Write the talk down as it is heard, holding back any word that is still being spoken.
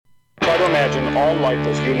to imagine all life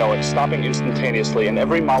as you know it stopping instantaneously and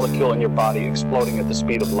every molecule in your body exploding at the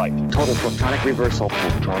speed of light. Total protonic reversal.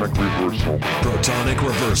 Protonic reversal. Protonic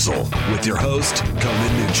reversal with your host,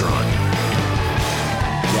 Conan Neutron.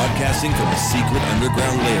 Broadcasting from a secret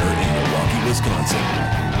underground lair in Milwaukee, Wisconsin.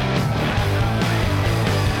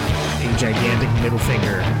 A gigantic middle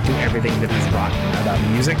finger to everything that is rock about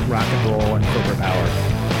music, rock and roll, and corporate power.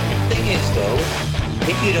 The thing is, though,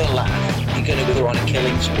 if you don't laugh, you're going to go on a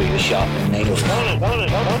killing spree with sharp nails.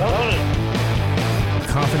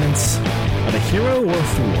 Confidence of a hero or a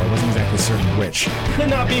fool. I wasn't exactly certain which. Could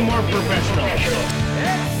not be more professional.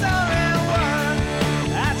 It's only one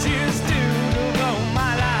I choose to go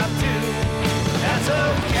my life to. That's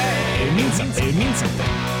okay. It means something. It means something.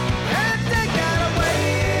 And take that away.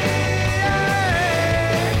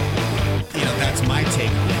 You know, that's my take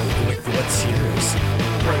on it. What's yours?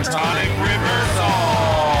 Protonic reversal.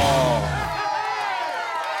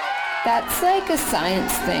 That's like a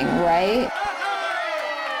science thing, right?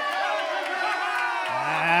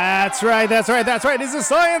 That's right. It's a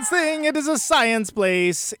science thing. It is a science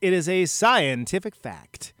place. It is a scientific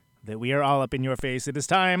fact that we are all up in your face. It is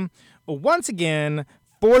time, once again,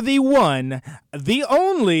 for the one, the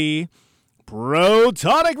only,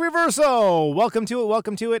 Protonic reversal. Welcome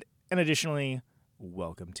to it, and additionally,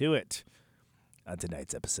 welcome to it on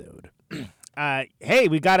tonight's episode. Hey,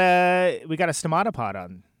 we got a Stomatopod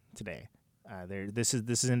on today. This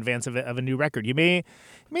is in advance of a new record. You may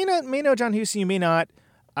know John Huston. You may not.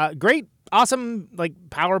 Great, awesome, like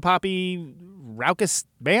power poppy, raucous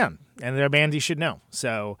band, and they're a band you should know.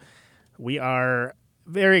 So we are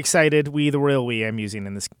very excited. We, the royal we, I'm using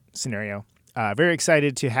in this scenario. Very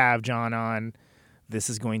excited to have John on. This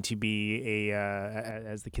is going to be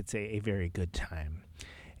as the kids say, a very good time,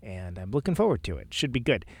 and I'm looking forward to it. Should be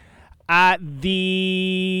good.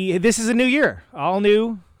 This is a new year, all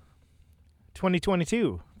new.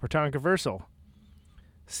 2022, Protonic reversal,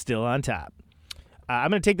 still on top. I'm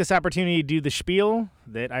going to take this opportunity to do the spiel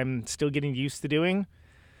that I'm still getting used to doing.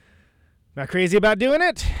 Not crazy about doing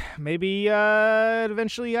it. Maybe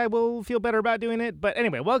eventually I will feel better about doing it. But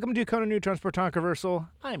anyway, welcome to Conan Neutron's Protonic reversal.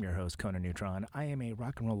 I am your host, Conan Neutron. I am a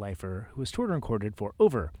rock and roll lifer who has toured and recorded for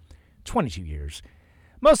over 22 years.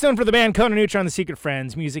 Most known for the band Conan Neutron, The Secret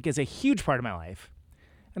Friends. Music is a huge part of my life.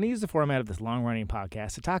 And I use the format of this long-running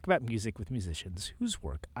podcast to talk about music with musicians whose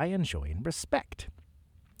work I enjoy and respect.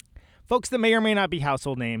 Folks that may or may not be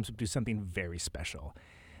household names do something very special.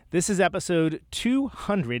 This is episode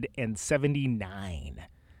 279. If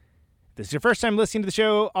this is your first time listening to the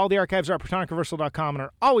show, all the archives are at protonicreversal.com and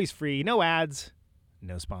are always free. No ads,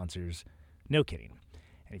 no sponsors, no kidding.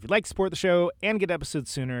 And if you'd like to support the show and get episodes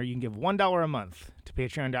sooner, you can give $1 a month to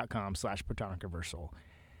patreon.com/protonicreversal.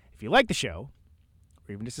 If you like the show,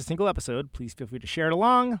 or even just a single episode, please feel free to share it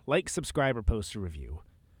along, like, subscribe, or post a review.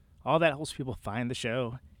 All that helps people find the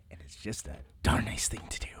show, and it's just a darn nice thing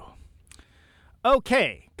to do.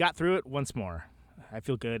 Okay, got through it once more. I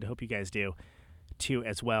feel good. Hope you guys do, too,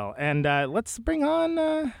 as well. And let's bring on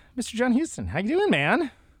Mr. John Huston. How you doing, man?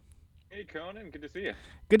 Hey, Conan. Good to see you.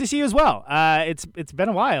 Good to see you as well. It's been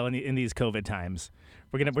a while in these COVID times.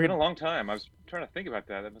 It's been a long time. I was trying to think about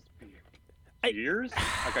that. That must be years?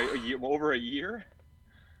 Over a year?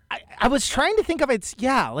 I was trying to think of it.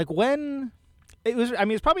 Yeah, like when it was. I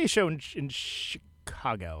mean, it's probably a show in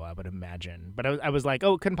Chicago, I would imagine. But I was like,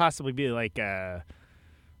 oh, it couldn't possibly be like that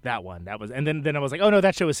one. That was, and then I was like, oh no,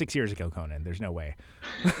 that show was 6 years ago, Conan. There's no way.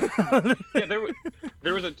 Yeah,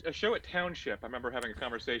 there was a show at Township. I remember having a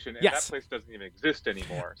conversation, and yes. That place doesn't even exist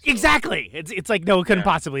anymore. So. Exactly. It's like no, it couldn't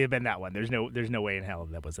possibly have been that one. There's no way in hell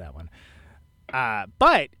that was that one.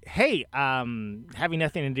 But hey, having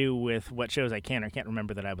nothing to do with what shows I can or can't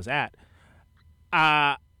remember that I was at,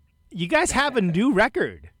 you guys have a new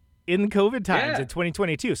record in COVID times in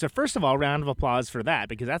 2022. So first of all, round of applause for that,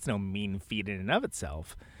 because that's no mean feat in and of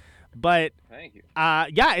itself. But thank you.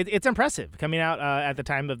 It's impressive coming out at the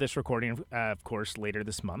time of this recording, of course, later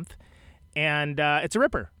this month, and it's a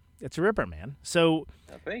ripper. It's a ripper, man. So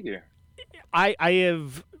thank you. I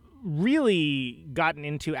have really gotten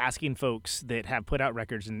into asking folks that have put out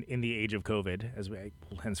records in the age of COVID, as we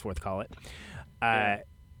will henceforth call it,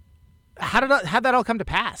 how'd that all come to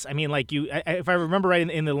pass? I mean, like if I remember right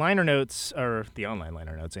in the liner notes, or the online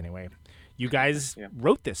liner notes anyway, you guys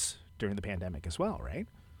wrote this during the pandemic as well, right?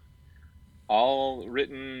 All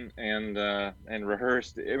written and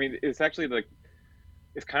rehearsed. I mean, it's actually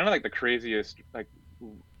it's kind of like the craziest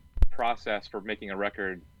process for making a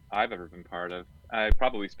record I've ever been part of. I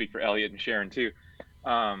probably speak for Elliot and Sharon too.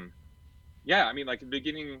 I mean, like at the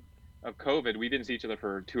beginning of COVID, we didn't see each other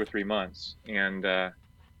for 2 or 3 months, and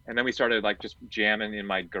And then we started like just jamming in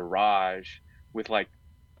my garage with like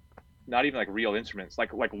not even like real instruments,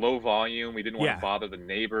 like low volume. We didn't want to bother the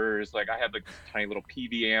neighbors. Like I had like this tiny little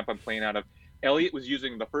PV amp I'm playing out of. Elliot was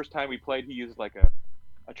using, the first time we played, he used like a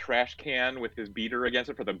trash can with his beater against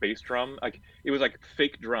it for the bass drum. Like it was like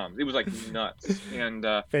fake drums. It was like nuts. And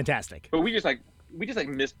fantastic. But we just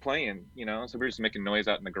missed playing, you know. So we were just making noise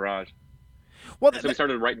out in the garage. Well, so we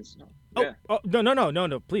started writing.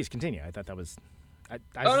 No. Please continue. I thought that was.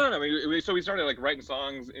 No. So we started like writing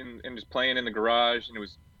songs and just playing in the garage, and it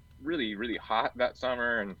was really, really hot that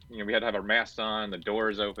summer, and you know we had to have our masks on, the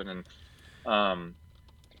doors open, and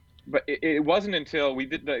but it wasn't until we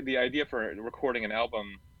did the idea for recording an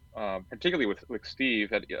album, particularly with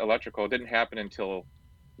Steve at Electrical, it didn't happen until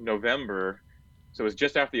November. So it was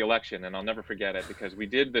just after the election, and I'll never forget it because we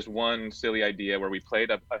did this one silly idea where we played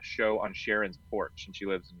a show on Sharon's porch, and she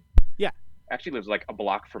lives like a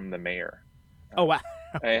block from the mayor. Oh wow!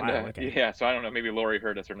 And wow, okay. Yeah, so I don't know, maybe Lori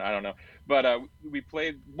heard us or not, I don't know, but we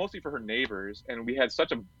played mostly for her neighbors, and we had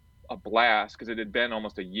such a blast because it had been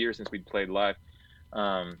almost a year since we'd played live.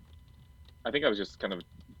 I think I was just kind of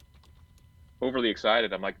overly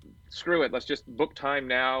excited. I'm like, screw it, let's just book time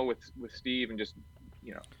now with Steve and just,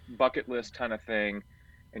 you know, bucket list kind of thing,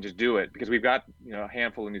 and just do it because we've got, you know, a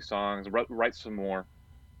handful of new songs, write some more.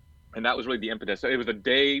 And that was really the impetus. So it was the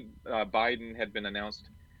day Biden had been announced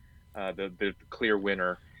the clear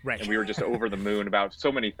winner, right? And we were just over the moon about so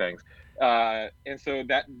many things. And so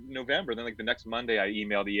that November, then like the next Monday, I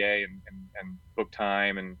emailed EA and booked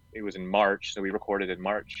time, and it was in March, so we recorded in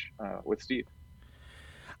March with Steve.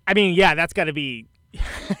 I mean, yeah, that's got to be.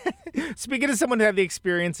 Speaking of someone who had the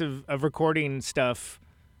experience of recording stuff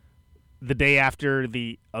the day after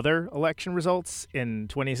the other election results in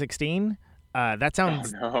 2016, that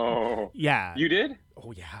sounds. Oh, no. Yeah. You did?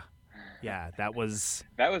 Oh yeah. Yeah, that was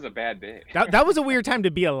a bad day. that was a weird time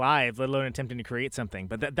to be alive, let alone attempting to create something.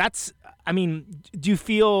 But that's, I mean, do you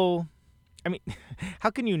feel? I mean,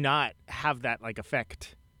 how can you not have that like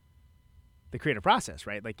affect the creative process,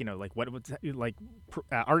 right? Like, you know, like what like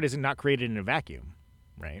art is not created in a vacuum,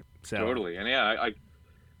 right? So totally, and yeah, I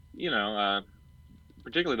you know,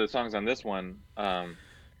 particularly the songs on this one,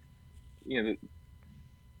 you know.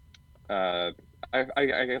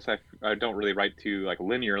 I guess I don't really write too like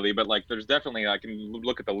linearly, but like there's definitely, I can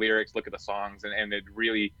look at the lyrics, look at the songs, and it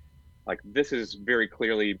really, like, this is very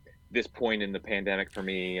clearly this point in the pandemic for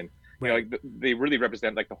me, and you know, like they really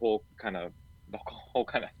represent like the whole kind of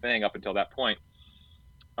thing up until that point.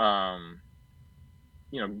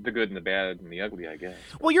 You know, the good and the bad and the ugly, I guess.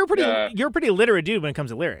 Well, you're a pretty literate dude when it comes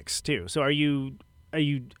to lyrics too. So are you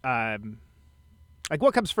like,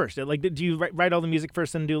 what comes first? Like, do you write all the music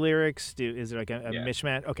first and do lyrics? Is there like a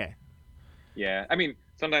mishmash? Okay. Yeah, I mean,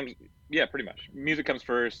 sometimes, yeah, pretty much. Music comes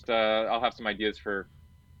first. I'll have some ideas for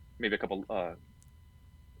maybe a couple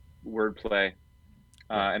wordplay,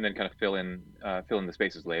 and then kind of fill in the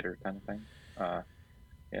spaces later, kind of thing.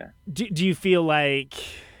 Yeah. Do you feel like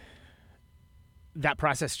that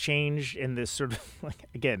process changed in this sort of, like,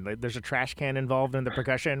 again, like there's a trash can involved in the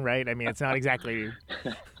percussion, right? I mean, it's not exactly.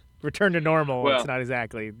 Return to normal. Well, it's not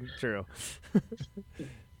exactly true.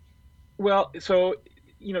 Well, so,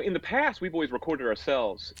 you know, in the past, we've always recorded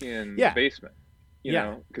ourselves in the basement. You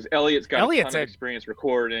know, because Elliot's got a ton of experience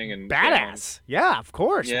recording and badass. Yeah, of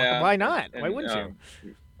course. Yeah. Why not? Why wouldn't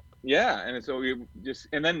you? Yeah, and so we just,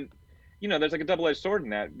 and then, you know, there's like a double-edged sword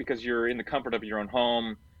in that because you're in the comfort of your own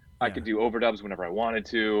home. I could do overdubs whenever I wanted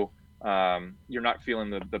to. You're not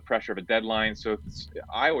feeling the pressure of a deadline. So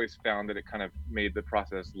I always found that it kind of made the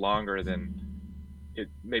process longer than it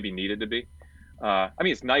maybe needed to be. I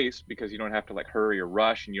mean, it's nice because you don't have to like hurry or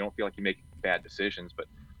rush, and you don't feel like you make bad decisions, but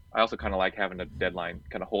I also kind of like having a deadline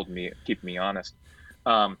kind of keep me honest.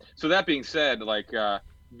 So that being said, like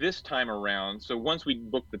this time around, so once we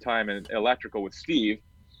booked the time in Electrical with Steve,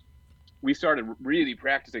 we started really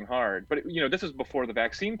practicing hard, but you know, this is before the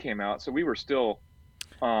vaccine came out. So we were still,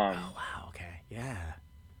 oh wow, okay, yeah,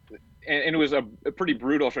 and it was a pretty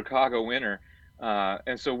brutal Chicago winter,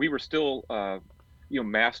 and so we were still, you know,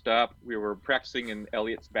 masked up. We were practicing in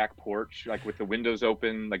Elliot's back porch, like with the windows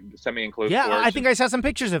open, like semi-enclosed. Yeah, porch. I think I saw some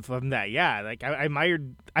pictures of that. Yeah, like I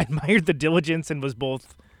admired the diligence and was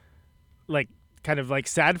both like kind of like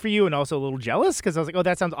sad for you and also a little jealous because I was like, oh,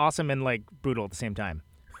 that sounds awesome and like brutal at the same time.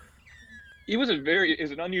 It was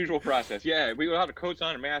an unusual process. Yeah, we had coats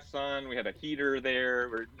on and masks on. We had a heater there.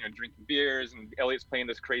 We're, you know, drinking beers, and Elliot's playing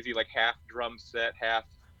this crazy like half drum set, half,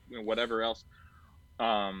 you know, whatever else.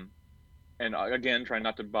 And again, trying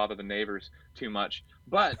not to bother the neighbors too much.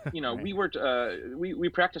 But you know, right. We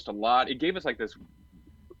practiced a lot. It gave us like this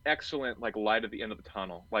excellent like light at the end of the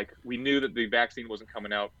tunnel. Like we knew that the vaccine wasn't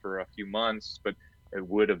coming out for a few months, but it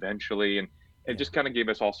would eventually, and it just kind of gave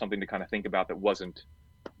us all something to kind of think about that wasn't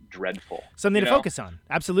dreadful. Something to focus on.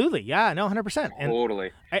 Absolutely. Yeah, no, 100%.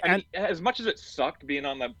 Totally. And as much as it sucked being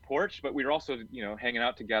on the porch, but we were also, hanging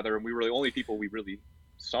out together, and we were the only people we really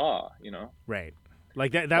saw, Right.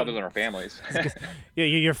 Like that other than our families. Yeah,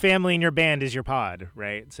 your family and your band is your pod,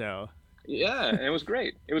 right? So yeah, and it was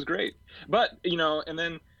great. But, and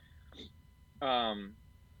then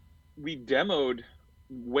we demoed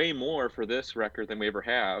way more for this record than we ever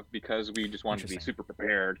have, because we just wanted to be super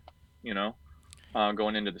prepared,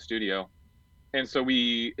 going into the studio. And so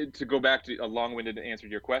to go back to a long-winded answer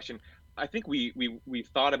to your question, I think we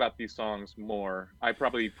thought about these songs more. I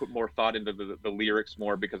probably put more thought into the lyrics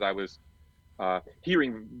more, because I was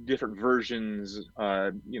hearing different versions,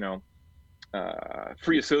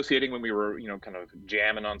 free associating when we were, kind of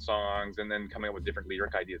jamming on songs, and then coming up with different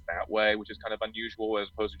lyric ideas that way, which is kind of unusual, as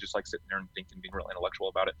opposed to just like sitting there and thinking, being real intellectual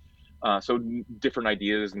about it. So different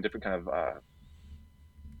ideas and different kind of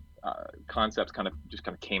concepts kind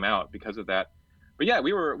of came out because of that. But yeah,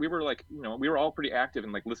 we were like, we were all pretty active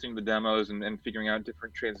and like listening to the demos and figuring out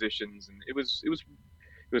different transitions, and it was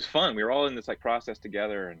fun. We were all in this like process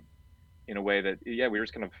together, and in a way that, we were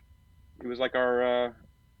just kind of, it was like the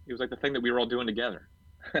thing that we were all doing together.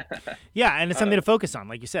 Yeah, and it's something to focus on,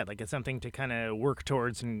 like you said. Like, it's something to kind of work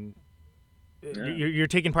towards, and you're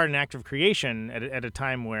taking part in active creation at a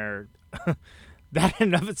time where that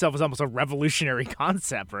in and of itself is almost a revolutionary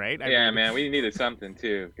concept, right? Man, we needed something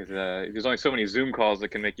too, because there's only so many Zoom calls that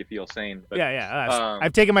can make you feel sane. But,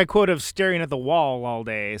 I've taken my quote of staring at the wall all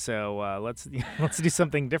day, so let's do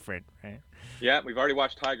something different, right? Yeah, we've already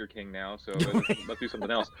watched Tiger King now, so let's do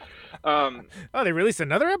something else. They released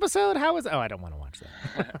another episode? How is? Oh, I don't want to watch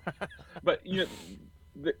that. But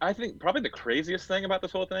I think probably the craziest thing about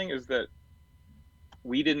this whole thing is that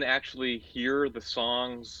we didn't actually hear the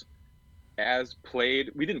songs as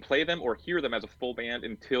played. We didn't play them or hear them as a full band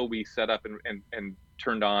until we set up and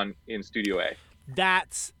turned on in Studio A.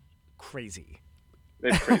 That's crazy.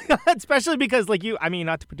 It's crazy. Especially because, like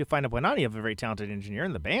not to define up Bonani, you have a very talented engineer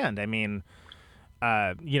in the band. I mean,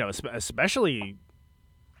 especially,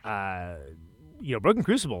 Broken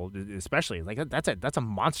Crucible, especially, like that's a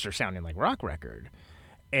monster sounding like rock record.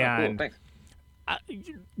 And, cool, thanks.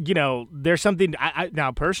 There's something,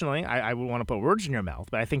 now personally, I would want to put words in your mouth,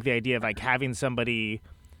 but I think the idea of like having somebody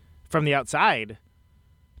from the outside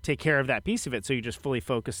take care of that piece of it, so you just fully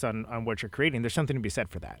focus on what you're creating, there's something to be said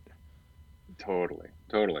for that. Totally.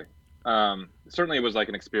 Certainly it was like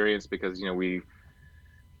an experience, because,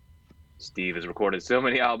 Steve has recorded so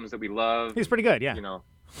many albums that we love. He's pretty good, yeah.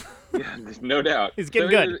 Yeah, no doubt. He's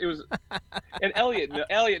getting good. It was and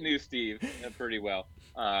Elliot knew Steve pretty well.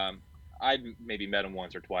 I'd maybe met him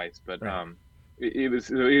once or twice, but right. It was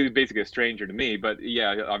basically a stranger to me. But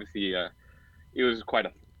yeah, obviously, it was quite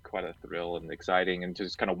a thrill and exciting, and to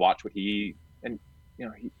just kind of watch what you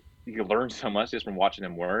learn so much just from watching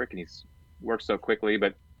him work, and he's works so quickly.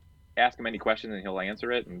 But ask him any question and he'll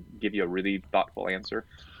answer it and give you a really thoughtful answer.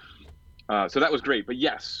 So that was great. But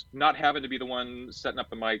yes, not having to be the one setting up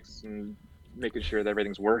the mics and making sure that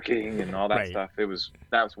everything's working and all that right. stuff, that was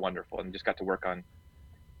wonderful, and just got to work on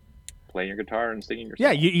playing your guitar and singing your song.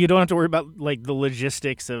 Yeah, song. you don't have to worry about like the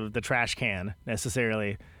logistics of the trash can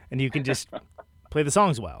necessarily, and you can just play the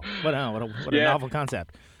songs well. What a novel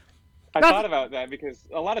concept. I thought about that, because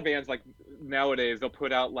a lot of bands, like nowadays, they'll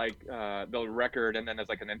put out like they'll record, and then as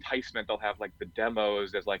like an enticement, they'll have like the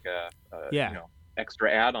demos as like a extra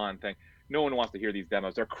add-on thing. No one wants to hear these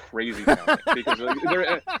demos. They're crazy because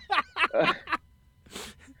they're.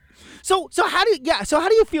 So how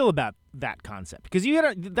do you feel about that concept? Because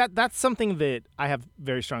that's something that I have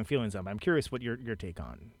very strong feelings on. I'm curious what your take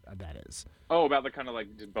on that is. Oh, about the kind of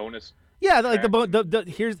like just bonus. Yeah, like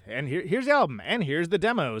here's the album, and here's the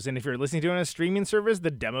demos, and if you're listening to it on a streaming service,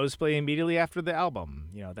 the demos play immediately after the album.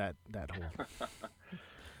 That whole.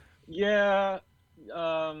 Yeah,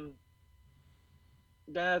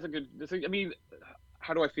 that's a good. I mean,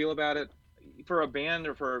 how do I feel about it? For a band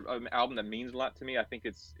or for an album that means a lot to me, I think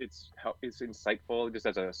it's insightful just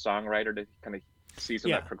as a songwriter to kind of see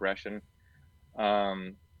some of that progression.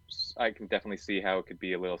 I can definitely see how it could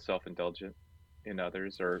be a little self-indulgent in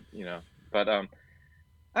others, or but I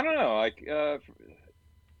don't know, like I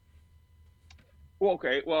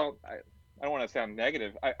don't want to sound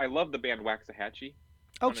negative. I love the band Waxahachie.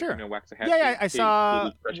 Oh, sure. Waxahachie. Yeah, I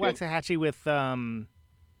saw Waxahachie with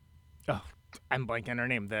I'm blanking on her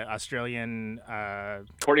name. The Australian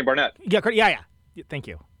Courtney Barnett. Yeah. Thank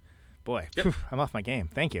you. Boy, yep. I'm off my game.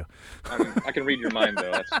 Thank you. I can read your mind,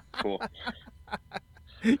 though. That's cool.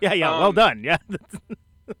 Yeah, well done. Yeah.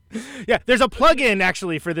 Yeah, there's a plug-in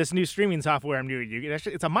actually for this new streaming software I'm doing.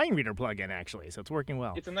 It's a mind reader plug-in actually, so it's working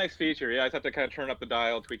well. It's a nice feature. Yeah, I just have to kind of turn up the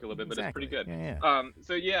dial, tweak a little bit, but it's pretty good. Yeah.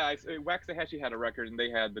 So yeah, Waxahachie had a record, and they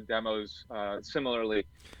had the demos similarly,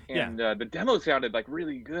 and the demos sounded like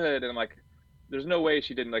really good. And I'm like, there's no way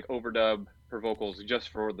she didn't like overdub her vocals just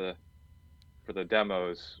for the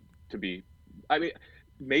demos to be. I mean,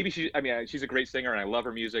 maybe she's a great singer, and I love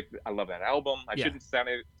her music. I love that album. I shouldn't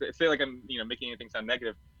say like I'm making anything sound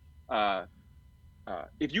negative.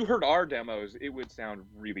 If you heard our demos, it would sound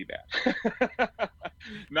really bad.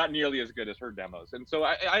 Not nearly as good as her demos. And so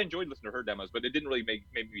I enjoyed listening to her demos, but it didn't really make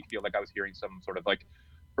me feel like I was hearing some sort of like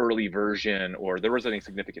early version or there was any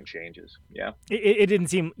significant changes. Yeah. It didn't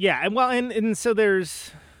seem, yeah. And well, and so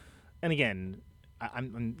there's, and again,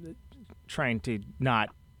 I'm trying to not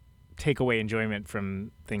take away enjoyment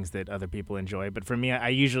from things that other people enjoy. But for me, I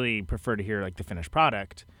usually prefer to hear like the finished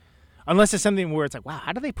product. Unless it's something where it's like, wow,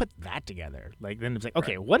 how do they put that together? Like, then it's like,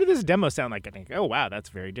 okay, what did this demo sound like? I think, oh, wow, that's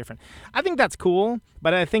very different. I think that's cool,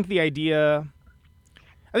 but I think the idea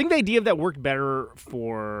of that worked better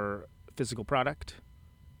for physical product.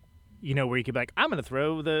 You know, where you could be like, I'm going to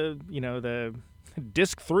throw the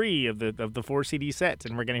disc 3 of the 4 CD set,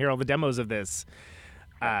 and we're going to hear all the demos of this.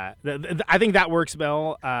 I think that works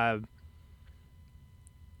well.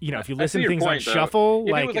 If you listen to things on shuffle,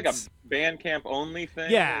 if like it was like a Bandcamp only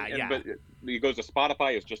thing, but it goes to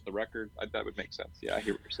Spotify, it's just the record. That would make sense. Yeah, I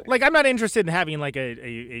hear what you're saying. Like, I'm not interested in having like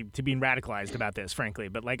a to being radicalized about this, frankly.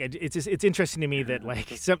 But like, it's interesting to me that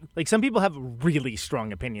some people have really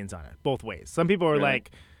strong opinions on it both ways. Some people are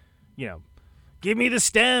like, give me the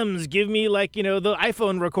stems, give me like the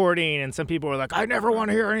iPhone recording, and some people are like, I never want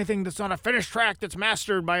to hear anything that's on a finished track that's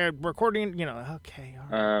mastered by a recording. Okay.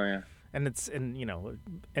 All right. Oh yeah.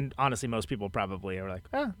 And honestly, most people probably are like,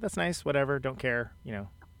 oh, that's nice, whatever, don't care,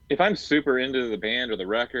 If I'm super into the band or the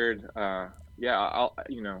record, I'll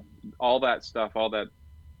all that stuff, all that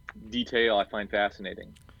detail, I find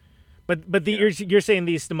fascinating. But you're saying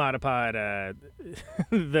these Stomatopod,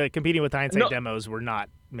 the Competing with Hindsight demos were not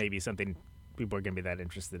maybe something people are going to be that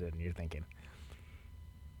interested in. You're thinking?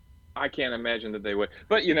 I can't imagine that they would,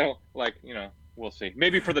 but we'll see.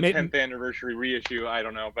 Maybe for the 10th anniversary reissue, I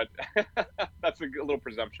don't know, but that's a little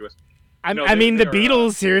presumptuous. The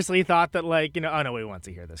Beatles seriously thought that, like, oh, nobody wants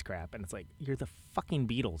to hear this crap. And it's like, you're the fucking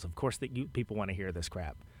Beatles. Of course that people want to hear this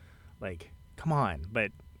crap. Like, come on.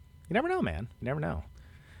 But you never know, man. You never know.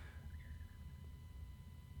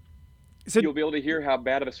 So you'll be able to hear how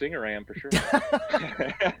bad of a singer I am, for sure.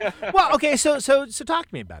 Well, okay, so talk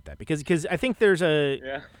to me about that, because I think there's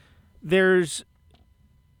a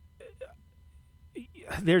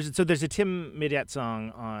Tim Midyat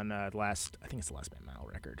song on the last Band Mile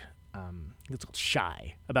record. It's called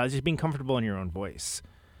 "Shy," about just being comfortable in your own voice.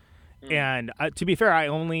 And to be fair, I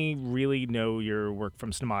only really know your work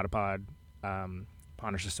from Stomatopod,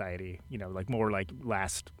 Honor Society. Like more like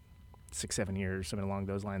last 6-7 years, something along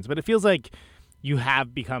those lines. But it feels like you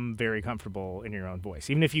have become very comfortable in your own voice,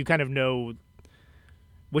 even if you kind of know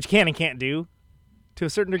what you can and can't do to a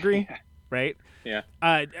certain degree, right? Yeah.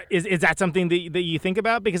 Is that something that you think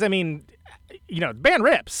about? Because the band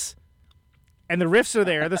rips, and the riffs are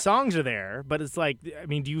there, the songs are there, but it's like,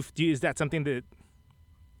 is that something that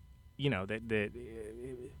that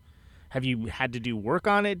have you had to do work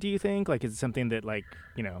on it? Do you think, like, is it something that, like,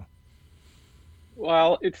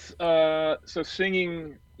 Well, it's so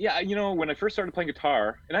singing. Yeah, when I first started playing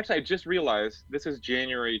guitar, and actually I just realized this is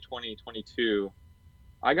January 2022.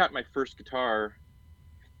 I got my first guitar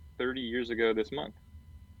 30 years ago this month,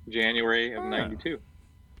 January of '92.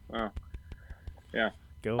 Wow. Yeah.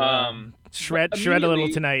 Go shred a little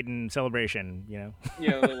tonight in celebration, Yeah,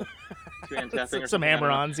 a little fantastic. Some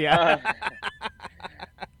hammer-ons, yeah.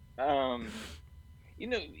 At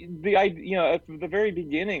the very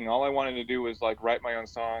beginning, all I wanted to do was like write my own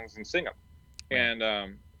songs and sing them, and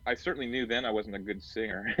I certainly knew then I wasn't a good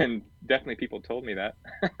singer, and definitely people told me that,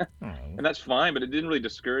 and that's fine. But it didn't really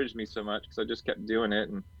discourage me so much because I just kept doing it,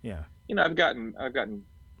 and I've gotten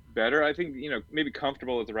better. I think maybe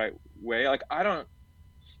comfortable is the right way. Like I don't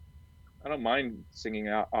mind singing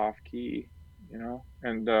out off key, and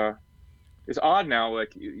it's odd now.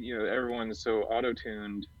 Like everyone's so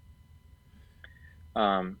auto-tuned.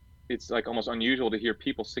 It's like almost unusual to hear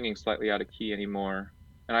people singing slightly out of key anymore,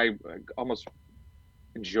 and I almost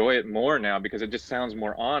enjoy it more now because it just sounds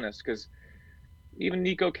more honest. Because even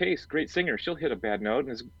Nico Case, great singer, she'll hit a bad note,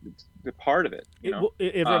 and it's a part of it.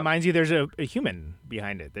 It reminds you there's a human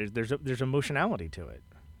behind it. There's emotionality to it.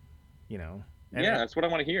 That's what I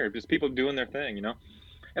want to hear. Just people doing their thing.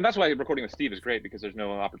 And that's why recording with Steve is great, because there's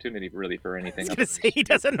no opportunity really for anything. I was gonna say he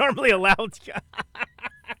doesn't normally allow.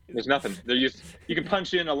 There's nothing. You can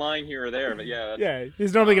punch in a line here or there, but yeah.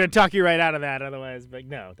 He's normally gonna talk you right out of that. Otherwise, but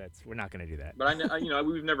no, we're not gonna do that. But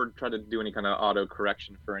we've never tried to do any kind of auto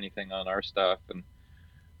correction for anything on our stuff, and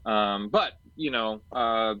but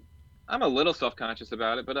I'm a little self-conscious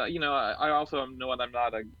about it. But I also know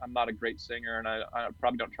that I'm not a great singer, and I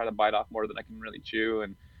probably don't try to bite off more than I can really chew,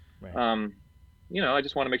 and right. I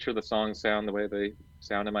just want to make sure the songs sound the way they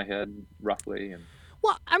sound in my head, roughly. And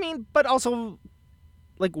well, I mean, but also,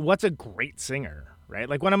 like, what's a great singer, right?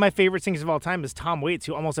 Like, one of my favorite singers of all time is Tom Waits,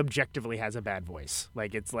 who almost objectively has a bad voice.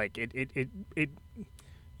 Like, it's like it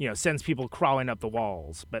sends people crawling up the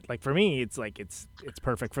walls. But like for me, it's like it's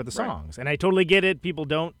perfect for the songs, and I totally get it. People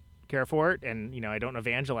don't care for it, and I don't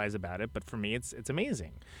evangelize about it. But for me, it's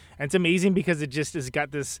amazing, and it's amazing because it just has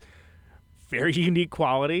got this very unique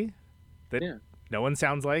quality that no one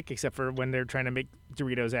sounds like, except for when they're trying to make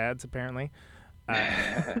Doritos ads, apparently.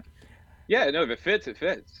 Yeah, no, if it fits, it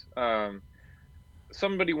fits.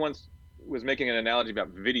 Somebody once was making an analogy about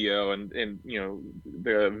video and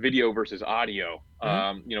the video versus audio.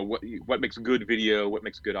 What makes good video, what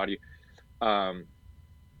makes good audio. They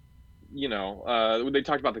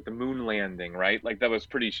talked about like the moon landing, right? Like that was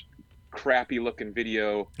pretty crappy looking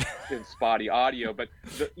video and spotty audio, but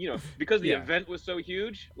because the event was so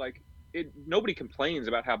huge, like nobody complains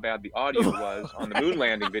about how bad the audio was on the moon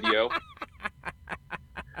landing video.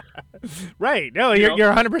 Right. No, you're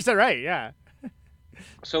 100% right. Yeah.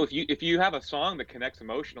 So if you have a song that connects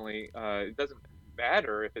emotionally, it doesn't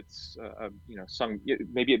matter if it's sung.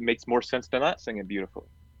 Maybe it makes more sense to not sing it beautifully.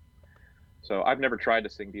 So I've never tried to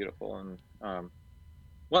sing beautiful, and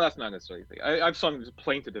well, that's not necessarily the thing. I've sung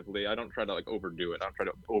plaintively. I don't try to like overdo it. I don't try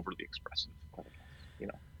to overly expressive.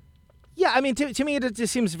 Yeah, I mean, to me, it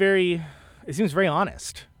just seems very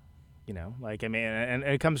honest. Like, I mean, and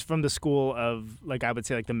it comes from the school of, like, I would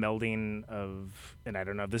say, like, the melding of, and I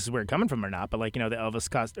don't know if this is where it's coming from or not, but, like, the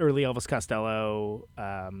early Elvis Costello,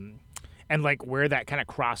 and, like, where that kind of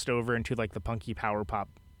crossed over into, like, the punky power pop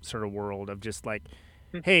sort of world of just, like,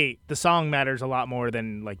 hey, the song matters a lot more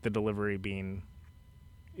than, like, the delivery being,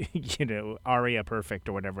 aria perfect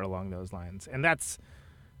or whatever along those lines. And that's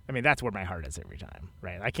where my heart is every time,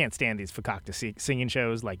 right? I can't stand these fakakta singing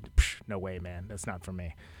shows. Like, no way, man. That's not for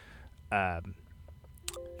me.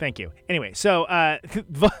 Thank you. Anyway, so,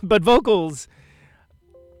 but vocals,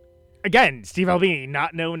 again, Steve Albini,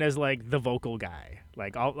 not known as like the vocal guy.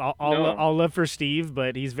 Like all love for Steve,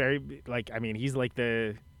 but he's very like, I mean, he's like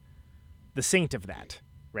the saint of that,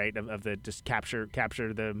 right? Of the just capture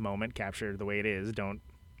the moment, capture the way it is. Don't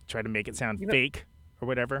try to make it sound fake or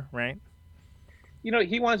whatever, right?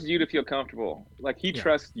 He wants you to feel comfortable. Like he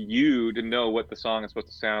trusts you to know what the song is supposed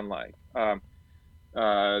to sound like.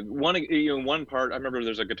 One part, I remember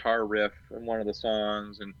there's a guitar riff in one of the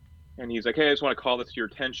songs, and he's like, hey, I just want to call this to your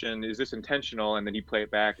attention. Is this intentional? And then he play it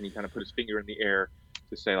back, and he kind of put his finger in the air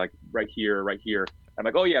to say, like, right here. I'm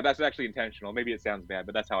like, oh, yeah, that's actually intentional. Maybe it sounds bad,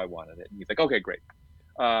 but that's how I wanted it. And he's like, okay, great.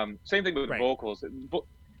 Same thing with vocals. But,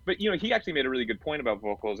 he actually made a really good point about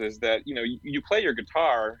vocals is that, you play your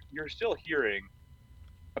guitar, you're still hearing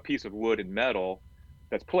a piece of wood and metal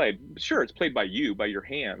that's played. Sure, it's played by you, by your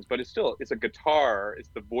hands, but it's a guitar. It's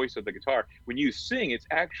the voice of the guitar. When you sing, it's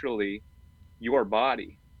actually your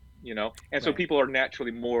body, And so people are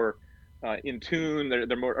naturally more in tune.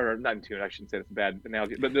 They're more, or not in tune. I shouldn't say that's a bad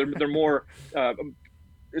analogy, but they're more.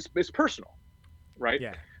 It's personal, right?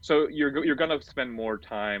 Yeah. So you're gonna spend more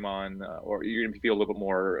time on, or you're gonna feel a little bit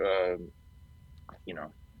more,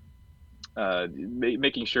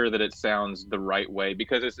 making sure that it sounds the right way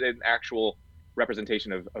because it's an actual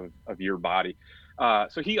representation of your body.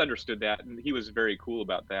 So he understood that, and he was very cool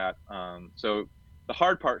about that. So the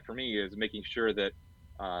hard part for me is making sure that,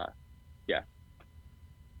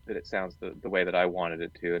 that it sounds the way that I wanted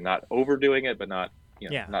it to, and not overdoing it, but not,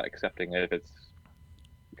 not accepting it if it's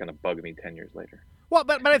going to bug me 10 years later. Well,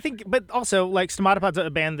 but I think, but also like Stomatopod's a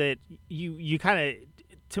band that you kind of,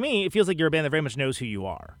 to me, it feels like you're a band that very much knows who you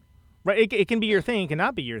are, right? It can be your thing, it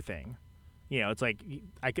cannot be your thing. It's like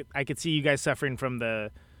I could see you guys suffering from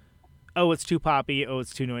the, oh, it's too poppy, oh,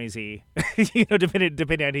 it's too noisy,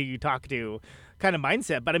 depending on who you talk to, kind of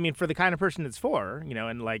mindset. But I mean, for the kind of person it's for,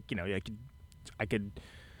 and like, I could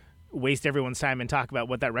waste everyone's time and talk about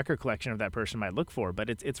what that record collection of that person might look for, but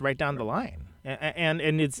it's right down the line,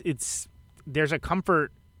 and it's there's a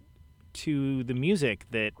comfort to the music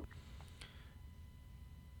that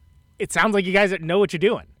it sounds like you guys know what you're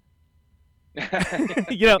doing.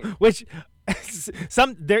 Which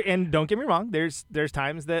some there, and don't get me wrong, there's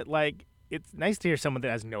times that like it's nice to hear someone that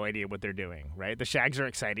has no idea what they're doing, right? The shags are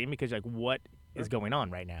exciting because like, what is going on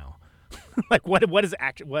right now? Like what is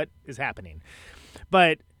happening?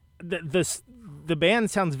 But the band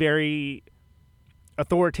sounds very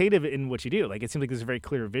authoritative in what you do. Like it seems like there's a very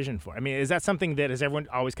clear vision for it. I mean, is that something that has everyone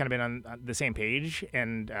always kind of been on the same page?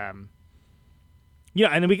 And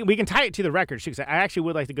and we can tie it to the records too, because I actually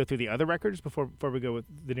would like to go through the other records before we go with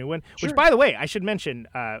the new one. Sure. Which, by the way, I should mention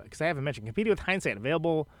because I haven't mentioned, Competing with Hindsight,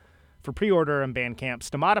 available for pre-order on Bandcamp.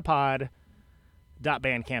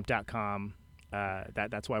 Stomatopod.bandcamp.com.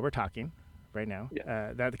 That's why we're talking right now.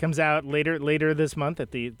 Yeah. That comes out later this month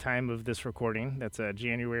at the time of this recording. That's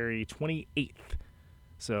January 28th.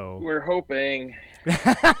 So we're hoping.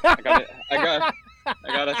 I got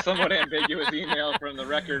a somewhat ambiguous email from the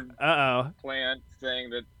record plant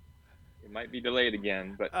saying that it might be delayed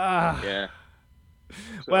again, but yeah.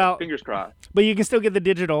 So, well, fingers crossed. But you can still get the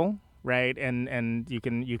digital, right? And you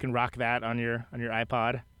can rock that on your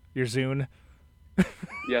iPod, your Zune.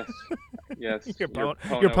 Yes. Your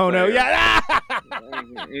Pono. Yeah.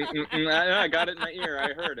 I got it in my ear.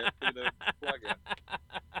 I heard it through the plug-in.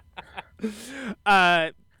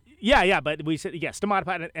 Yeah. But we said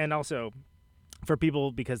Stomatopod, and also for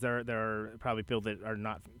people, because there are probably people that are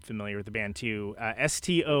not familiar with the band too.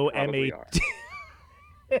 STOMATOPOD,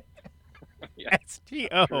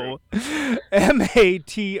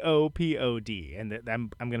 and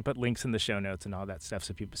I'm going to put links in the show notes and all that stuff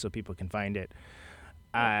so people can find it.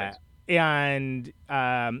 So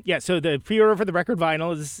the pre-order for the record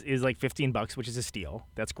vinyl is like $15, which is a steal.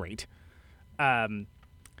 That's great.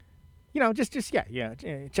 Just check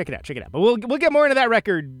it out. But we'll get more into that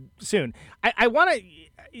record soon. I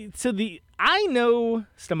know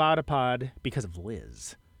Stomatopod because of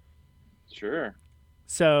Liz. Sure.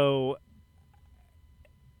 So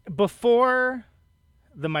before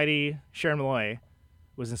the mighty Sharon Malloy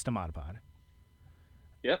was in Stomatopod.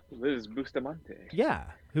 Yep, Liz Bustamante. Yeah,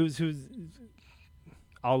 who's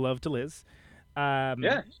all love to Liz.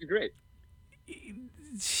 Yeah, she's great.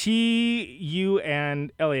 You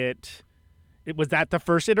and Elliot, was that the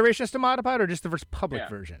first iteration of Stomatopod or just the first public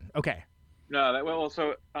version? Okay. No,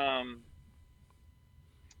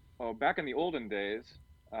 back in the olden days,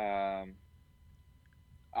 it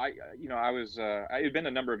had been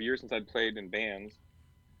a number of years since I'd played in bands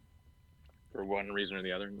for one reason or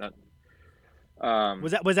the other.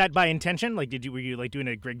 Was that by intention? Like, were you like doing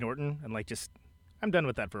a Greg Norton and like just I'm done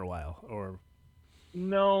with that for a while, or?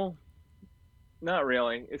 No, not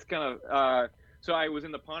really. It's kind of so I was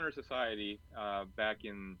in the Ponder Society back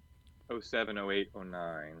in 07, 08,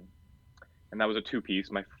 09, and that was a two-piece.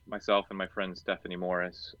 Myself and my friend Stephanie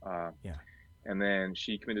Morris. And then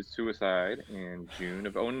she committed suicide in June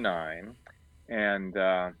of 09, and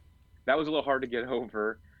that was a little hard to get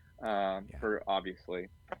over for obviously.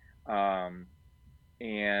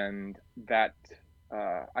 And that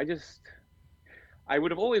I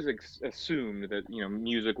would have always assumed that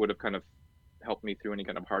music would have kind of helped me through any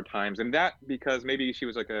kind of hard times, and that because maybe she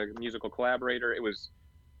was like a musical collaborator, it was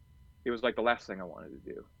like the last thing I wanted to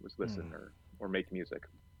do was listen or make music.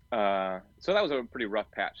 So that was a pretty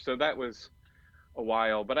rough patch. So that was a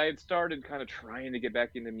while, but I had started kind of trying to get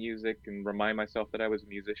back into music and remind myself that I was a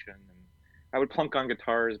musician, and I would plunk on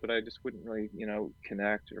guitars, but I just wouldn't really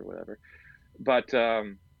connect or whatever. But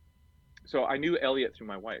so I knew Elliot through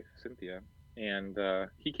my wife, Cynthia, and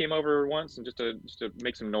he came over once and just to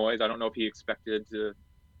make some noise. I don't know if he expected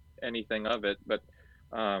anything of it, but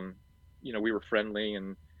we were friendly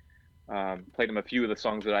and played him a few of the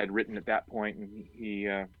songs that I had written at that point, and he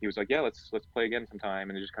was like, yeah, let's play again sometime,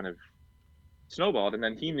 and it just kind of snowballed. And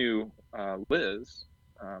then he knew Liz,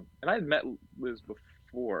 and I had met Liz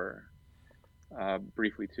before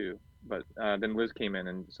briefly too, but then Liz came in,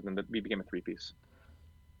 and so then we became a three-piece,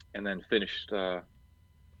 and then finished.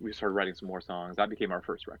 We started writing some more songs. That became our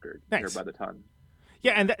first record. Nice. Here by the Ton.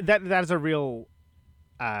 Yeah, and that is a real.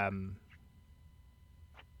 The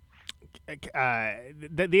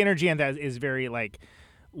energy in that is very like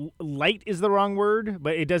light is the wrong word,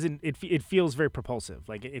 but it doesn't. It feels very propulsive.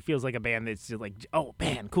 Like it feels like a band that's just like, oh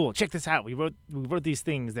man, cool. Check this out. We wrote these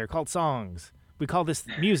things. They're called songs. We call this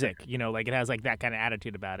music. Like it has like that kind of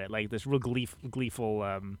attitude about it. Like this real gleeful.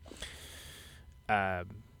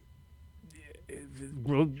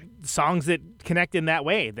 Songs that connect in that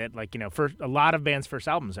way. That like for a lot of bands' first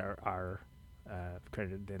albums are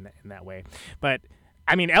credited in that way. But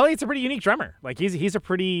I mean, Elliot's a pretty unique drummer. Like he's a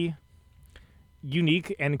pretty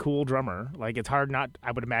unique and cool drummer. Like it's hard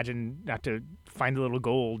I would imagine not to find a little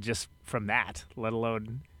gold just from that, let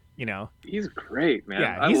alone, He's great, man.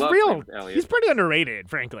 Yeah, I he's love real. Elliot. He's pretty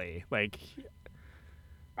underrated, frankly. Like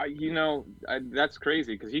That's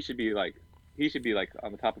crazy because he should be like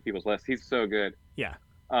on the top of people's lists. He's so good. Yeah.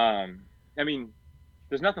 I mean,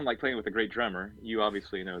 there's nothing like playing with a great drummer. You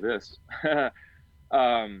obviously know this.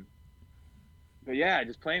 But yeah,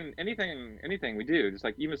 just playing anything we do, just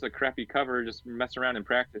like even as a crappy cover, just mess around in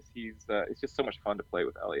practice. It's just so much fun to play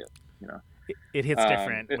with Elliot. It hits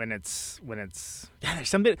different when it's yeah. There's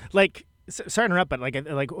something like sorry to interrupt, but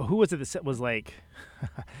like who was it that was like,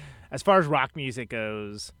 as far as rock music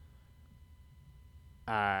goes,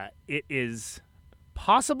 it is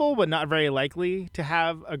possible but not very likely to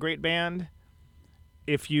have a great band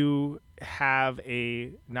if you have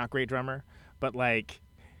a not great drummer, but like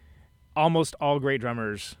almost all great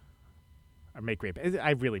drummers make great bands. I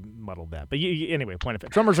really muddled that, but anyway, point of it.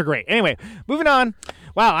 Drummers are great. Anyway, moving on.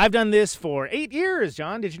 Wow, I've done this for 8 years,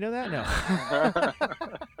 John. Did you know that? No.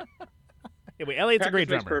 Anyway, Elliot's a great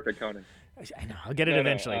drummer. Perfect, Conan. I know. I'll get it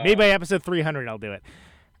eventually. Maybe by episode 300, I'll do it.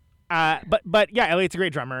 But yeah, Elliot's a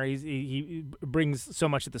great drummer. He brings so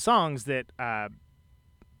much to the songs that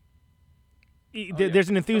there's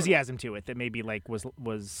an enthusiasm to it that maybe like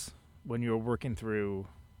was when you were working through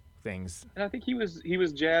things. And I think he was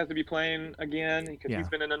jazzed to be playing again because he's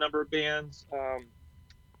been in a number of bands.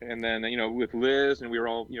 And then with Liz, and we were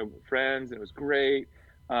all friends, and it was great.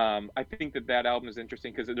 I think that album is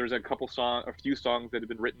interesting because there's a few songs that have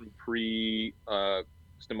been written pre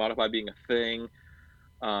Stomatopod being a thing.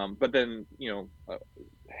 But then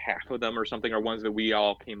half of them or something are ones that we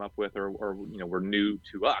all came up with or were new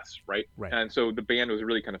to us, right? And so the band was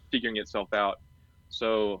really kind of figuring itself out.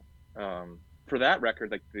 So for that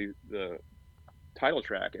record, like the title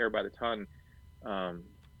track, Air by the Ton,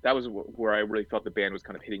 that was where I really felt the band was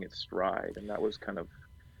kind of hitting its stride, and that was kind of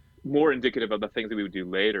more indicative of the things that we would do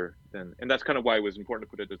later. And that's kind of why it was important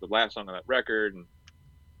to put it as the last song on that record, and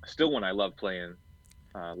still one I love playing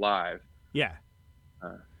live. Yeah.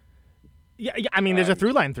 Yeah. I mean, there's a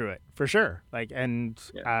through line through it for sure. Like, and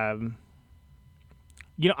I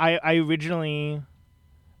originally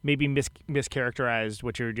maybe mischaracterized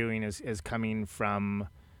what you're doing as coming from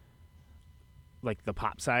like the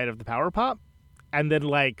pop side of the power pop, and then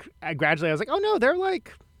like gradually I was like, oh no, they're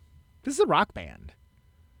like, this is a rock band.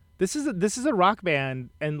 This is a rock band,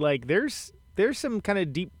 and like there's some kind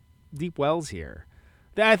of deep wells here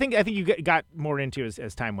that I think you got more into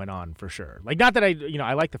as time went on, for sure. Like, not that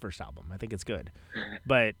I like the first album. I think it's good,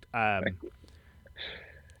 but yeah,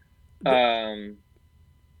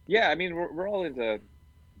 I mean we're all into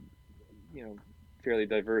fairly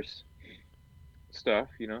diverse stuff,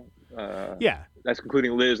 that's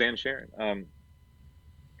including Liz and Sharon.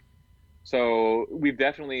 So we've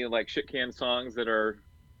definitely like shit canned songs that are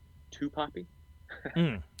too poppy.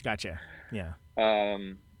 Gotcha. Yeah.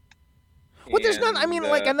 Well, there's not. I mean,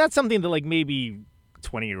 like, and that's something that like maybe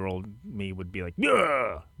 20-year-old me would be like,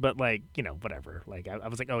 yeah, but like whatever. Like I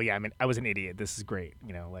was like, oh yeah, I mean, I was an idiot. This is great.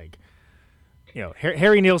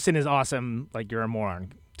 Harry Nilsson is awesome. Like, you're a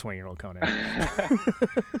moron, 20-year-old Conan.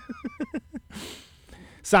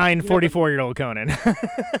 Signed 44-year-old Conan.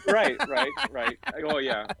 Right. Oh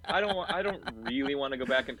yeah, I don't really want to go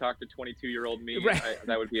back and talk to 22-year-old me. Right.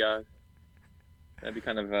 That'd be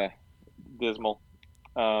kind of dismal.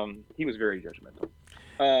 He was very judgmental.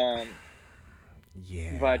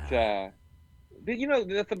 Yeah. But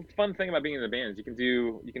that's the fun thing about being in the band is you can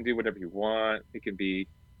do whatever you want. It can be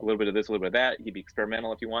a little bit of this, a little bit of that. You can be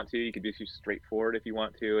experimental if you want to. You can be straightforward if you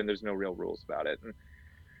want to, and there's no real rules about it. And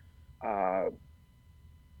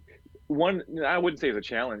one, I wouldn't say it's a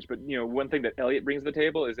challenge, but one thing that Elliot brings to the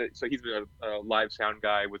table is that, so he's been a live sound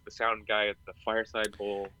guy, with the sound guy at the Fireside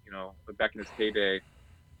Bowl, back in his heyday.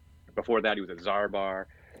 Before that, he was at Czar Bar.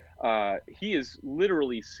 He has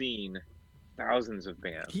literally seen thousands of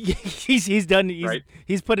bands. He's done. Right?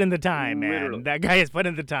 He's put in the time, Literally. man. That guy has put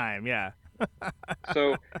in the time. Yeah.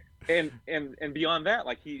 So, and beyond that,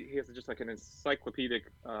 like he has just like an encyclopedic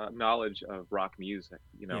knowledge of rock music,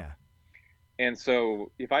 Yeah. And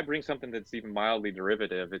so, if I bring something that's even mildly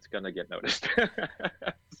derivative, it's gonna get noticed.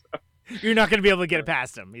 You're not gonna be able to get it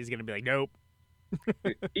past him. He's gonna be like, nope.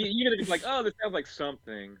 You're gonna be like, oh, this sounds like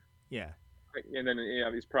something. Yeah. And then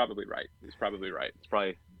he's probably right. It's probably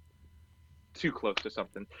too close to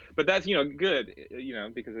something. But that's good,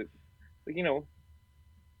 because it,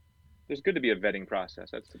 there's good to be a vetting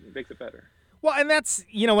process. It makes it better. Well, and that's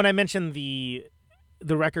when I mentioned the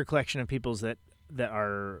record collection of people's that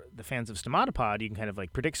are the fans of Stomatopod, you can kind of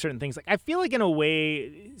like predict certain things. Like, I feel like in a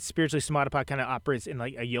way, spiritually, Stomatopod kind of operates in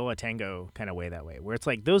like a Yo La Tengo kind of way, that way, where it's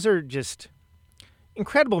like those are just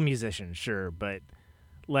incredible musicians, sure, but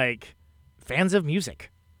like fans of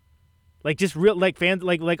music. Like just real like fans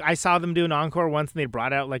like I saw them do an encore once and they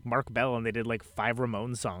brought out like Mark Bell and they did like 5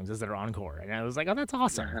 Ramones songs as their encore and I was like, oh, that's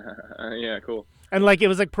awesome. Yeah, cool. And like it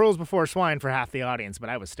was like pearls before swine for half the audience, but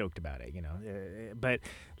I was stoked about it, you know. But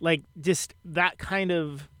like just that kind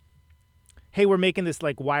of, hey, we're making this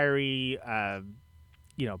like wiry,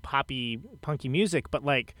 you know, poppy, punky music, but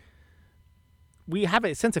like we have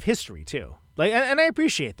a sense of history too. Like, and I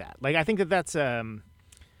appreciate that. Like, I think that's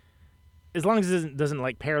as long as it doesn't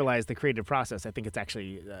like paralyze the creative process, I think it's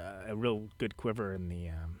actually a real good quiver in the.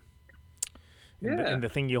 In the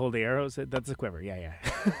thing you hold the arrows, that's a quiver. Yeah.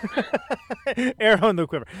 Arrow in the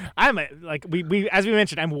quiver. I'm like we as we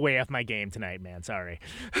mentioned, I'm way off my game tonight, man. Sorry.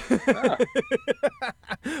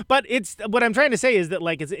 But it's what I'm trying to say is that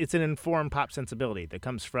like it's an informed pop sensibility that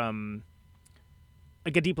comes from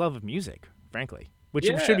like a deep love of music, frankly, which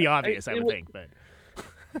should be obvious, I would think. But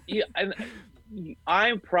yeah, and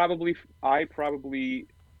I probably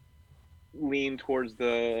lean towards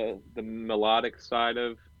the melodic side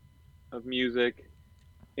of music,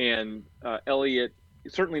 and Elliot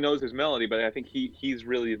certainly knows his melody, but I think he's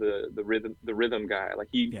really the rhythm guy. Like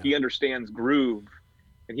he understands groove,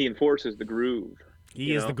 and he enforces the groove.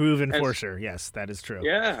 He is the groove enforcer. Yes, that is true.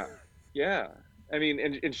 Yeah. I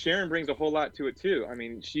mean, and Sharon brings a whole lot to it too. I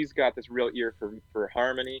mean, she's got this real ear for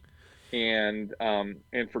harmony, and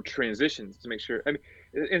for transitions to make sure. I mean,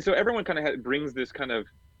 and so everyone kind of brings this kind of.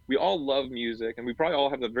 We all love music, and we probably all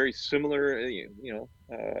have a very similar,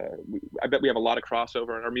 I bet we have a lot of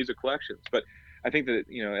crossover in our music collections. But I think that,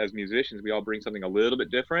 as musicians, we all bring something a little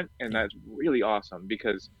bit different, and that's really awesome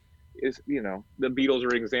because, the Beatles are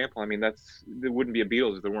an example. I mean, there wouldn't be a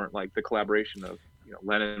Beatles if there weren't like the collaboration of,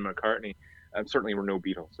 Lennon and McCartney. Certainly were no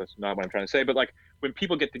Beatles. That's not what I'm trying to say. But like when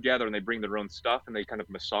people get together and they bring their own stuff and they kind of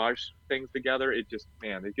massage things together, it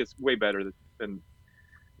gets way better than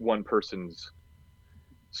one person's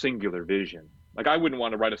singular vision. Like I wouldn't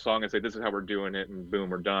want to write a song and say this is how we're doing it and boom,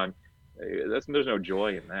 we're done. There's no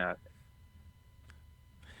joy in that.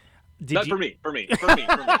 For me.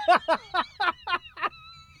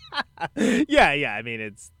 Yeah. I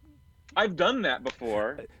mean, I've done that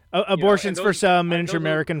before. Abortions for some, miniature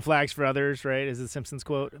American flags for others, right? Is the Simpsons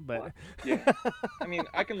quote? But yeah, I mean,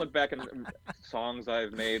 I can look back at songs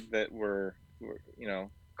I've made that were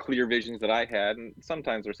clear visions that I had, and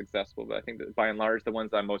sometimes they're successful, but I think that by and large the ones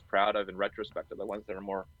I'm most proud of in retrospect are the ones that are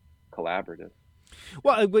more collaborative.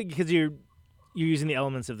 Well, because you're using the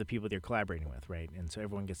elements of the people that you're collaborating with, right? And so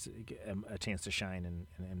everyone gets a chance to shine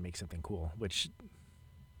and make something cool, which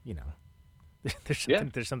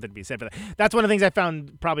there's something to be said for that. That's one of the things I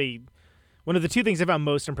found, probably one of the 2 things I found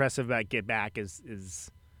most impressive about Get Back is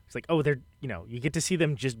it's like, oh, they're you get to see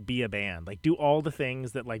them just be a band, like do all the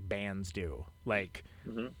things that like bands do, like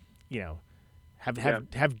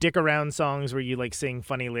have dick around songs where you like sing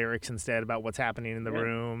funny lyrics instead about what's happening in the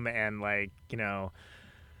room, and like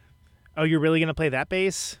oh, you're really gonna play that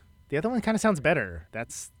bass? The other one kind of sounds better.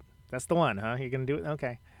 That's the one, huh? You're gonna do it,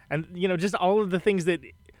 okay? And just all of the things that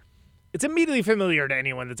it's immediately familiar to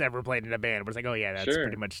anyone that's ever played in a band. Where it's like, oh yeah, that's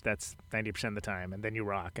pretty much 90% of the time, and then you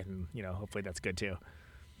rock, and hopefully that's good too.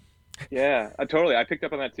 Yeah, totally. I picked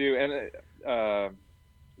up on that too. And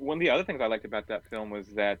one of the other things I liked about that film was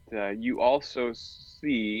that you also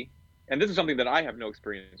see, and this is something that I have no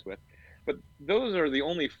experience with, but those are the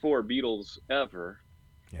only 4 Beatles ever.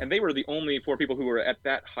 Yeah. And they were the only 4 people who were at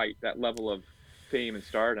that height, that level of fame and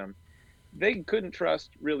stardom. They couldn't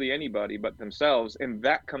trust really anybody but themselves, and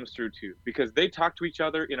that comes through too, because they talk to each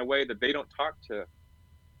other in a way that they don't talk to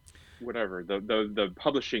whatever, the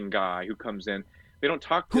publishing guy who comes in. They don't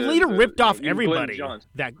talk to... Who later ripped off everybody,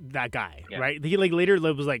 that guy, right? He later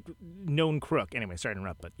was known crook. Anyway, sorry to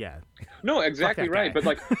interrupt, but yeah. No, exactly right. But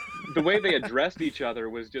the way they addressed each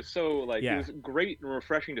other was just so it was great and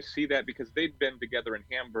refreshing to see that, because they'd been together in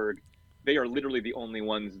Hamburg. They are literally the only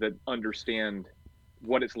ones that understand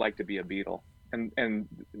what it's like to be a Beatle. And I don't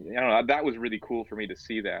know, that was really cool for me to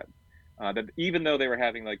see that. That even though they were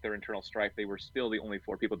having their internal strife, they were still the only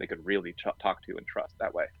 4 people they could really talk to and trust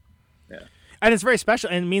that way. Yeah. And it's very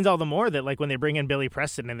special, and it means all the more that when they bring in Billy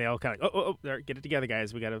Preston and they all kind of get it together,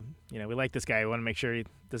 guys. We got to, we like this guy. We want to make sure he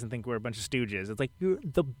doesn't think we're a bunch of stooges. It's like, you're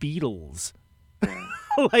the Beatles.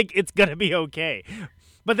 It's going to be okay.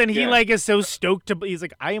 But then he is so stoked to, he's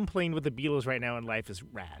like, I am playing with the Beatles right now and life is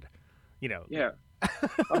rad. Yeah.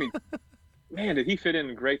 I mean, man, did he fit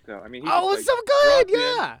in great though? I mean, it's so good.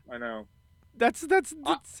 Yeah. I know. That's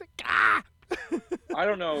I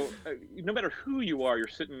don't know. No matter who you are, you're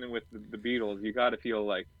sitting with the Beatles. You got to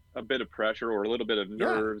feel a bit of pressure or a little bit of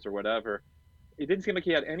nerves or whatever. It didn't seem like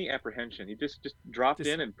he had any apprehension. He just dropped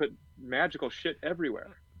in and put magical shit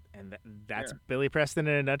everywhere. And that's Billy Preston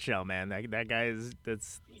in a nutshell, man. That guy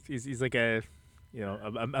he's like a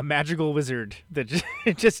magical wizard that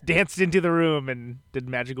just danced into the room and did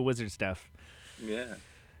magical wizard stuff. Yeah.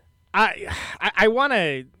 I want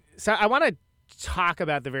to talk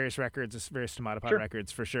about the various records, various Stomatopod records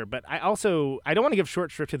for sure, but I don't want to give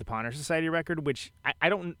short shrift to the Honor Society record, which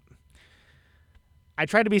I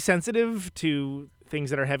try to be sensitive to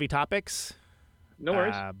things that are heavy topics. No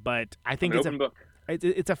worries. But I think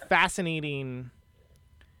it's a fascinating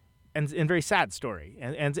and very sad story,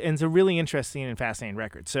 and it's a really interesting and fascinating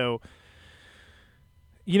record. So,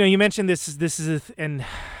 you mentioned this is and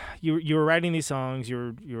you were writing these songs,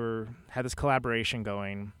 you had this collaboration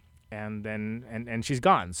going, and then and she's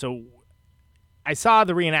gone. So I saw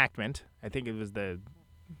the reenactment. I think it was the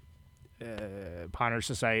Honor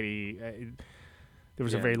Society. There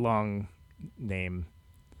was a very long name.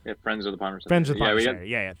 Yeah, Friends of the Honor Society. Friends of the Honor Society.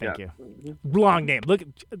 Yeah, thank you. Long name. Look,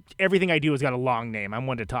 everything I do has got a long name. I'm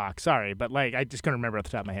one to talk. Sorry, but I just couldn't remember off the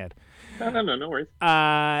top of my head. No worries.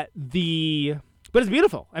 But it's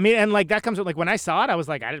beautiful. I mean, and that comes with when I saw it, I was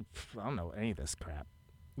like, I don't know any of this crap,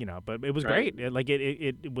 But it was great.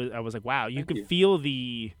 It was. I was like, wow, you could feel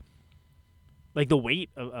the weight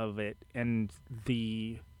of it, and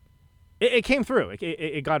it came through.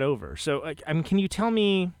 It got over. So, can you tell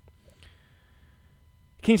me?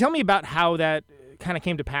 Can you tell me about how that kind of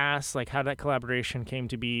came to pass? How that collaboration came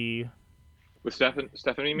to be? With Stephanie,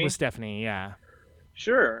 you mean? With Stephanie, yeah.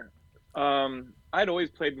 Sure. I'd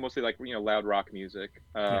always played mostly loud rock music.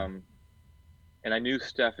 And I knew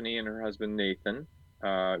Stephanie and her husband Nathan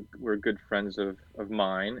were good friends of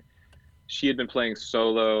mine. She had been playing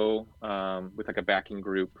solo with a backing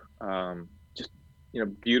group. Just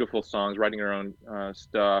beautiful songs, writing her own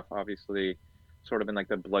stuff, obviously. Sort of in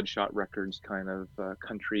the Bloodshot Records kind of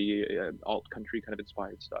country, alt country kind of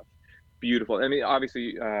inspired stuff. Beautiful. I mean,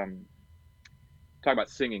 obviously, talk about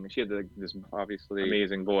singing. She had this obviously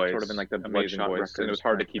amazing voice, sort of in the Bloodshot Records, and it was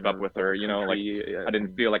hard to keep up with her. I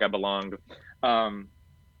didn't feel like I belonged.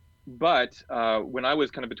 But when I was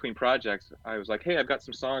kind of between projects, I was like, hey, I've got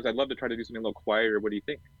some songs. I'd love to try to do something a little quieter. What do you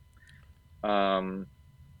think? And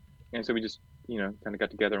so we just kind of got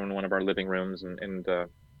together in one of our living rooms and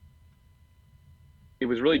it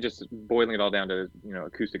was really just boiling it all down to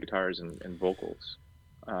acoustic guitars and vocals,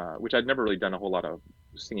 which I'd never really done a whole lot of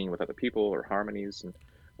singing with other people or harmonies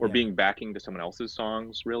or being backing to someone else's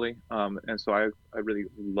songs really. And so I really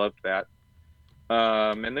loved that.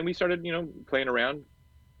 And then we started playing around,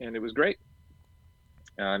 and it was great,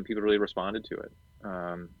 and people really responded to it.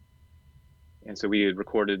 And so we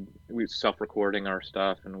were self-recording our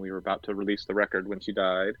stuff, and we were about to release the record when she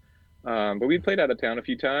died. But we played out of town a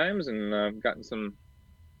few times and gotten some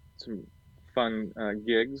fun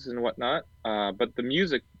gigs and whatnot. But the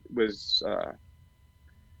music was,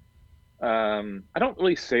 I don't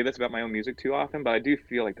really say this about my own music too often, but I do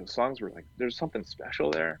feel like those songs were there's something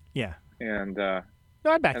special there. Yeah. And,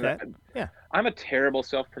 no, I'd back that. Yeah. I'm a terrible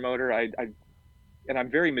self-promoter. And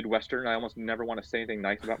I'm very Midwestern. I almost never want to say anything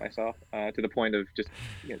nice about myself, to the point of just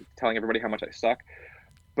telling everybody how much I suck.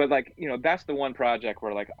 But that's the one project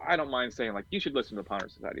where I don't mind saying you should listen to the Honor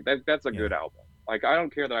Society. That's a good album. I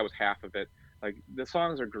don't care that I was half of it. The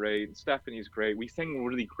songs are great. Stephanie's great. We sing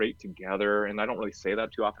really great together, and I don't really say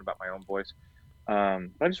that too often about my own voice. But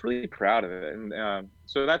I'm just really proud of it. And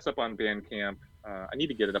so that's up on Bandcamp. I need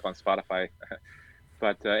to get it up on Spotify.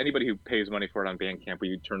 But anybody who pays money for it on Bandcamp,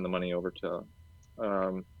 we turn the money over to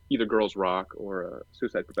either Girls Rock or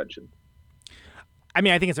Suicide Prevention. I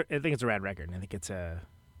mean, I think it's a rad record. And I think it's a,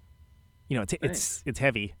 it's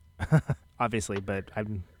heavy, obviously, but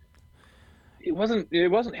It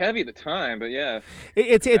wasn't heavy at the time, but yeah.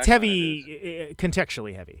 It's heavy,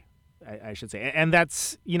 contextually heavy, I should say. And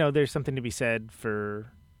that's, there's something to be said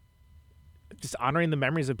for just honoring the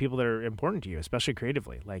memories of people that are important to you, especially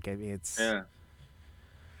creatively. It's... Yeah.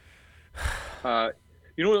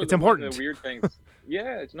 It's important. The weird things.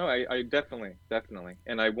 Yeah, I definitely.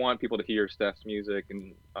 And I want people to hear Steph's music,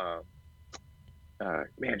 and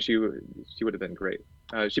man, she would have been great.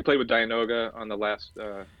 She played with Dianoga on the last,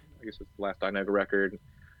 I guess it's the last Dianoga record.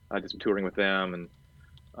 Did some touring with them, and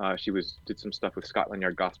she did some stuff with Scotland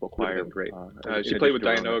Yard Gospel Choir. Great. She played with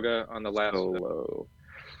Dianoga on the last solo.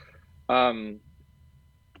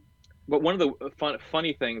 But one of the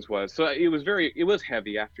funny things was, so it was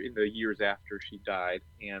heavy in the years after she died,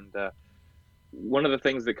 and one of the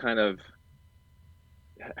things that kind of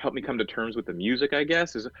helped me come to terms with the music, I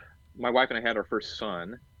guess, is my wife and I had our first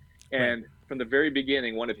son, and from the very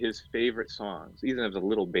beginning, one of his favorite songs, even as a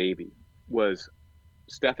little baby, was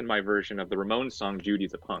Steph and my version of the Ramones song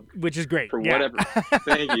 "Judy's a Punk." Which is great. For yeah. whatever.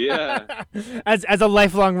 Thank you. Yeah. As a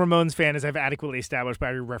lifelong Ramones fan, as I've adequately established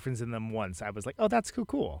by referencing them once, I was like, oh, that's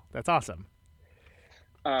cool. That's awesome.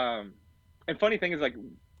 And funny thing is, like,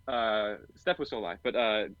 Steph was still alive, but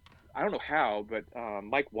I don't know how, but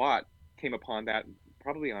Mike Watt came upon that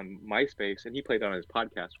probably on MySpace, and he played on his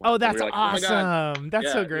podcast once. Oh, that's we were like, awesome. Oh my God.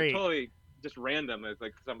 That's so It great. totally just random. It's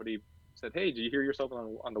like somebody said, "Hey, did you hear yourself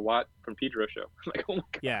on the Watt from Pedro show?" I'm like, oh my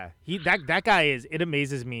God. Yeah, that guy is. It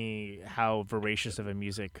amazes me how voracious of a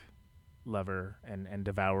music lover and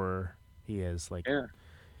devourer he is. Like, Yeah,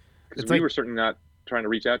 because we were certainly not trying to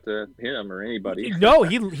reach out to him or anybody. No,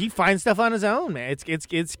 he finds stuff on his own, man.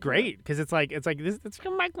 It's great because it's like this. It's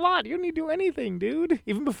Mike Watt. You don't need to do anything, dude.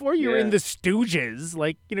 Even before you were in the Stooges,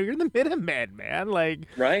 like, you know, you're in the Minutemen, man. Like,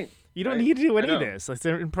 right. You don't need to do any of this. It's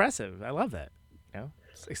impressive. I love that. You know,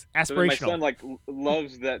 it's aspirational. So my son like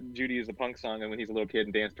loves that Judy is a Punk song, and when he's a little kid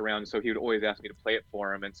and danced around, so he would always ask me to play it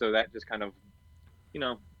for him, and so that just kind of, you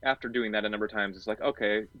know, after doing that a number of times, it's like,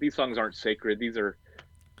 okay, these songs aren't sacred. These are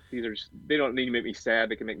just, they don't need to make me sad.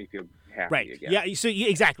 They can make me feel happy right. again. Yeah. So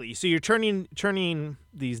exactly. So you're turning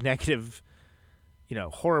these negative, you know,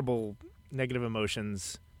 horrible negative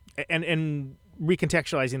emotions, and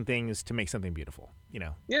recontextualizing things to make something beautiful. You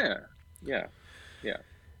know. Yeah.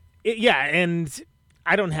 And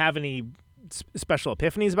I don't have any special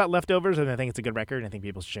epiphanies about Leftovers, and I think it's a good record, and I think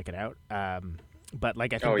people should check it out. But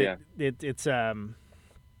like, I think it's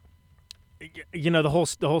you know, the whole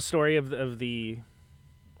story of the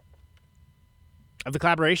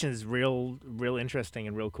collaboration is real interesting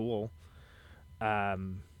and real cool. I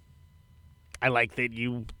like that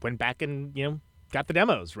you went back and, you know, got the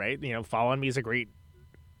demos, right? You know, Fall on Me is a great.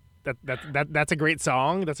 That's a great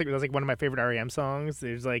song. That's like one of my favorite REM songs.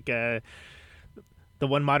 There's like the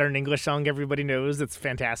one modern English song everybody knows that's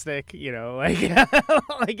fantastic. You know, like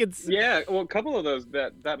like it's Well, a couple of those,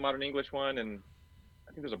 that modern English one, and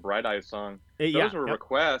I think there's a Bright Eyes song. Those were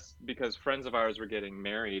requests because friends of ours were getting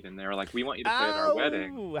married, and they were like, "We want you to play at our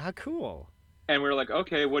wedding." Oh, how cool! And we were like,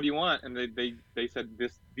 "Okay, what do you want?" And they said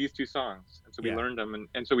these two songs, and so we learned them,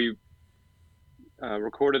 and so we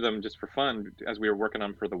recorded them just for fun as we were working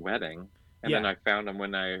on them for the wedding. And then I found them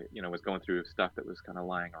when I, you know, was going through stuff that was kind of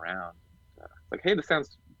lying around. Like, hey, this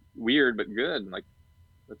sounds weird but good. Like,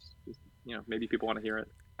 let's just, you know, maybe people want to hear it.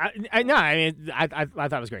 I mean, I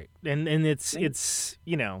thought it was great, and it's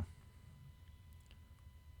you know,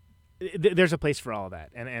 there's a place for all of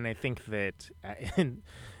that, and I think that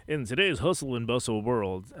in today's hustle and bustle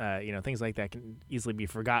world, you know, things like that can easily be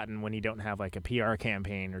forgotten when you don't have like a PR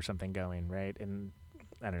campaign or something going, right? And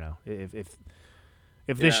I don't know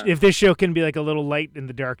if this show can be like a little light in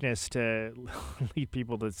the darkness to lead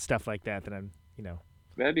people to stuff like that, then I'm, you know,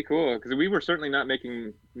 that'd be cool, because we were certainly not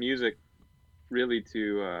making music really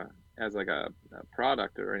to as like a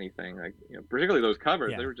product or anything, like, you know, particularly those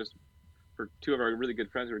covers. They were just for two of our really good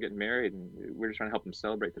friends who were getting married, and we were just trying to help them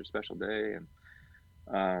celebrate their special day. And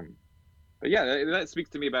but yeah, that speaks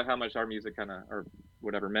to me about how much our music kind of, or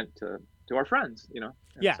whatever, meant to our friends, you know.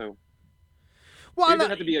 And so it didn't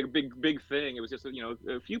have to be a big thing. It was just, you know,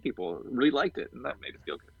 a few people really liked it, and that made us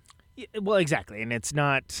feel good. Yeah, well, exactly. And it's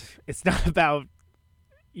not about,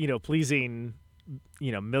 you know, pleasing,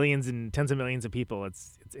 you know, millions and tens of millions of people.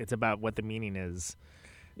 It's about what the meaning is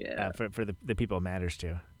for the people it matters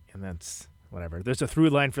to. And that's whatever. There's a through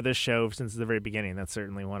line for this show since the very beginning. That's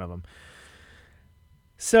certainly one of them.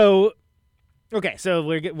 So, okay, so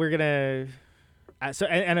we're gonna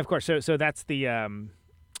and of course, so that's the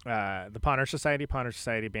Pawner Society,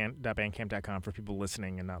 PawnerSociety.bandcamp.com for people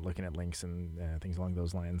listening and not looking at links and things along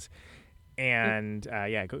those lines. And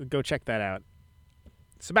go check that out.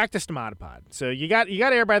 So back to Stomatopod. So you got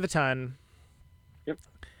Air by the Ton. Yep.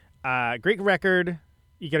 Great record.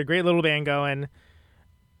 You got a great little band going.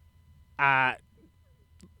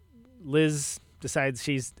 Liz decides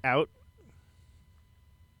she's out.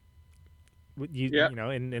 You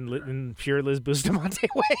know, in pure Liz Bustamante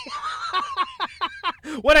way.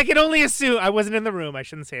 What I can only assume, I wasn't in the room. I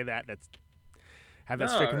shouldn't say that. Have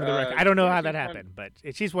that stricken with the record. I don't know how that happened, but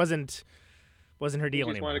it just wasn't her deal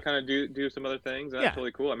anymore. She just wanted to kind of do some other things. And that's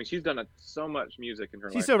totally cool. I mean, she's done so much music in her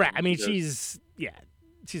life. She's so rad. I mean, she's a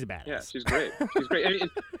badass. Yeah, she's great. She's great.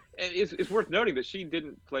 And it's worth noting that she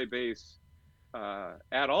didn't play bass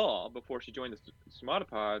at all before she joined the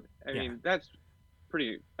Stomatopod. I mean, that's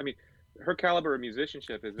pretty. I mean, her caliber of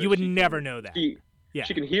musicianship is that you would never know that. She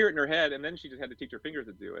can hear it in her head, and then she just had to teach her fingers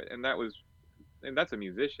to do it, and that's a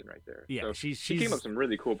musician right there. Yeah, so she came up with some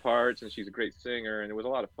really cool parts, and she's a great singer, and it was a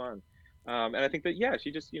lot of fun. And I think that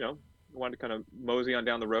she just, you know, wanted to kind of mosey on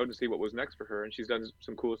down the road and see what was next for her, and she's done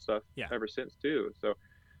some cool stuff ever since too. So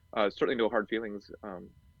certainly no hard feelings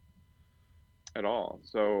at all.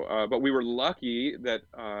 So but we were lucky that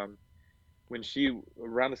when she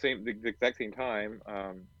around the exact same time,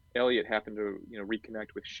 Elliot happened to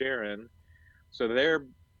reconnect with Sharon, so their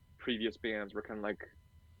previous bands were kind of like,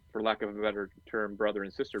 for lack of a better term, brother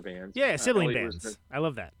and sister bands. Yeah, sibling Elliot bands. I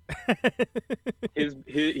love that.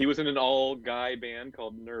 He was in an all-guy band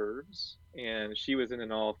called Nerves, and she was in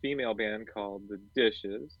an all-female band called The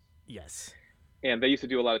Dishes. Yes. And they used to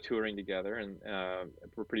do a lot of touring together, and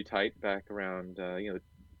were pretty tight back around late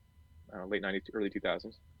 90s, early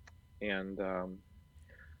 2000s. And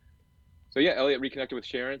so yeah, Elliot reconnected with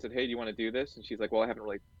Sharon, said, "Hey, do you want to do this?" And she's like, "Well, I haven't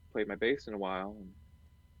really played my bass in a while." And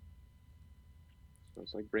so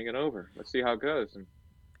it's like, bring it over. Let's see how it goes. And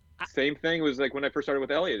same thing was like when I first started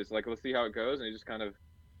with Elliot. It's like, let's see how it goes. And it just kind of,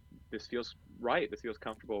 this feels right. This feels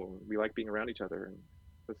comfortable. We like being around each other, and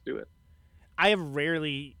let's do it. I have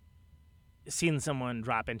rarely seen someone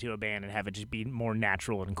drop into a band and have it just be more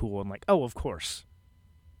natural and cool and like, oh, of course.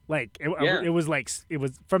 Like it was like, it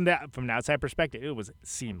was from an outside perspective, it was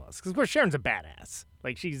seamless. Because of course Sharon's a badass.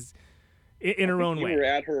 Like she's in her own way. You were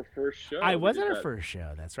at her first show. I was at her first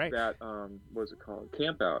show. That's right. That what was it called?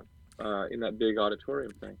 Camp Out. In that big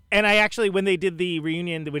auditorium thing. And I actually, when they did the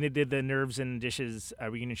reunion, when they did the Nerves and Dishes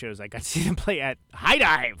reunion shows, I got to see them play at High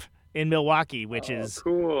Dive in Milwaukee, which is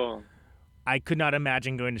cool. I could not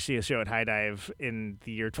imagine going to see a show at High Dive in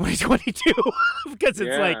the year 2022 because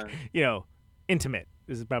it's like, intimate.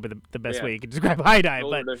 This is probably the best way you could describe High Dive.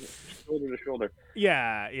 Shoulder to shoulder.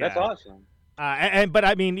 Yeah. That's awesome. But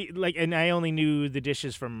I mean, like, and I only knew the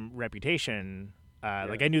Dishes from Reputation.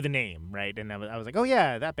 Like I knew the name, right? And I was like, oh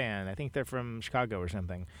yeah, that band. I think they're from Chicago or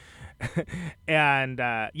something. And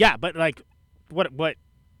but like, what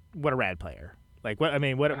a rad player. Like what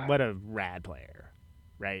a rad player,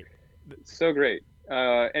 right? So great.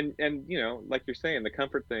 And like you're saying, the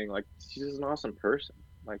comfort thing. Like she's just an awesome person.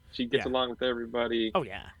 Like she gets along with everybody. Oh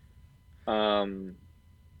yeah.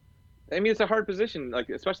 I mean, it's a hard position, like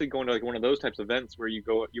especially going to like one of those types of events where you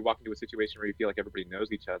walk into a situation where you feel like everybody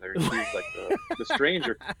knows each other. And she's like the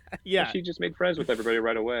stranger. Yeah. And she just made friends with everybody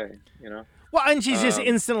right away. Well, and she's just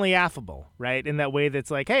instantly affable, right? In that way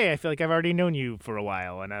that's like, hey, I feel like I've already known you for a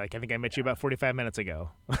while, and I think I met you about 45 minutes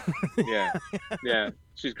ago. Yeah.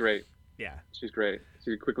 She's great. Yeah. She's great.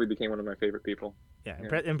 She quickly became one of my favorite people. Yeah.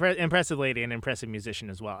 Impressive lady and impressive musician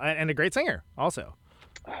as well, and a great singer also.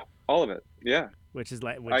 All of it. Yeah. Which is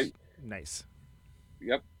nice.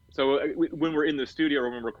 Yep. So when we're in the studio or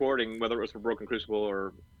when we're recording, whether it was for Broken Crucible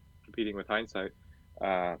or competing with Hindsight,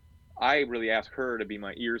 I really ask her to be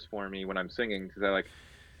my ears for me when I'm singing, because I like,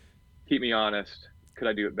 keep me honest. Could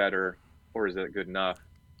I do it better, or is it good enough?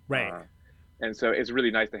 Right. And so it's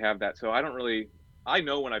really nice to have that. So I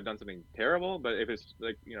know when I've done something terrible, but if it's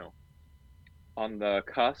like on the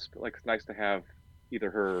cusp, like it's nice to have either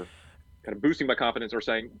her kind of boosting my confidence or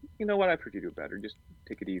saying, you know what, I've heard you do it better. Just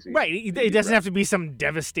take it easy. Right. It doesn't have to be some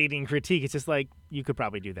devastating critique. It's just like, you could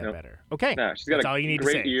probably do that better. Okay. No, she's got That's all you need to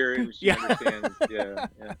say. Great ear, and she understands.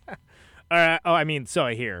 Yeah. I mean, so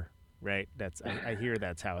I hear, right? I hear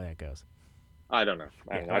that's how that goes. I don't know.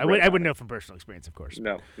 I wouldn't know from personal experience, of course.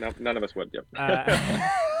 No, none of us would. Yep.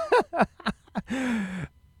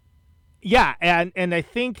 Yeah, and I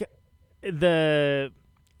think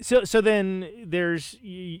So then there's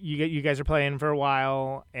you guys are playing for a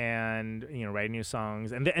while and writing new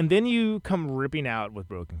songs, and then you come ripping out with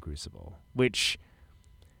Broken Crucible, which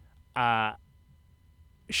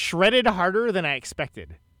shredded harder than I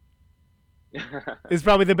expected. Is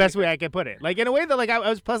probably the best way I could put it. Like in a way that like I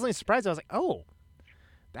was pleasantly surprised. I was like, oh,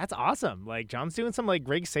 that's awesome. Like John's doing some like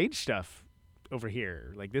Greg Sage stuff over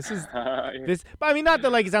here. Like this is this, but I mean, not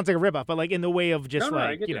that like it sounds like a ripoff, but like in the way of just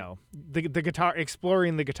the guitar,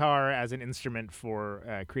 exploring the guitar as an instrument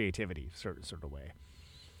for creativity, sort of way.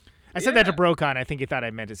 I said that to Brocon. I think he thought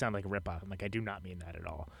I meant it sound like a ripoff. I'm like, I do not mean that at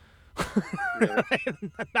all.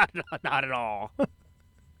 not at all.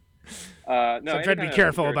 No, so I'm trying to be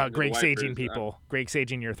careful about Greg Saging people. Greg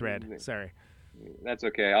Saging your thread. Sorry. That's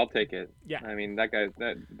okay. I'll take it. Yeah. I mean, that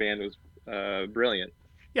band was brilliant.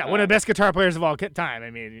 Yeah, one of the best guitar players of all time. I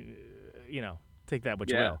mean, take that what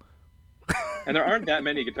you will. And there aren't that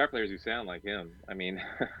many guitar players who sound like him. I mean,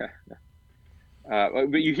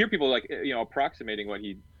 but you hear people like approximating what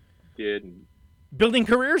he did, and building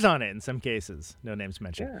careers on it in some cases. No names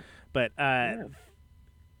mentioned. Yeah. But I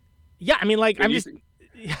mean, like I'm just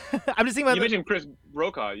thinking about. You mentioned Chris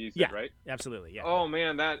Brokaw. You said right? Absolutely. Yeah. Oh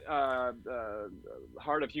man, that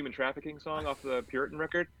Heart of Human Trafficking song off the Puritan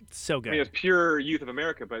record. So good. I mean, it's pure Youth of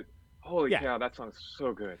America, but Holy cow, that song's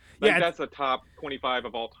so good. Like, that's a top 25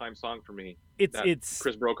 of all time song for me. It's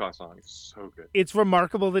Chris Brokaw song. It's so good. It's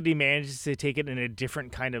remarkable that he manages to take it in a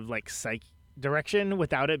different kind of like psych direction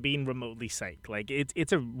without it being remotely psych. Like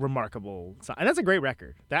it's a remarkable song, and that's a great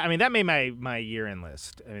record. That made my year-end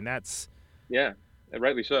list. I mean, that's and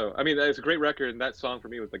rightly so. I mean, it's a great record, and that song for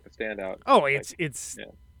me was like the standout. Oh,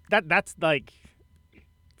 that's like,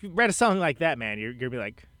 if you read a song like that, man, you're gonna be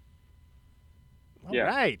like, all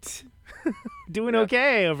right, doing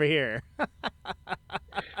okay over here.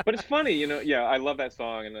 But it's funny, you know. Yeah, I love that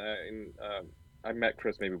song, and I met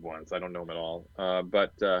Chris maybe once. I don't know him at all,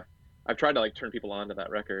 but I've tried to like turn people on to that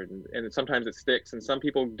record, and sometimes it sticks, and some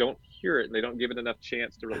people don't hear it, and they don't give it enough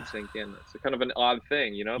chance to really sink in. It's kind of an odd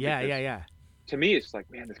thing, you know? Yeah. To me, it's like,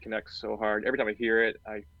 man, this connects so hard. Every time I hear it,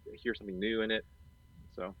 I hear something new in it.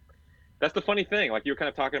 So that's the funny thing. Like you were kind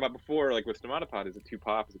of talking about before, like with Stomatopod, is it too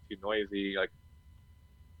pop? Is it too noisy? Like,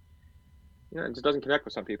 it just doesn't connect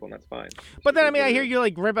with some people, and that's fine. But then, I mean, I hear you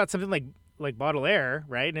like rip about something like Baudelaire,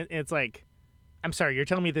 right? And it's like, I'm sorry, you're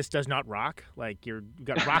telling me this does not rock? Like you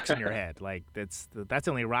got rocks in your head. Like that's the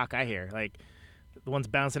only rock I hear. Like the ones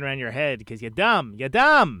bouncing around your head because you're dumb. Yeah.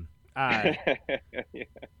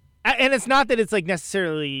 And it's not that it's like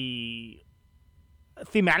necessarily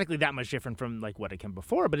thematically that much different from like what it came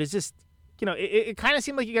before, but it's just, you know, it kind of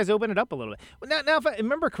seemed like you guys opened it up a little bit. Now, if I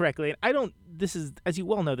remember correctly, this is, as you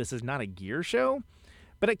well know, this is not a Gear show,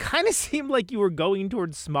 but it kind of seemed like you were going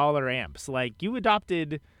towards smaller amps. Like you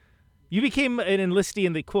became an enlistee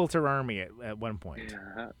in the Quilter Army at one point.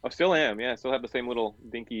 Yeah, I still am. Yeah, I still have the same little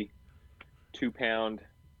dinky 2-pound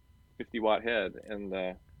 50-watt head,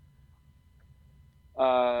 and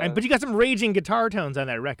but you got some raging guitar tones on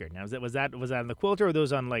that record. Now, was that on the Quilter, or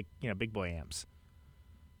those on like, you know, big boy amps?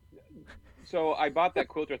 So I bought that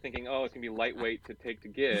Quilter thinking, oh, it's gonna be lightweight to take to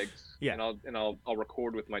gigs, and I'll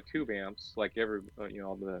record with my tube amps like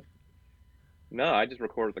No, I just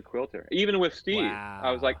recorded the Quilter. Even with Steve, wow.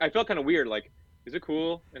 I was like, I felt kind of weird. Like, is it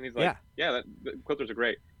cool? And he's like, the Quilters are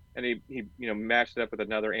great. And he matched it up with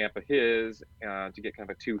another amp of his to get kind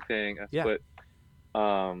of a split.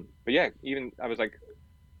 But yeah, even I was like,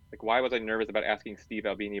 why was I nervous about asking Steve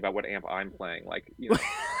Albini about what amp I'm playing? Like, you know,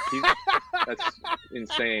 that's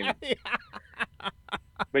insane.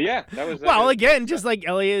 But yeah, that was. Well, again, just like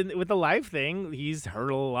Elliot with the live thing, he's heard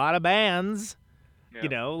a lot of bands. Yeah. You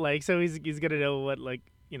know, like, so he's gonna know what, like,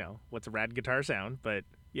 you know, what's a rad guitar sound. But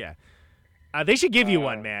yeah, they should give you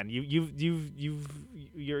one, man.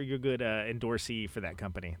 You're a good endorsee for that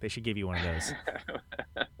company. They should give you one of those.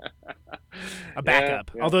 A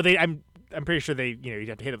backup. Yeah. Although I'm pretty sure you'd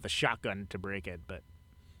have to hit it with a shotgun to break it. But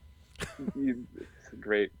it's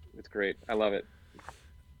great. It's great. I love it.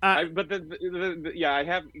 But I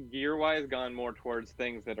have gear-wise gone more towards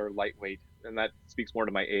things that are lightweight, and that speaks more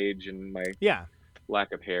to my age and my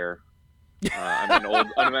lack of hair. I'm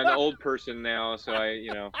an old person now, so I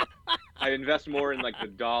invest more in like the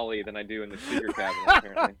dolly than I do in the speaker cabinet.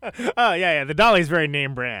 Apparently. Oh yeah, the dolly's very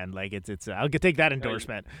name brand. Like it's I'll take that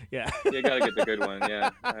endorsement. Yeah. You gotta get the good one. Yeah,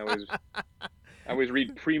 I always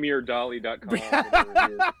read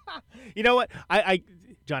premierdolly.com. You know what? I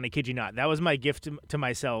Johnny, kid you not, that was my gift to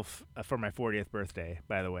myself for my 40th birthday.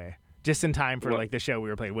 By the way, just in time for like the show we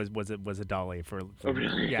were playing was a dolly for oh,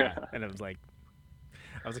 really? Yeah, and it was like.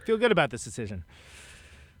 I was like, feel good about this decision.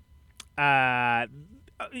 Okay,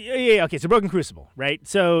 so Broken Crucible, right?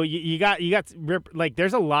 So you got like,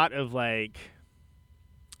 there's a lot of like,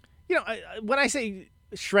 you know, when I say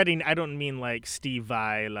shredding, I don't mean like Steve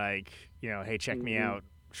Vai, like, you know, hey, check me out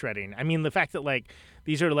shredding. I mean the fact that like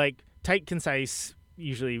these are like tight, concise,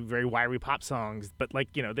 usually very wiry pop songs, but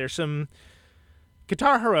like, you know, there's some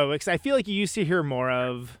guitar heroics. I feel like you used to hear more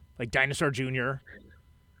of like Dinosaur Jr.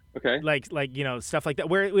 Okay. Like you know, stuff like that,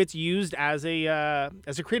 where it's used as a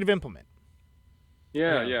creative implement.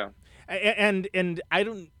 Yeah, yeah. And I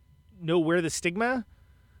don't know where the stigma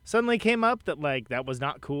suddenly came up that like that was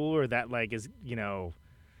not cool, or that like is, you know,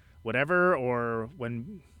 whatever, or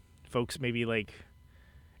when folks maybe like.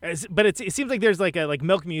 But it seems like there's like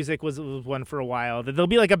Milk Music was one for a while, that there'll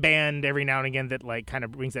be like a band every now and again that like kind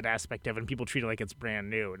of brings that aspect of it, and people treat it like it's brand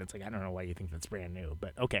new, and it's like, I don't know why you think that's brand new,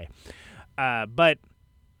 but okay. But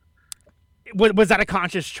was that a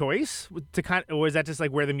conscious choice or was that just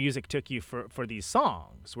like where the music took you for these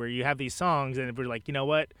songs, where you have these songs and we're like, you know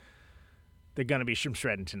what, they're gonna be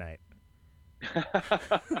shredding tonight?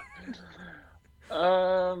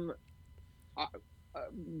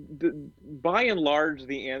 By and large,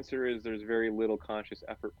 the answer is there's very little conscious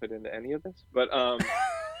effort put into any of this, but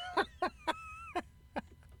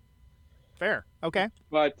fair, okay.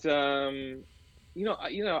 But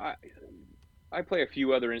I play a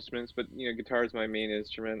few other instruments, but guitar is my main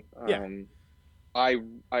instrument. Yeah. I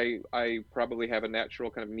probably have a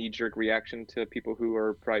natural kind of knee-jerk reaction to people who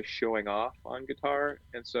are probably showing off on guitar,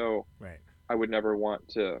 and so Right. I would never want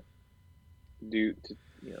to do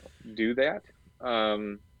that.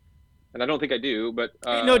 And I don't think I do, but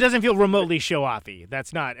no, it doesn't feel remotely show-offy.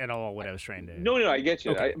 That's not at all what I was trying to. No, I get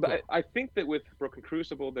you. Okay, But I think that with Broken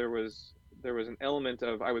Crucible, there was an element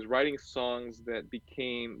of I was writing songs that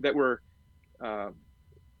were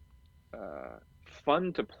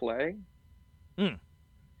fun to play. Mm.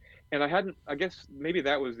 And I guess maybe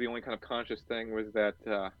that was the only kind of conscious thing, was that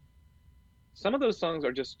some of those songs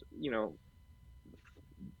are just,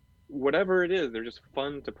 whatever it is, they're just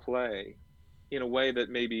fun to play in a way that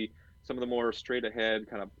maybe some of the more straight ahead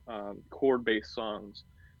kind of chord-based songs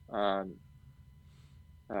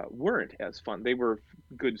weren't as fun. They were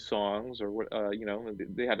good songs, or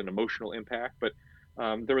they had an emotional impact, but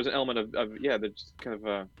there was an element of they're just kind of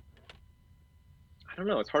I don't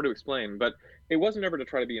know, it's hard to explain, but it wasn't ever to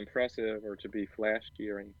try to be impressive or to be flashy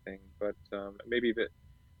or anything, but maybe that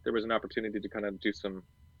there was an opportunity to kind of do some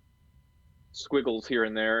squiggles here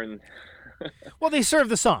and there, and well, they serve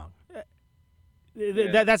the song.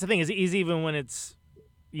 Yeah. That's the thing, is even when it's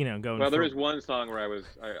going. Well, there is one song where I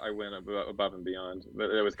went above and beyond, but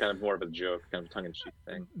it was kind of more of a joke, kind of tongue-in-cheek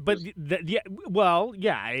thing. But it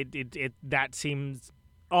that seems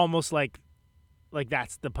almost like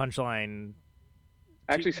that's the punchline.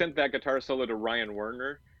 I actually sent that guitar solo to Ryan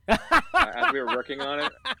Werner as we were working on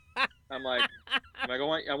it. I'm like,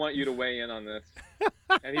 I want you to weigh in on this,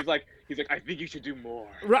 and he's like, I think you should do more.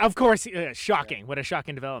 Of course, shocking! Yeah. What a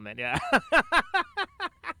shocking development! Yeah.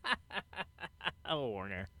 Oh,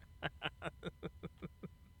 Warner.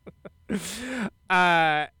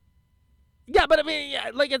 Yeah, but I mean,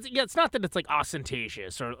 it's not that it's like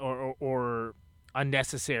ostentatious or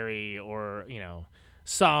unnecessary or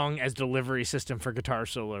song as delivery system for guitar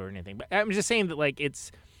solo or anything. But I'm just saying that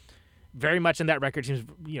it's very much in that record seems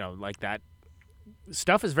like that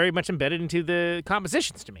stuff is very much embedded into the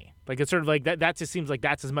compositions to me. Like it's sort of like that just seems like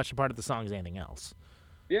that's as much a part of the song as anything else.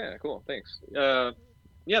 Yeah, cool. Thanks.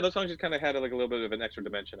 Yeah, those songs just kind of had like a little bit of an extra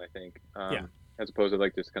dimension, I think. As opposed to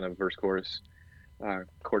like just kind of verse chorus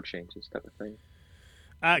chord changes type of thing.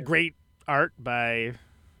 Great art by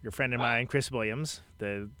your friend of mine, Chris Williams.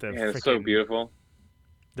 It's so beautiful.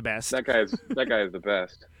 The best. That guy is the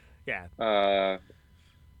best. Yeah.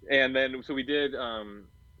 And then so we did.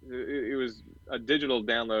 It was a digital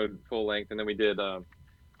download full length, and then we did a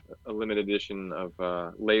limited edition of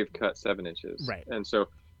lathe cut 7 inches. Right. And so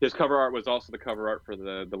his cover art was also the cover art for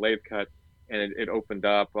the lathe cut, and it opened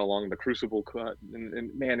up along the Crucible cut,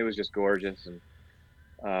 and man, it was just gorgeous.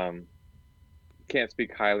 And can't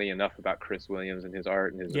speak highly enough about Chris Williams and his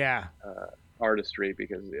art and his artistry,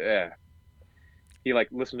 because he like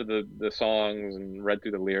listened to the songs and read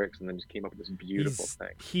through the lyrics and then just came up with this beautiful thing.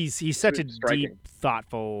 He's such a striking, deep,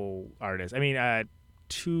 thoughtful artist. I mean,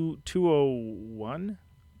 201.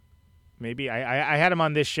 Maybe I had him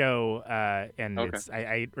on this show, and okay.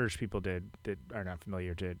 I urge people that are not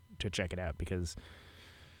familiar to check it out, because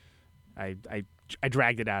I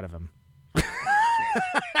dragged it out of him.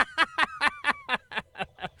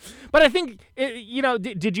 But I think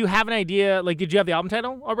did you have an idea? Like, did you have the album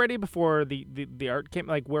title already before the art came?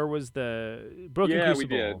 Like, where was the Broken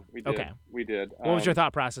Crucible? Yeah, we did. Okay, we did. What was your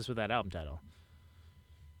thought process with that album title?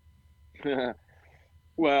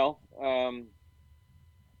 Well,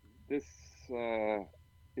 this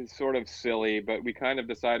is sort of silly, but we kind of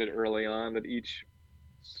decided early on that each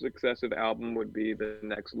successive album would be the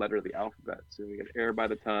next letter of the alphabet. So we got Air by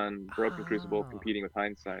the Ton, Broken Crucible, Competing with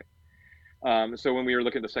Hindsight. So when we were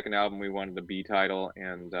looking at the second album, we wanted the B title,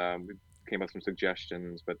 and we came up with some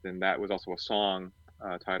suggestions, but then that was also a song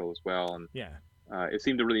title as well. And it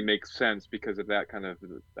seemed to really make sense because of that kind of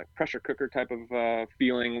that pressure cooker type of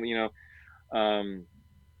feeling,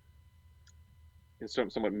 it's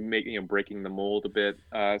somewhat breaking the mold a bit.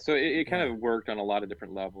 So it kind of worked on a lot of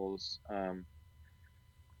different levels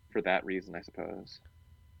for that reason, I suppose.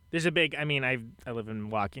 There's a big. I mean, I live in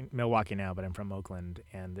Milwaukee now, but I'm from Oakland,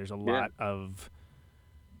 and there's a lot of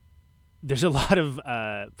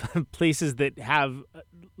places that have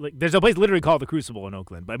like. There's a place literally called the Crucible in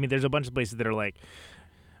Oakland, but I mean, there's a bunch of places that are like,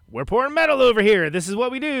 we're pouring metal over here. This is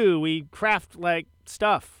what we do. We craft like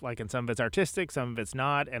stuff, like, and some of it's artistic, some of it's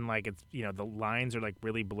not, and like it's the lines are like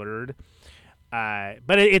really blurred.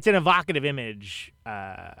 But it's an evocative image.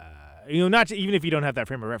 Not even if you don't have that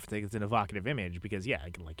frame of reference, it's an evocative image because,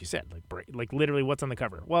 like you said, like literally, what's on the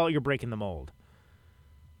cover? Well, you're breaking the mold.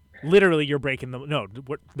 Literally, you're breaking the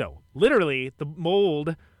literally the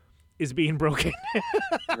mold is being broken.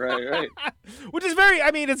 Right. Which is very,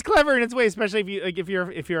 I mean, it's clever in its way, especially if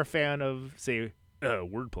you're a fan of, say,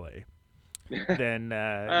 wordplay. Then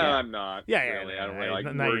yeah. I'm not. Yeah, really. I don't really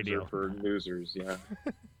like not your words deal. are for losers. Yeah.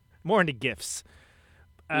 More into GIFs.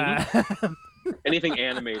 Anything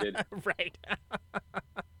animated. Right.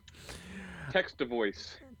 Text to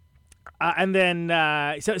voice. And then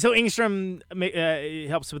so Engstrom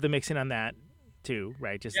helps with the mixing on that too,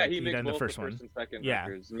 right? Just Yeah, like he he mixed done both the first one. and second Yeah.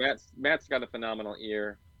 records. Matt's got a phenomenal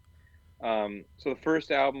ear. So the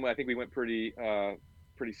first album, I think we went pretty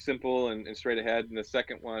simple and straight ahead. And the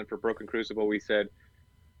second one, for Broken Crucible, we said,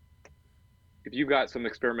 if you've got some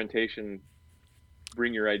experimentation,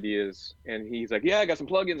 bring your ideas. And he's like, yeah, I got some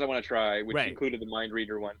plugins I want to try, which included the Mind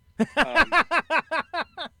Reader one.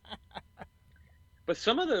 But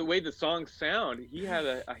some of the way the songs sound, he had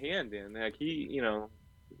a hand in. Like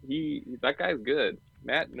that guy's good.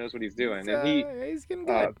 Matt knows what he's doing, and he's getting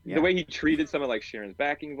good. The way he treated some of like Sharon's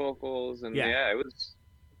backing vocals, and there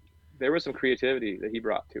was some creativity that he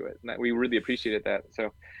brought to it, and we really appreciated that.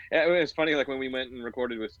 So it was funny, like when we went and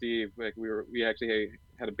recorded with Steve, like we actually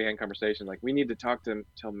had a band conversation, like we need to tell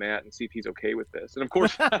Matt and see if he's okay with this, and of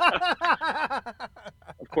course,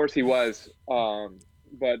 of course he was.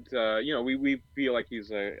 But we feel like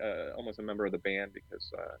he's almost a member of the band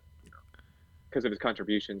because of his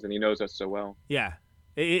contributions, and he knows us so well. Yeah,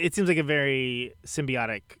 it seems like a very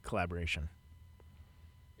symbiotic collaboration.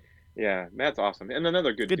 Yeah, Matt's awesome, and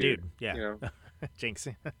another good dude. Yeah, you know. Jinx.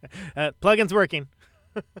 Plugin's working.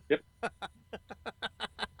 Yep.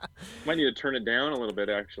 Might need to turn it down a little bit,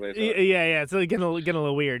 actually. Yeah. It's getting a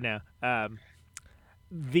little weird now.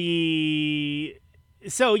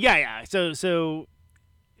 So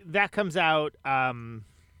that comes out.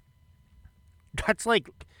 That's like,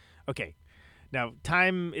 okay. Now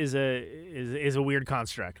time is a weird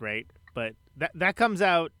construct, right? But that comes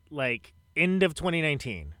out like end of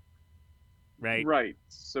 2019, right? Right.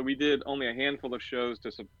 So we did only a handful of shows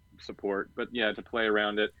to support, but yeah, to play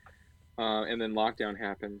around it, and then lockdown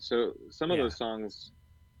happened. So some of those songs,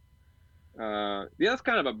 that's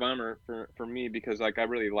kind of a bummer for me because like I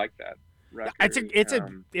really like that record.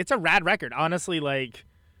 It's a rad record, honestly. Like,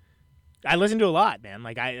 I listened to a lot, man.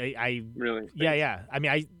 Like I really, yeah. I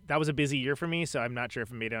mean, that was a busy year for me, so I'm not sure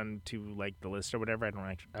if it made it onto like the list or whatever. I don't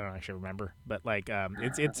actually remember, but like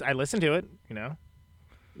it's I listened to it, you know.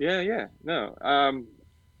 Yeah. No, I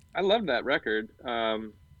love that record,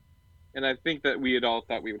 and I think that we had all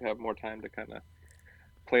thought we would have more time to kind of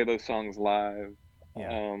play those songs live.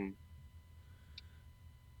 Yeah.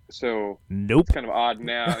 So nope. It's kind of odd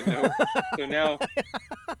now. Nope. So now.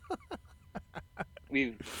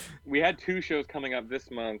 We had 2 shows coming up this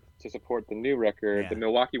month to support the new record. Yeah. The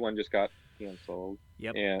Milwaukee one just got canceled,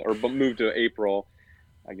 or moved to April,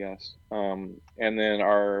 I guess. And then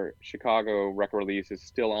our Chicago record release is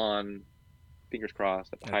still on. Fingers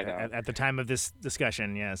crossed at the Hideout. At the time of this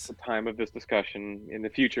discussion, yes. At the time of this discussion, in the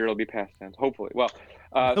future it'll be past tense, hopefully. Well,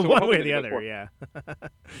 so one way or the other, yeah.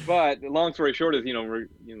 But long story short is, there's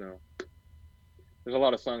a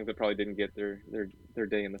lot of songs that probably didn't get their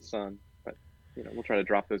day in the sun. We'll try to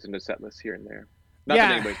drop those into set lists here and there. Not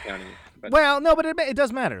that anybody's counting. But. Well, no, but it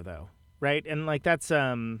does matter though, right? And like that's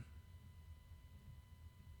not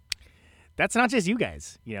just you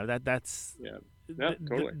guys. That's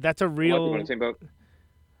totally. That's a real. On the same boat.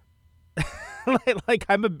 like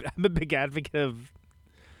I'm a big advocate of,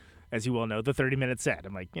 as you well know, the 30-minute set.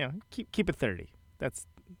 I'm like, keep it 30. That's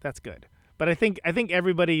good. But I think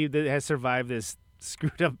everybody that has survived this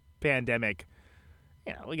screwed up pandemic.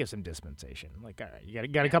 We'll give some dispensation. Like, all right, you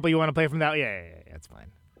got a couple you want to play from that? Yeah, it's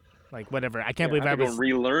fine. Like, whatever. I can't believe I was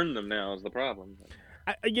relearn them now is the problem.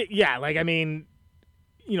 Like I mean,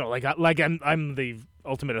 like I'm the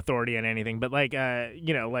ultimate authority on anything, but like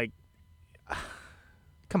like,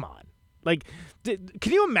 come on, like,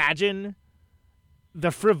 can you imagine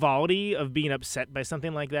the frivolity of being upset by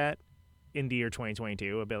something like that in the year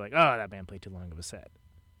 2022? A bit like, oh, that band played too long of a set.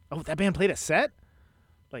 Oh, that band played a set?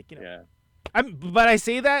 Like, Yeah. But I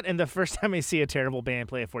say that, and the first time I see a terrible band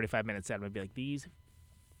play a 45-minute set, I'm going to be like, these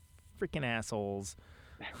freaking assholes.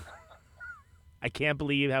 I can't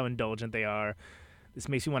believe how indulgent they are. This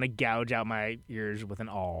makes me want to gouge out my ears with an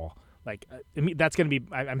awl. Like, that's going to be,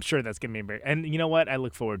 I'm sure that's going to be, and you know what? I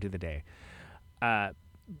look forward to the day. That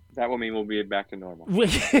will mean we'll be back to normal.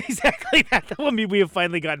 Exactly. That will mean we have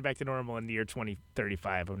finally gotten back to normal in the year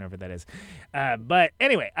 2035, or whenever that is. But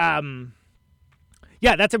anyway,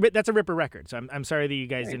 yeah, that's a ripper record. So I'm sorry that you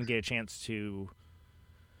guys didn't get a chance to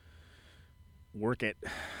work it.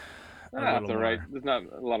 That's all right. There's not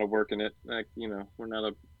a lot of work in it. Like, we're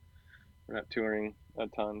not touring a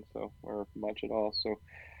ton, or much at all. So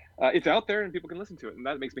it's out there and people can listen to it, and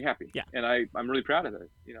that makes me happy. Yeah. And I'm really proud of it.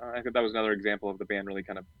 I think that was another example of the band really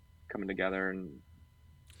kind of coming together and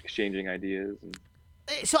exchanging ideas. And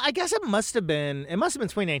So I guess it must have been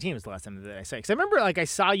 2019 was the last time that I saw it. Because I remember I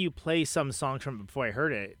saw you play some songs from it before I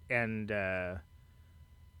heard it, and a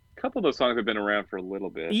couple of those songs have been around for a little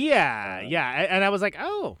bit. yeah, and I was like,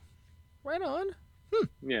 oh, right on.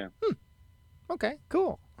 Yeah. Okay,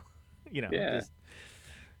 cool. Yeah. Just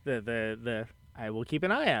the I will keep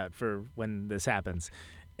an eye out for when this happens,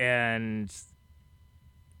 and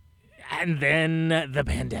then the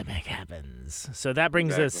pandemic happens. So that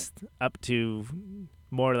brings us up to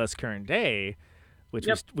more or less current day, which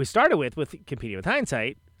we started with Competing with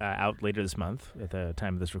Hindsight, out later this month at the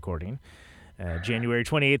time of this recording. January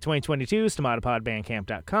 28th, 2022,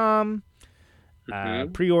 stomatopodbandcamp.com.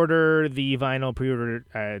 Pre-order the vinyl,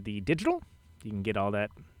 pre-order the digital. You can get all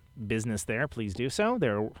that business there. Please do so.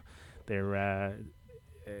 They're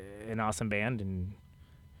an awesome band, and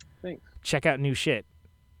thanks. Check out new shit,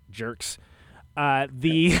 jerks.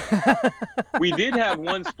 We did have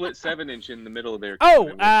one split 7-inch in the middle of there.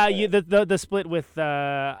 The split with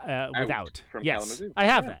without. From Yes, Kalamazoo. I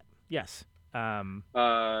have that. Yes.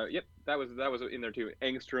 Yep, that was in there too.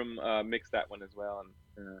 Angstrom mixed that one as well,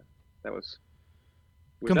 and that was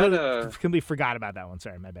completely forgot about that one.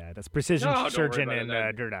 Sorry, my bad. That's Precision Surgeon and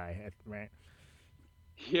Dirt Eye, right?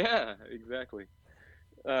 Yeah, exactly.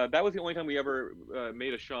 That was the only time we ever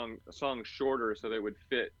made a song shorter so that it would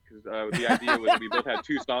fit, because the idea was that we both had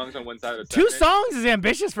 2 songs on one side of the 7-inch. 2 songs is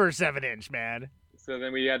ambitious for a 7-inch, man. So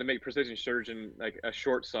then we had to make Precision Surgeon like a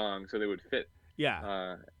short song so they would fit.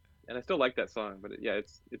 Yeah. And I still like that song, but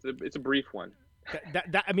it's a brief one. That's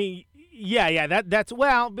but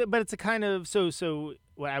it's a kind of so.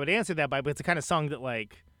 Well, I would answer that by, but it's a kind of song that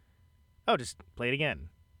just play it again.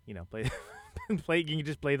 Play. You can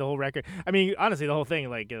just play the whole record. I mean, honestly, the whole thing,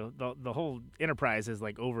 the whole enterprise is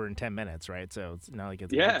over in 10 minutes, right? So it's not like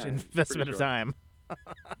it's a huge investment of time.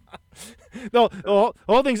 the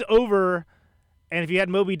whole thing's over. And if you had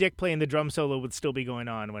Moby Dick playing, the drum solo would still be going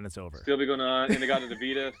on when it's over. Still be going on. And they got the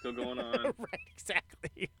Vita still going on. Right,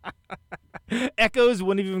 exactly. Echoes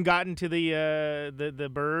wouldn't have even gotten to the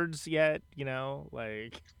birds yet,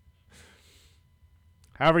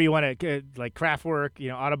 however you want to, Kraftwerk,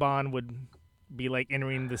 Audubon would be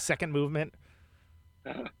entering the second movement.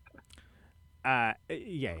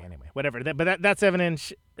 Anyway, whatever. But that's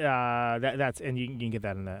 7-inch. That's and you can get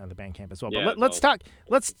that on the Bandcamp as well. Yeah, but let's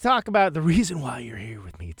talk about the reason why you're here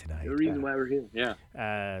with me tonight. The reason why we're here.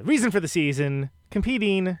 Yeah. Reason for the season: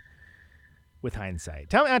 Competing with Hindsight.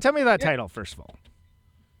 Tell me that title first of all.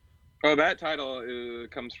 Oh, that title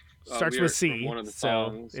comes starts with C. From one of the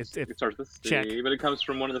songs. So it starts with C, check. But it comes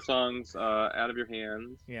from one of the songs, "Out of Your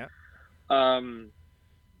Hands." Yeah.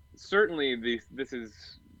 Certainly, this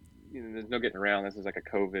is. There's no getting around. This is like a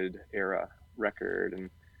COVID era record, and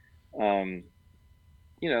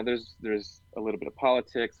there's a little bit of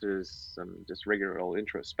politics. There's some just regular old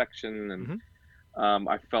introspection, and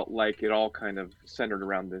I felt like it all kind of centered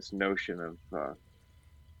around this notion of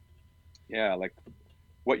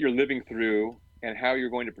what you're living through and how you're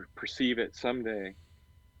going to perceive it someday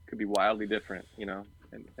could be wildly different,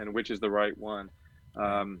 and which is the right one.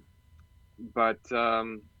 But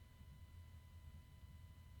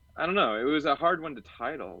I don't know. It was a hard one to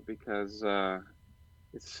title because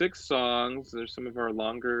it's 6 songs. There's some of our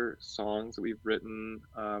longer songs that we've written,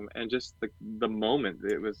 and just the moment.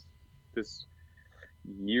 It was this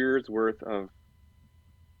year's worth of,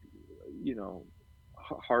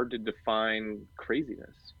 hard to define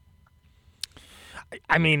craziness.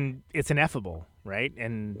 I mean, it's ineffable, right?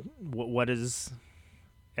 And what is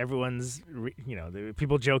everyone's?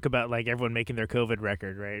 People joke about everyone making their COVID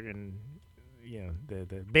record, right? And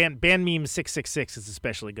the band meme 666 is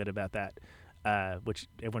especially good about that, which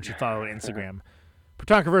everyone should follow on Instagram.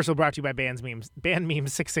 Protonic Reversal brought to you by band meme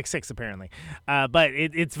 666 apparently, but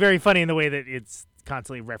it's very funny in the way that it's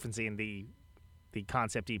constantly referencing the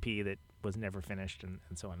concept EP that was never finished and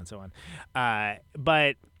so on and so on.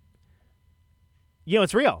 But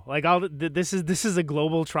it's real. This is a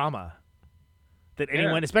global trauma that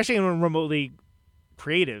anyone, especially anyone remotely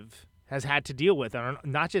creative, has had to deal with,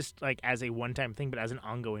 not just as a one-time thing, but as an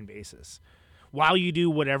ongoing basis, while you do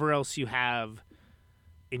whatever else you have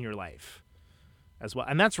in your life as well,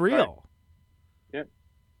 and that's real. Right. Yep.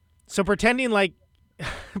 So pretending like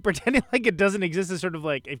it doesn't exist is sort of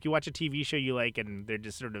like if you watch a TV show you like, and they're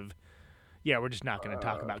just sort of, we're just not going to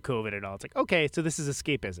talk about COVID at all. It's okay, so this is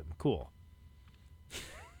escapism. Cool.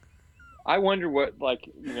 I wonder what my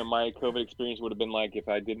COVID experience would have been like if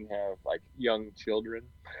I didn't have young children.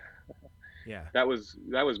 Yeah. that was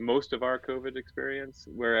most of our COVID experience.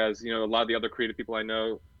 Whereas, a lot of the other creative people I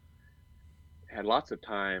know had lots of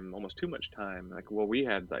time, almost too much time. Like, well, we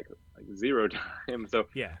had like zero time. So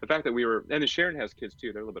Yeah. the fact that we were, and then Sharon has kids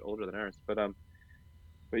too. They're a little bit older than ours, but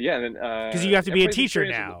yeah, and then because you have to be a everybody's teacher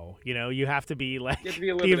experience now. You have to be like You have to be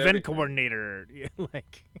a little the bit event everything. coordinator.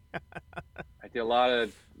 Like, I did a lot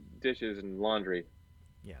of dishes and laundry.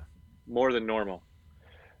 yeah. More than normal.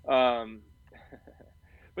 But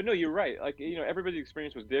no, you're right. Like, everybody's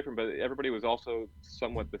experience was different, but everybody was also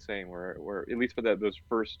somewhat the same, where at least for those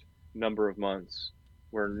first number of months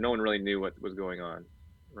where no one really knew what was going on,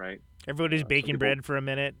 right? Everybody's baking people- bread for a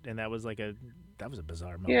minute, and that was a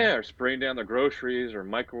bizarre moment. Yeah, or spraying down the groceries, or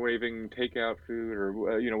microwaving takeout food, or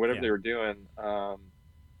whatever Yeah. they were doing.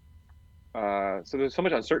 So there's so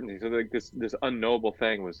much uncertainty. So like this unknowable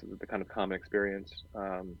thing was the kind of common experience.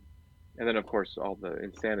 And then, of course, all the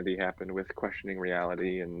insanity happened with questioning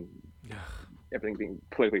reality and everything being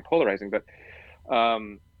politically polarizing. But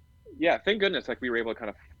yeah, thank goodness, like we were able to kind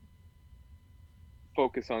of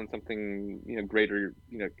focus on something, greater,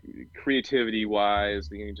 creativity wise.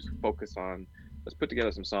 Just focus on, let's put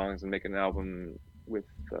together some songs and make an album with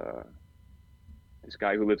this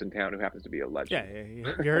guy who lives in town who happens to be a legend.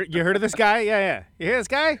 Yeah. You heard of this guy? Yeah. You hear this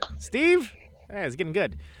guy? Steve? Yeah, it's getting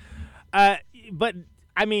good. But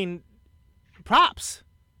I mean, props,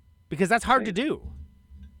 because that's hard to do,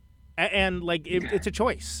 and like it's a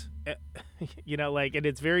choice, and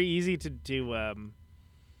it's very easy to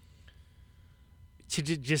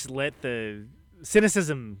just let the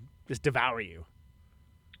cynicism just devour you.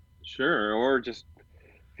 Sure, or just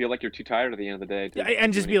feel like you're too tired at the end of the day.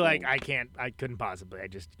 And just be like, I couldn't possibly.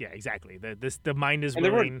 Exactly. The mind is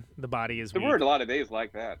willing, the body is weak. There were a lot of days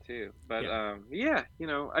like that too. But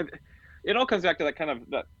it all comes back to that kind of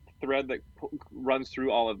that thread that runs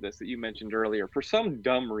through all of this that you mentioned earlier. For some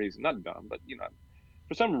dumb reason, not dumb, but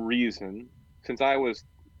for some reason, since I was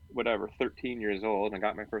 13 years old and I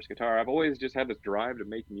got my first guitar, I've always just had this drive to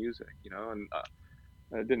make music, and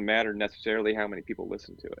it didn't matter necessarily how many people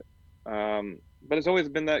listened to it. But it's always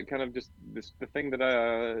been that kind of just the thing that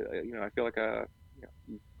I feel like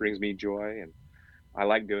brings me joy, and I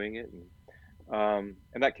like doing it, and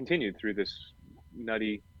that continued through this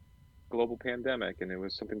nutty global pandemic, and it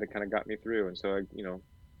was something that kind of got me through, and so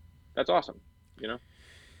that's awesome.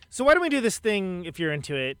 So why don't we do this thing if you're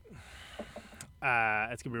into it?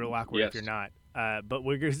 It's gonna be real awkward if you're not. But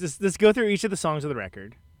we're let's go through each of the songs of the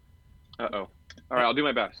record. All right, I'll do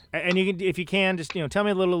my best. And you can, if you can, just tell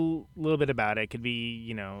me a little bit about it. It could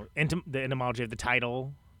be the etymology of the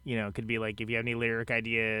title. It could be like if you have any lyric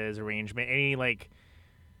ideas, arrangement, any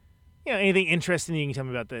anything interesting you can tell me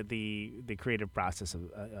about the creative process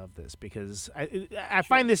of this, because I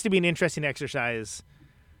find this to be an interesting exercise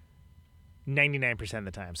 99% of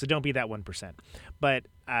the time. So don't be that 1%. But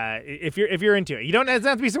if you're into it, it doesn't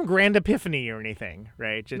have to be some grand epiphany or anything,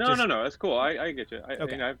 right? No, that's cool. I get you.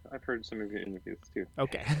 Okay. I've heard some of your interviews too.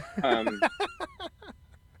 Okay.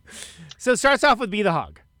 So it starts off with "Be the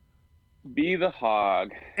Hog." Be the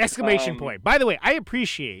Hog! Exclamation point. By the way, I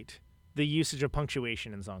appreciate the usage of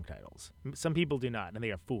punctuation in song titles. Some people do not, and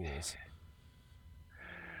they are fools.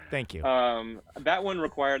 Thank you. That one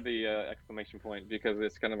required the exclamation point because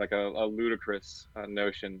it's kind of like a ludicrous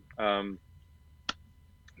notion.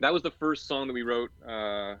 That was the first song that we wrote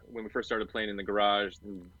when we first started playing in the garage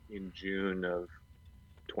in June of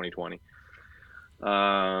 2020.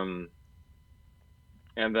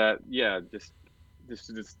 And that, just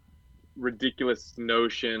this ridiculous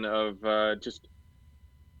notion of just,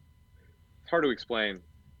 it's hard to explain.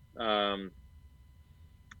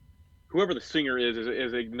 Whoever the singer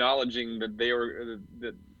is acknowledging that they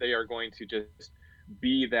are going to just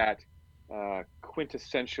be that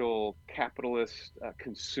quintessential capitalist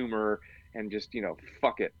consumer and just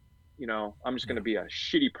fuck it, I'm just going to be a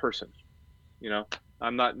shitty person.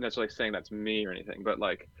 I'm not necessarily saying that's me or anything, but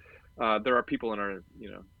like there are people in our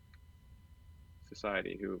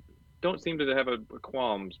society who don't seem to have a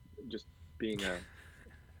qualms just being a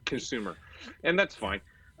consumer, and that's fine.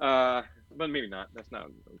 But maybe not. It's not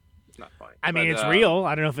fine. I mean, it's real.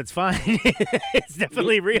 I don't know if it's fine. It's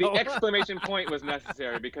definitely real. The exclamation point was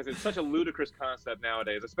necessary because it's such a ludicrous concept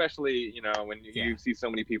nowadays, especially, when you see so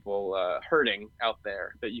many people hurting out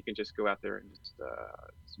there, that you can just go out there and just,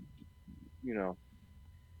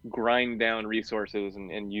 grind down resources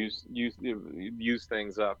and use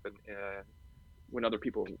things up and when other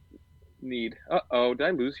people need. Did I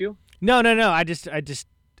lose you? No. I just.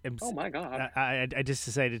 Oh my God! I just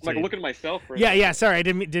decided to. I'm like looking at myself. For yeah. Sorry, I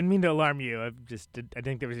didn't mean to alarm you. I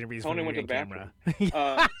think there was a reason. Conan went to the bathroom.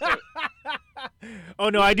 Oh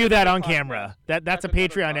no, I do that on camera. That's a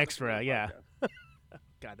Patreon extra. Yeah.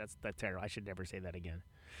 God, that's terrible. I should never say that again.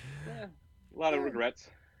 Yeah, a lot of regrets.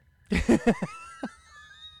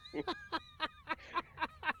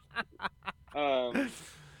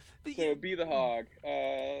 So Be the Hog.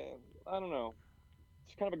 I don't know.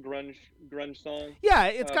 It's kind of a grunge song. Yeah,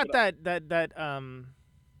 it's got but that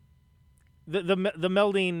the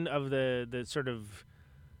melding of the sort of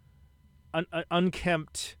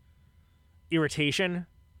unkempt irritation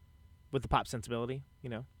with the pop sensibility, you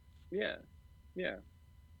know. Yeah.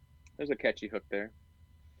 There's a catchy hook there.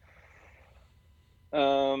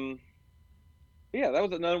 Yeah, that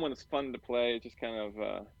was another one that's fun to play. It just kind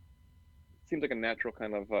of seems like a natural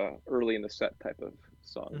kind of early in the set type of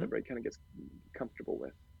song that everybody kind of gets comfortable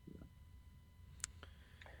with.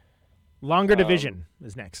 Longer Division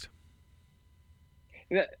is next.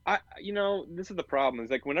 This is the problem.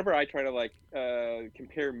 Is like whenever I try to like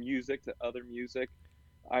compare music to other music,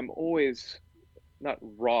 I'm always not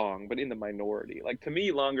wrong, but in the minority. Like to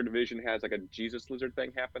me, Longer Division has like a Jesus Lizard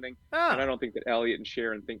thing happening, and I don't think that Elliot and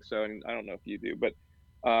Sharon think so, and I don't know if you do, but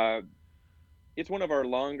it's one of our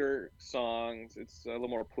longer songs. It's a little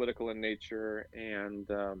more political in nature, and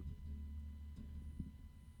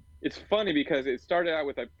it's funny because it started out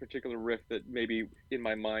with a particular riff that maybe in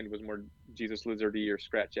my mind was more Jesus Lizardy or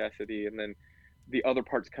Scratch Acidy, and then the other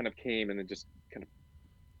parts kind of came and it just kind of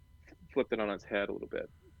flipped it on its head a little bit.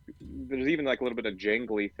 There's even like a little bit of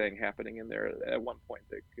jangly thing happening in there at one point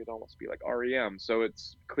that could almost be like REM. So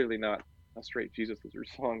it's clearly not a straight Jesus Lizard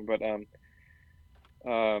song, but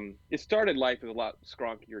it started life as a lot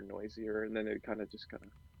skronkier, noisier, and then it kind of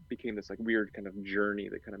became this like weird kind of journey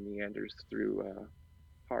that kind of meanders through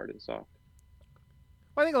hard and soft.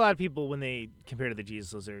 Well, I think a lot of people, when they compare to the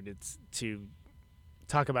Jesus Lizard, it's to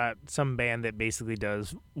talk about some band that basically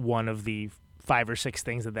does one of the 5 or 6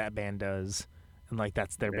 things that band does, and like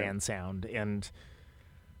that's their band sound. And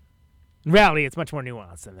in reality, it's much more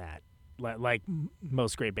nuanced than that. Like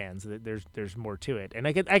most great bands, there's more to it. And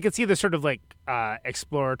I could see the sort of like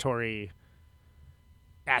exploratory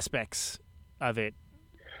aspects of it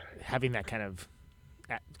having that kind of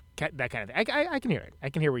thing. I can hear it.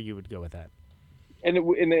 I can hear where you would go with that. And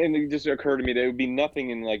it just occurred to me that it would be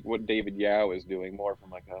nothing in like what David Yao is doing, more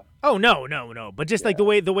from like a. Oh no! But just like the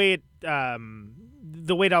way it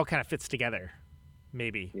all kind of fits together,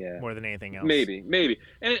 maybe more than anything else. Maybe.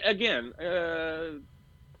 And again,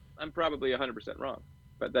 I'm probably 100% wrong,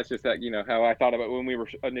 but that's just that how I thought about it when we were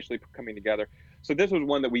initially coming together. So this was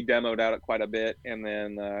one that we demoed out at quite a bit, and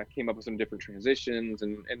then came up with some different transitions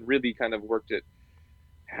and really kind of worked at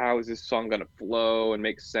how is this song going to flow and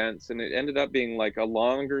make sense. And it ended up being like a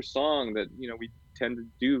longer song that we tend to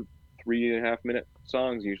do 3.5 minute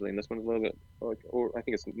songs usually, and this one's a little bit or I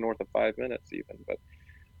think it's north of 5 minutes even, but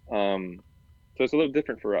so it's a little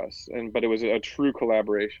different for us. But it was a true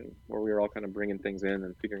collaboration where we were all kind of bringing things in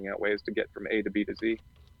and figuring out ways to get from A to B to Z.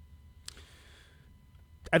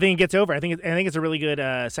 I think it gets over. I think it's a really good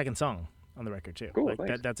second song on the record too. Cool,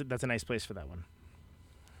 like that's a nice place for that one.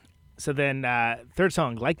 So then third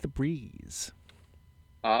song, Like the Breeze.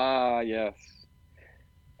 Ah, yes.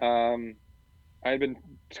 I've been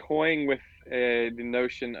toying with the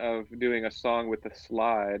notion of doing a song with a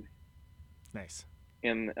slide. Nice.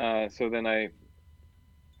 And so then it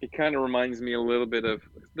kind of reminds me a little bit of,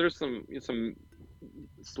 there's some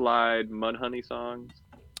slide Mudhoney songs.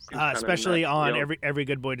 Especially on Every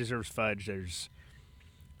Good Boy Deserves Fudge.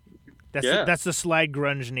 That's the slide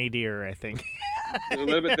grunge nadir, I think. There's a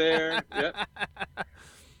little bit there. Yep.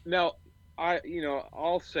 Now,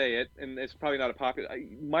 I'll say it, and it's probably not a popular.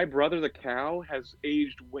 My Brother the Cow has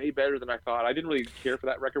aged way better than I thought. I didn't really care for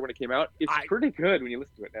that record when it came out. It's pretty good when you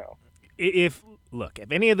listen to it now. If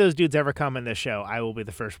any of those dudes ever come in this show, I will be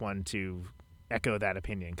the first one to echo that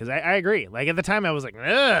opinion, because I agree. Like at the time, I was like,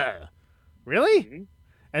 ugh, really? Mm-hmm.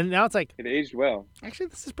 And now it's like, it aged well. Actually,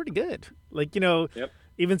 this is pretty good. Like Yep.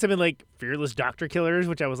 Even something like Fearless Doctor Killers,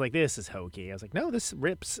 which I was like, this is hokey. I was like, no, this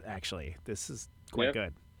rips. Actually, this is quite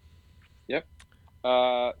good. Yep.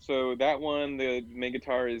 So that one, the main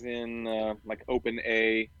guitar is in like open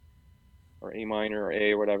A or A minor or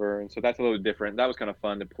A or whatever, and so that's a little different. That was kind of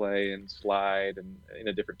fun to play and slide and in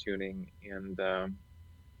a different tuning, and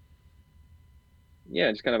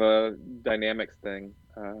just kind of a dynamics thing.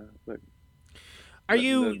 Are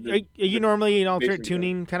you normally an alternate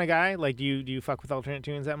tuning kind of guy? Like, do you fuck with alternate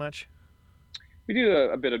tunes that much? We do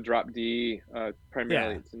a bit of drop D.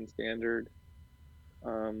 Primarily, it's in standard.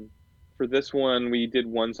 For this one, we did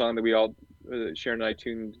one song that we all Sharon and I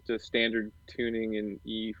tuned to standard tuning in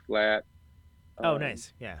E flat. Oh,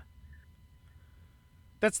 nice. Yeah.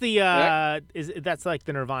 That's the that's like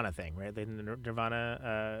the Nirvana thing, right? The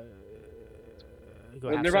Nirvana go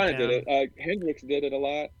Well, half Nirvana step did down. it. Hendrix did it a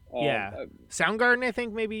lot. Yeah. Soundgarden, I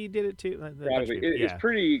think, maybe did it too. A bunch of Probably. people, It's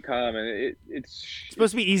pretty common. It's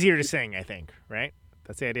supposed to be easier to sing, I think, right?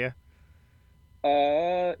 That's the idea.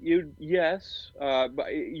 Yes,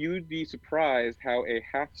 but you'd be surprised how a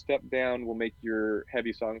half step down will make your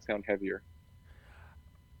heavy song sound heavier.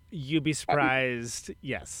 You'd be surprised.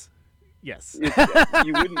 Yes.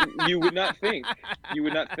 You would not think.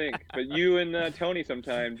 But you and Tony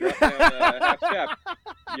sometime drop down a half step,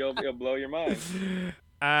 you'll blow your mind.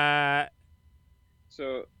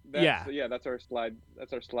 So that's our slide.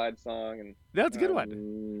 That's our slide song, and that's a good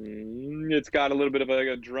one. It's got a little bit of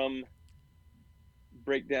a drum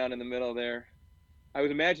breakdown in the middle there. I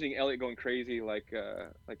was imagining Elliot going crazy like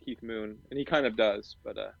Keith Moon, and he kind of does,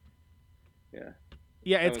 but yeah.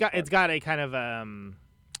 Yeah, it's got a kind of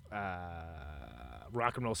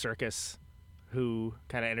rock and roll circus who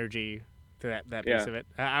kind of energy to that piece of it,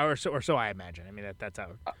 or so I imagine. I mean that's how,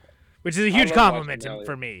 which is a huge compliment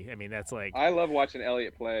for me. I mean that's like, I love watching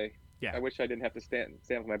Elliot play. Yeah, I wish I didn't have to stand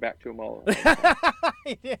with my back to him all.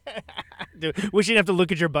 Yeah. Dude, wish you'd have to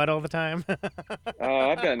look at your butt all the time. Oh,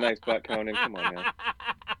 I've got a nice butt, Conan. Come on, man.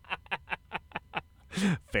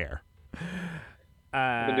 Fair.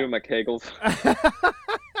 I've been doing my Kegels.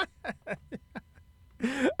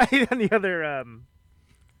 On the other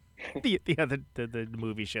the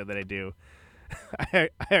movie show that I do, I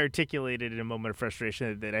articulated in a moment of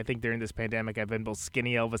frustration that I think during this pandemic I've been both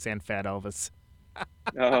skinny Elvis and fat Elvis.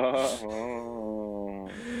 Oh.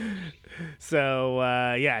 So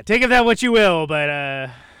take of that what you will,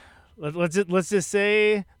 but let's just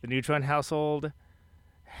say the Neutron household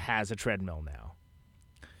has a treadmill now.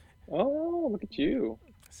 Oh, look at you!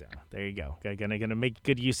 So there you go. Gonna make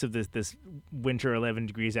good use of this winter 11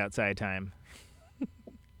 degrees outside time.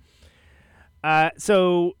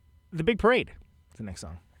 So the Big Parade is the next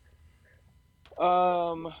song.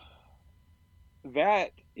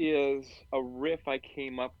 That is a riff I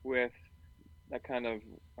came up with. That kind of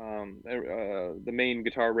the main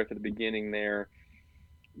guitar riff at the beginning there.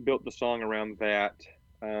 Built the song around that.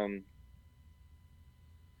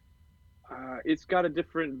 It's got a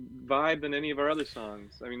different vibe than any of our other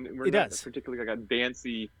songs. I mean, we're not particularly like a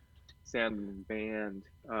dancey sounding band.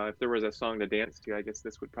 If there was a song to dance to, I guess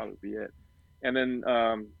this would probably be it. And then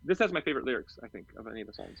this has my favorite lyrics, I think, of any of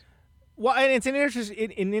the songs. Well, and it's an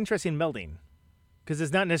interesting melding, because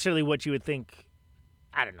it's not necessarily what you would think.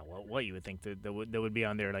 I don't know what you would think that would be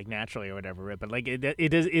on there like naturally or whatever, right? But like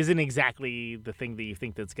it isn't exactly the thing that you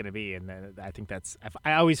think that's going to be, and I think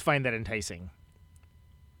I always find that enticing.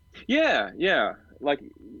 Yeah. Like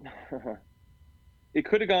it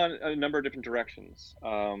could have gone a number of different directions,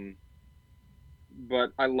 but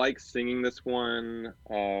I like singing this one.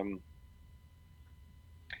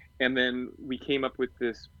 And then we came up with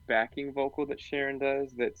this backing vocal that Sharon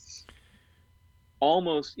does that's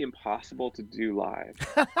almost impossible to do live.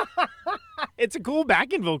 It's a cool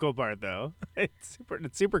backing vocal part, though. It's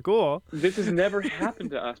super cool. This has never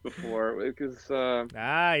happened to us before because you're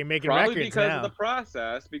making probably records because now. of the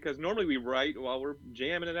process. Because normally we write while we're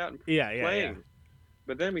jamming it out and playing. Yeah.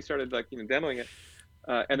 But then we started demoing it,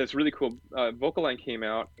 and this really cool vocal line came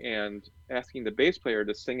out, and asking the bass player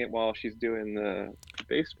to sing it while she's doing the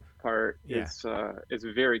bass part is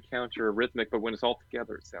very counter rhythmic, but when it's all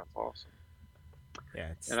together, it sounds awesome.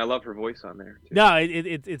 Yeah, and I love her voice on there too. No,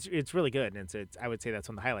 it's really good, and it's I would say that's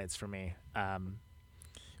one of the highlights for me.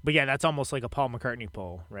 But yeah, that's almost like a Paul McCartney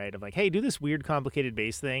pull, right? Of like, hey, do this weird, complicated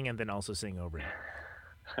bass thing, and then also sing over it.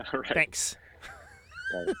 Right. Thanks.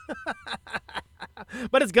 Right.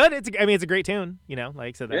 But it's good. It's a great tune,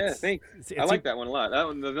 like so. That's, thanks. I like that one a lot. That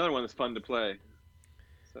one, another one that's fun to play.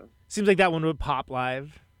 So seems like that one would pop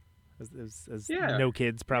live, as no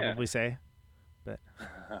kids probably say. But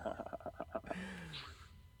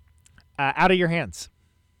Out of Your Hands.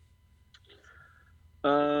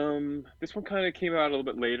 This one kind of came out a little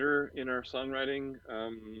bit later in our songwriting.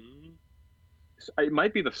 It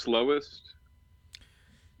might be the slowest,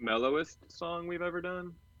 mellowest song we've ever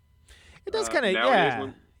done. It does kind of, yeah.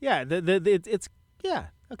 It's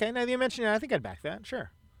okay. Now that you mention it, I think I'd back that.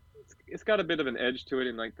 Sure. It's got a bit of an edge to it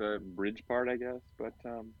in like the bridge part, I guess. But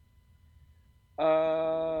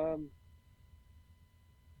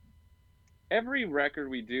every record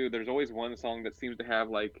we do, there's always one song that seems to have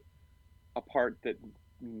like a part that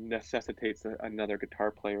necessitates another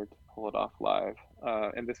guitar player to pull it off live.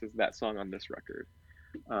 And this is that song on this record.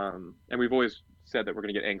 And we've always said that we're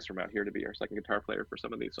going to get Angstrom out here to be our second guitar player for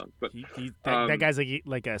some of these songs. But that guy's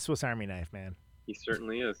like a Swiss Army knife, man. He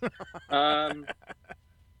certainly is. I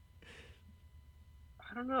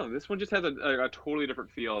don't know. This one just has a totally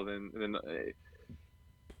different feel than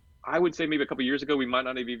I would say maybe a couple years ago we might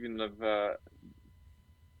not have even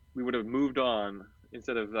we would have moved on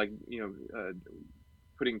instead of like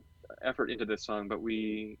putting effort into this song, but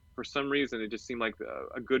for some reason it just seemed like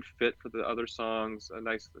a good fit for the other songs, a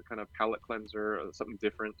nice kind of palate cleanser, or something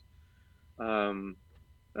different. I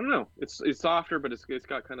don't know, it's softer, but it's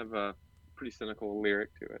got kind of a pretty cynical lyric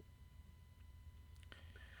to it.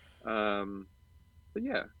 But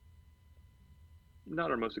yeah,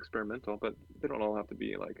 not our most experimental, but they don't all have to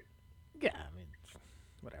be like. Yeah, I mean,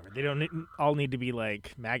 whatever. They don't all need to be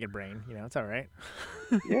like Maggot Brain. It's all right.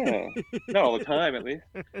 Yeah, not all the time, at least.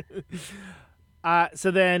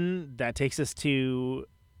 So then that takes us to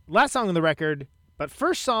last song on the record, but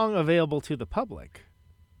first song available to the public.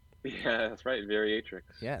 Yeah, that's right. Variatrix.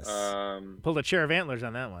 Yes. Pulled a chair of antlers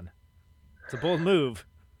on that one. It's a bold move.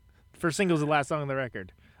 First single is the last song on the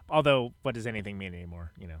record. Although, what does anything mean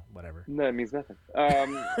anymore? Whatever. No, it means nothing.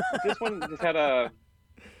 This one just had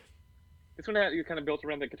you kind of built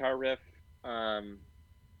around the guitar riff. I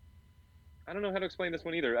don't know how to explain this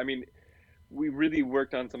one either. I mean, we really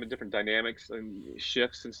worked on some different dynamics and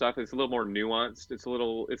shifts and stuff. It's a little more nuanced. It's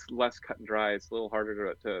less cut and dry. It's a little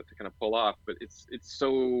harder to kind of pull off, but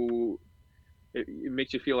it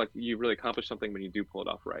makes you feel like you really accomplished something when you do pull it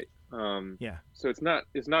off right. Yeah. So it's not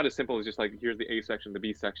as simple as just like, here's the A section, the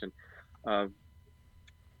B section. I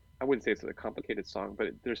wouldn't say it's a complicated song, but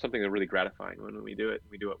there's something really gratifying when we do it.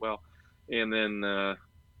 We do it well. And then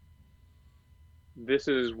this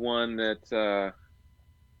is one that.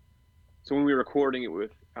 So when we were recording it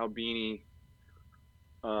with Albini,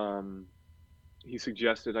 he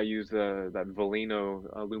suggested I use that Volino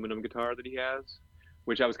aluminum guitar that he has,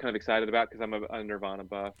 which I was kind of excited about because I'm a Nirvana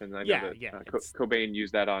buff, and I know that Cobain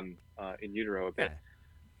used that on In Utero a bit.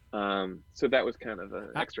 Yeah. So that was kind of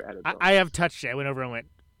an extra added bonus. I have touched it. I went over and went,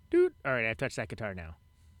 dude, all right, I've touched that guitar now.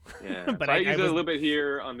 Yeah, but so I used it a little bit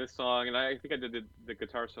here on this song, and I think I did the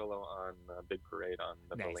guitar solo on Big Parade on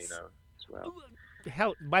the Volino as well.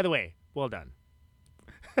 Hell, by the way, well done.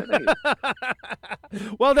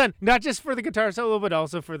 Well done. Not just for the guitar solo, but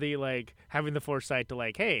also for the having the foresight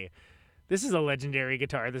to hey, this is a legendary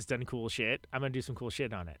guitar that's done cool shit. I'm gonna do some cool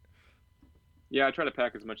shit on it. Yeah, I try to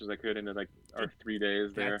pack as much as I could into our 3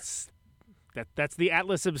 days there. That's the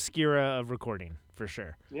Atlas Obscura of recording for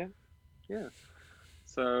sure. Yeah.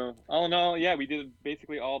 So all in all, yeah, we did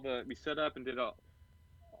basically we set up and did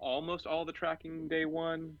almost all the tracking day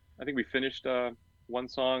one. I think we finished one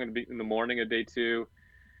song in the morning of day two,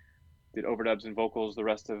 did overdubs and vocals the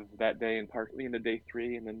rest of that day and partly into day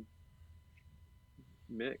three, and then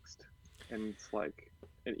mixed. And it's like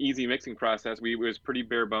an easy mixing process. It was pretty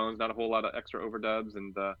bare bones, not a whole lot of extra overdubs,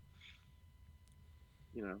 and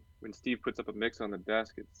when Steve puts up a mix on the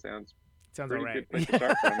desk, it sounds all pretty right. good place to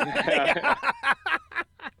start from.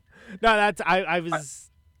 No, I was,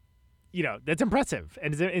 that's impressive,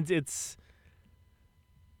 and it's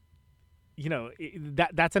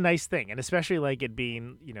that's a nice thing, and especially it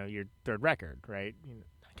being your third record, right?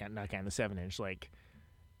 Not kind of the 7-inch,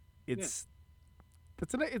 it's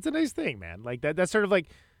it's a nice thing, man. That's sort of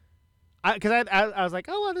because I was like,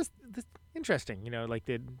 oh well, this interesting,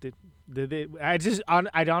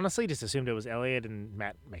 I'd honestly just assumed it was Elliot and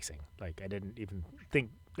Matt mixing, I didn't even think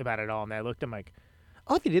about it at all, and I looked, I'm like,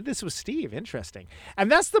 oh, they did this with Steve, interesting.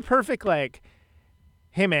 And that's the perfect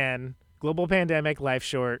hey man, global pandemic, life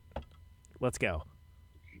short, let's go.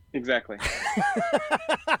 Exactly.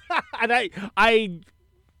 And I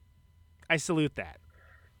salute that.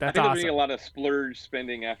 That's I think awesome. there's going to be a lot of splurge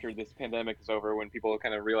spending after this pandemic is over, when people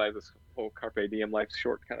kind of realize this whole carpe diem, life's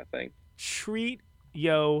short kind of thing. Treat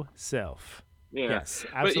yourself. Yeah. Yes,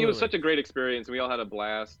 absolutely. But it was such a great experience. We all had a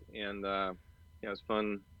blast, and it was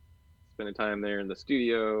fun spending time there in the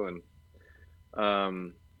studio.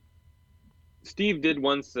 And Steve did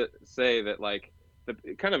once say that,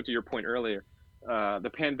 kind of to your point earlier,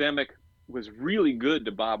 the pandemic was really good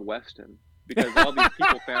to Bob Weston, because all these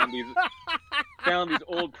people found these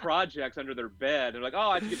old projects under their bed. They're like, oh,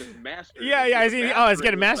 I should get this mastered. Yeah. It's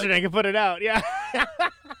getting mastered. I can put it out. Yeah.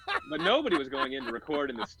 But nobody was going in to record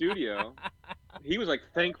in the studio. He was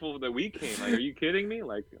thankful that we came. Are you kidding me?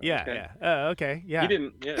 Yeah. Okay. Yeah. Okay. Yeah. He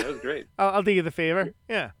didn't. Yeah, it was great. I'll do you the favor.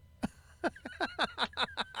 Yeah.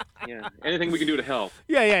 Yeah. Anything we can do to help.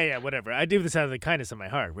 Yeah. Whatever. I do this out of the kindness of my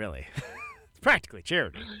heart, really. It's practically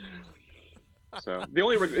charity. So the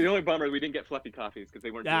only bummer is we didn't get fluffy coffees because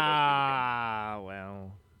they weren't.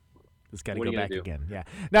 Well, just got to go back again. Yeah.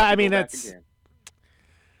 No, I mean that's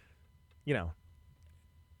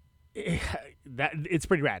that it's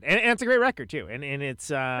pretty rad, and it's a great record too, and it's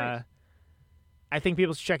nice. I think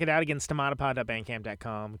people should check it out. Again,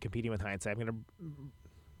 stomatopod.bandcamp.com. Competing with Hindsight. I'm gonna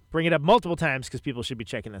bring it up multiple times because people should be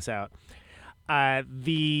checking this out. Are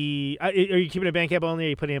you keeping it Bandcamp only? Or are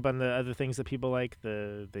you putting it up on the other things that people like?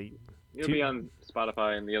 It'll be on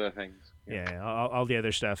Spotify and the other things. Yeah, all the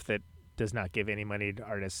other stuff that does not give any money to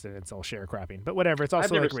artists, and it's all sharecropping. But whatever, it's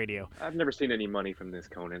also like radio. I've never seen any money from this,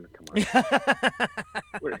 Conan. Come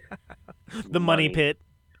on. The money pit.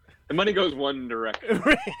 The money goes one direction.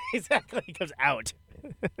 Exactly, it goes out.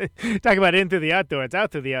 Talk about in through the outdoor. It's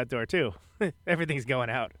out through the outdoor too. Everything's going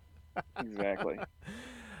out. Exactly.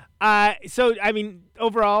 So I mean,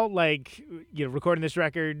 overall, like, recording this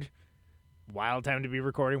record, wild time to be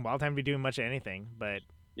recording, wild time to be doing much of anything. But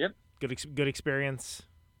yep, good experience.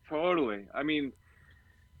 Totally. I mean,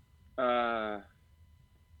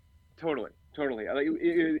 totally.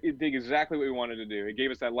 It did exactly what we wanted to do. It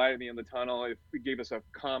gave us that light at the end of the tunnel. It gave us a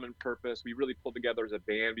common purpose. We really pulled together as a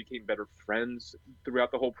band, became better friends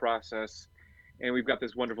throughout the whole process. And we've got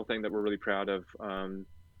this wonderful thing that we're really proud of,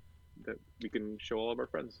 that we can show all of our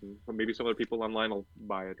friends. And maybe some other people online will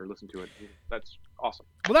buy it or listen to it. That's awesome.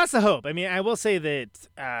 Well, that's the hope. I mean, I will say that,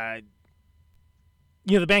 the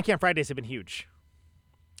Bandcamp Fridays have been huge.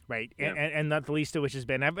 Right, yeah. and not the least of which has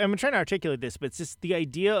been, I'm trying to articulate this, but it's just the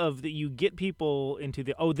idea of that you get people into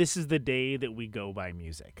this is the day that we go buy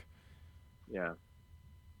music. Yeah.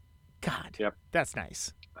 God, yep. That's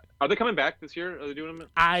nice. Are they coming back this year? Are they doing them?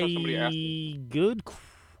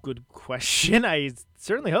 Good question. I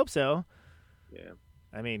certainly hope so. Yeah.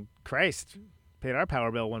 I mean, Christ, paid our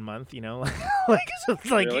power bill one month, like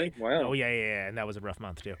Really? Wow. Oh yeah, and that was a rough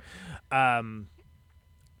month too.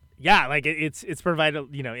 Yeah, like it's provided,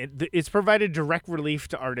 it's provided direct relief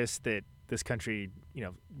to artists that this country,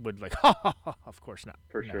 would like. Of course not.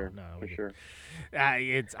 For sure.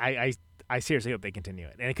 I seriously hope they continue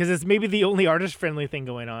it, and because it's maybe the only artist-friendly thing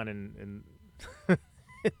going on in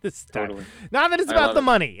this time. Totally. Not that it's about the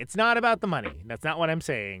money. It's not about the money. That's not what I'm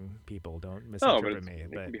saying. People don't misinterpret me.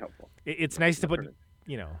 It can be helpful. It's nice to put,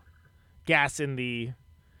 gas in the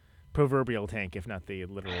proverbial tank, if not the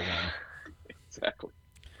literal one. Exactly.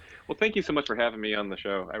 Well, thank you so much for having me on the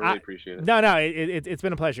show. I really appreciate it. No, it's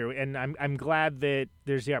been a pleasure, and I'm glad that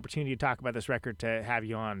there's the opportunity to talk about this record to have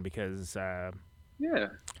you on because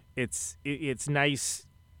it's nice.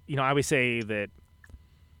 I always say that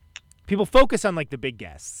people focus on like the big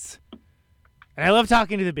guests, and I love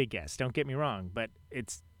talking to the big guests. Don't get me wrong, but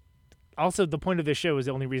it's also the point of this show is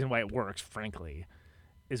the only reason why it works. Frankly,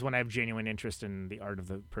 is when I have genuine interest in the art of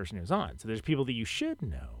the person who's on. So there's people that you should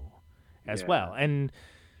know as well, and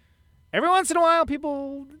every once in a while,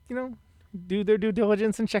 people, do their due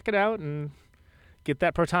diligence and check it out and get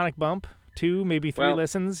that Protonic bump. 2, maybe 3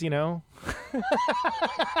 listens,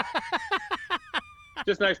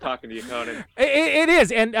 Just nice talking to you, Conan. It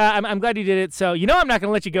is, and I'm glad you did it. So, I'm not going to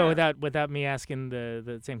let you go without me asking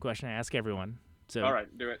the same question I ask everyone. So, all right,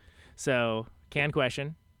 do it. So, canned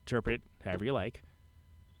question, interpret however you like.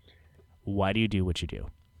 Why do you do what you do?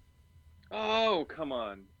 Oh, come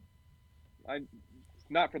on.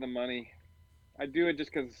 Not for the money. I do it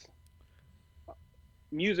just because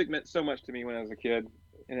music meant so much to me when I was a kid,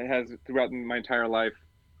 and it has throughout my entire life.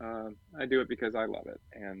 I do it because I love it,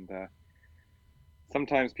 and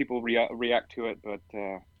sometimes people react to it, but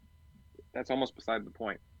that's almost beside the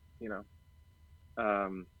point. I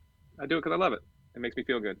do it because I love it. It makes me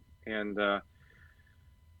feel good, and I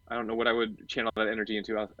don't know what I would channel that energy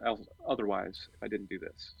into otherwise if I didn't do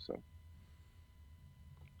this. So.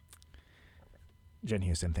 Jen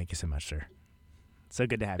Huston, thank you so much, sir. So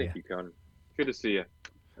good to have you. Thank you, Conan. Good to see you.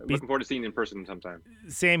 Looking forward to seeing you in person sometime.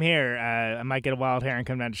 Same here. I might get a wild hair and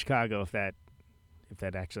come down to Chicago if that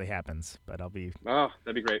actually happens. But I'll be. Oh,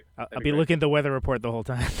 that'd be great. I'll be looking at the weather report the whole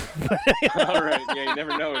time. All right. Yeah, you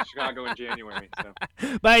never know in Chicago in January. So.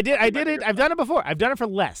 But I did it. I've done it before. I've done it for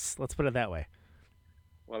less. Let's put it that way.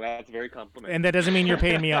 Well, that's very complimentary. And that doesn't mean you're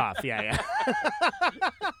paying me off. Yeah.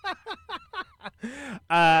 All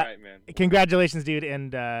right, man. Congratulations, dude,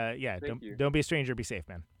 and don't be a stranger. Be safe,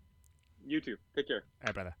 man. You too. Take care. All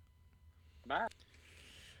right, brother. Bye.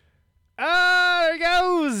 There he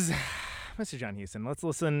goes, Mr. John Huston. Let's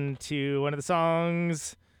listen to one of the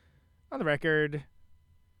songs on the record.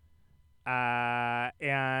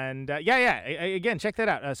 Again, check that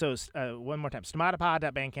out. So one more time,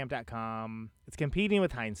 stomatopod.bandcamp.com. It's Competing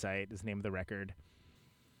with Hindsight is the name of the record.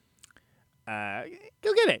 Go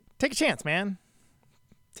get it. Take a chance, man.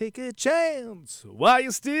 Take a chance while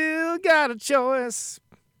you still got a choice.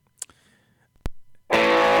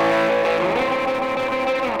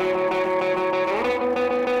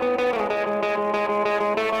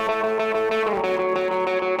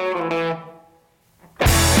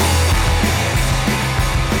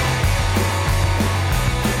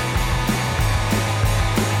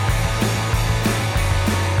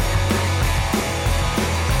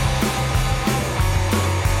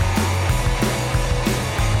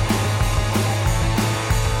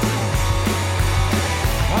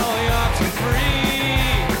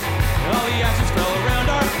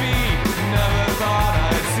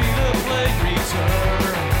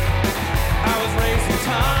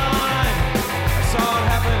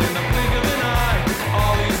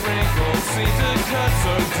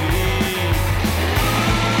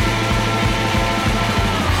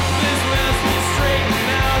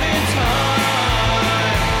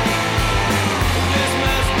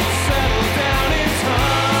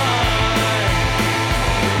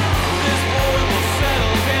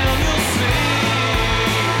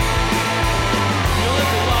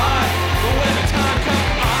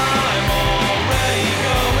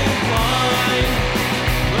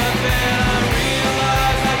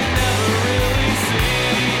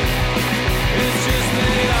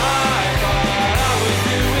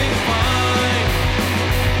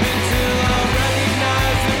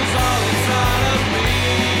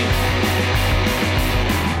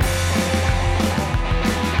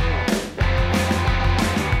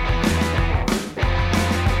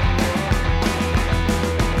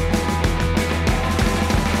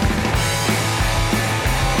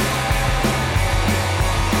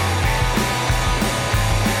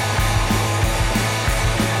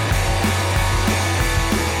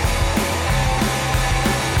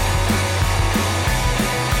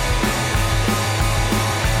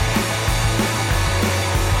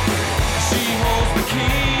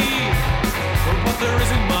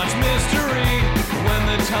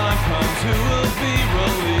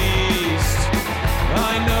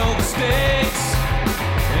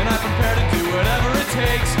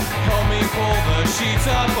 cakes. Help me pull the sheets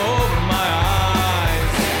up over my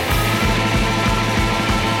eyes.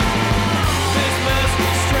 This mess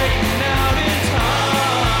will straighten out in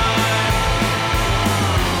time.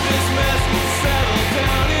 This mess will settle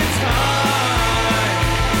down in time.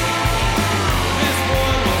 This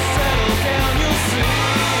boy will settle down, you'll see.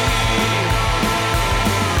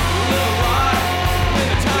 Little while, when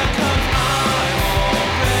the time comes, I'm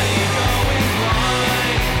already going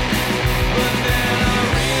blind. But then I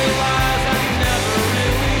realize I can never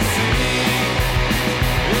really see.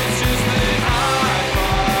 It's just that I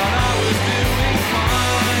thought I was doing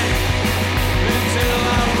fine until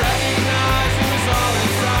I recognized it was all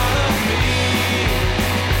inside of me.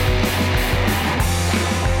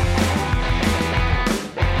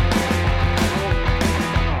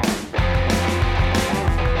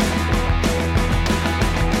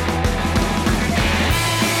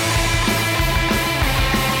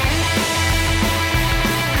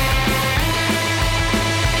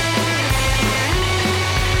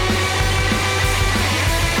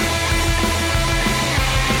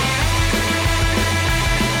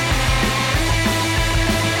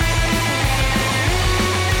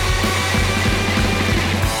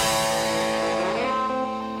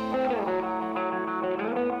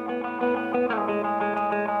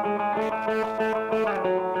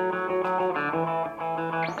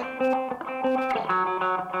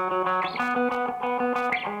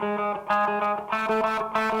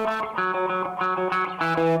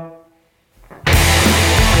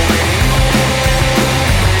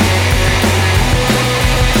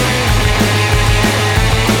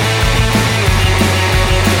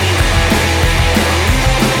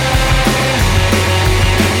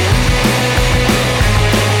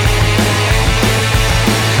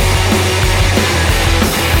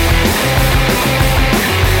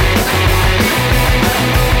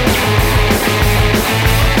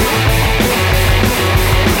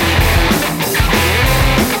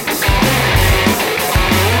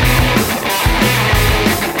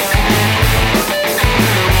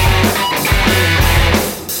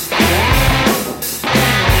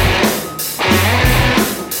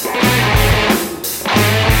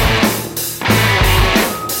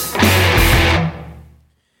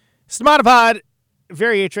 Stomatopod,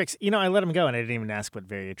 Variatrix. You know, I let him go, and I didn't even ask what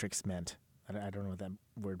Variatrix meant. I don't know what that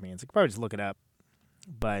word means. I could probably just look it up.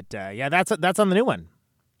 But, yeah, that's on the new one.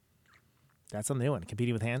 That's on the new one,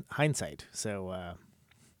 competing with Hindsight. So,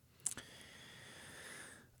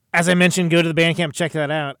 as I mentioned, go to the Bandcamp, check that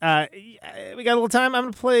out. We got a little time. I'm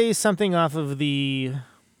going to play something off of the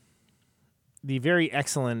very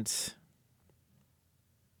excellent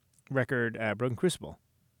record, Broken Crucible.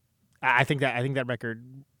 I think that record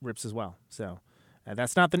rips as well. So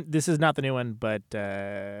this is not the new one, but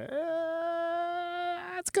it's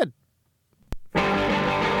good. Animal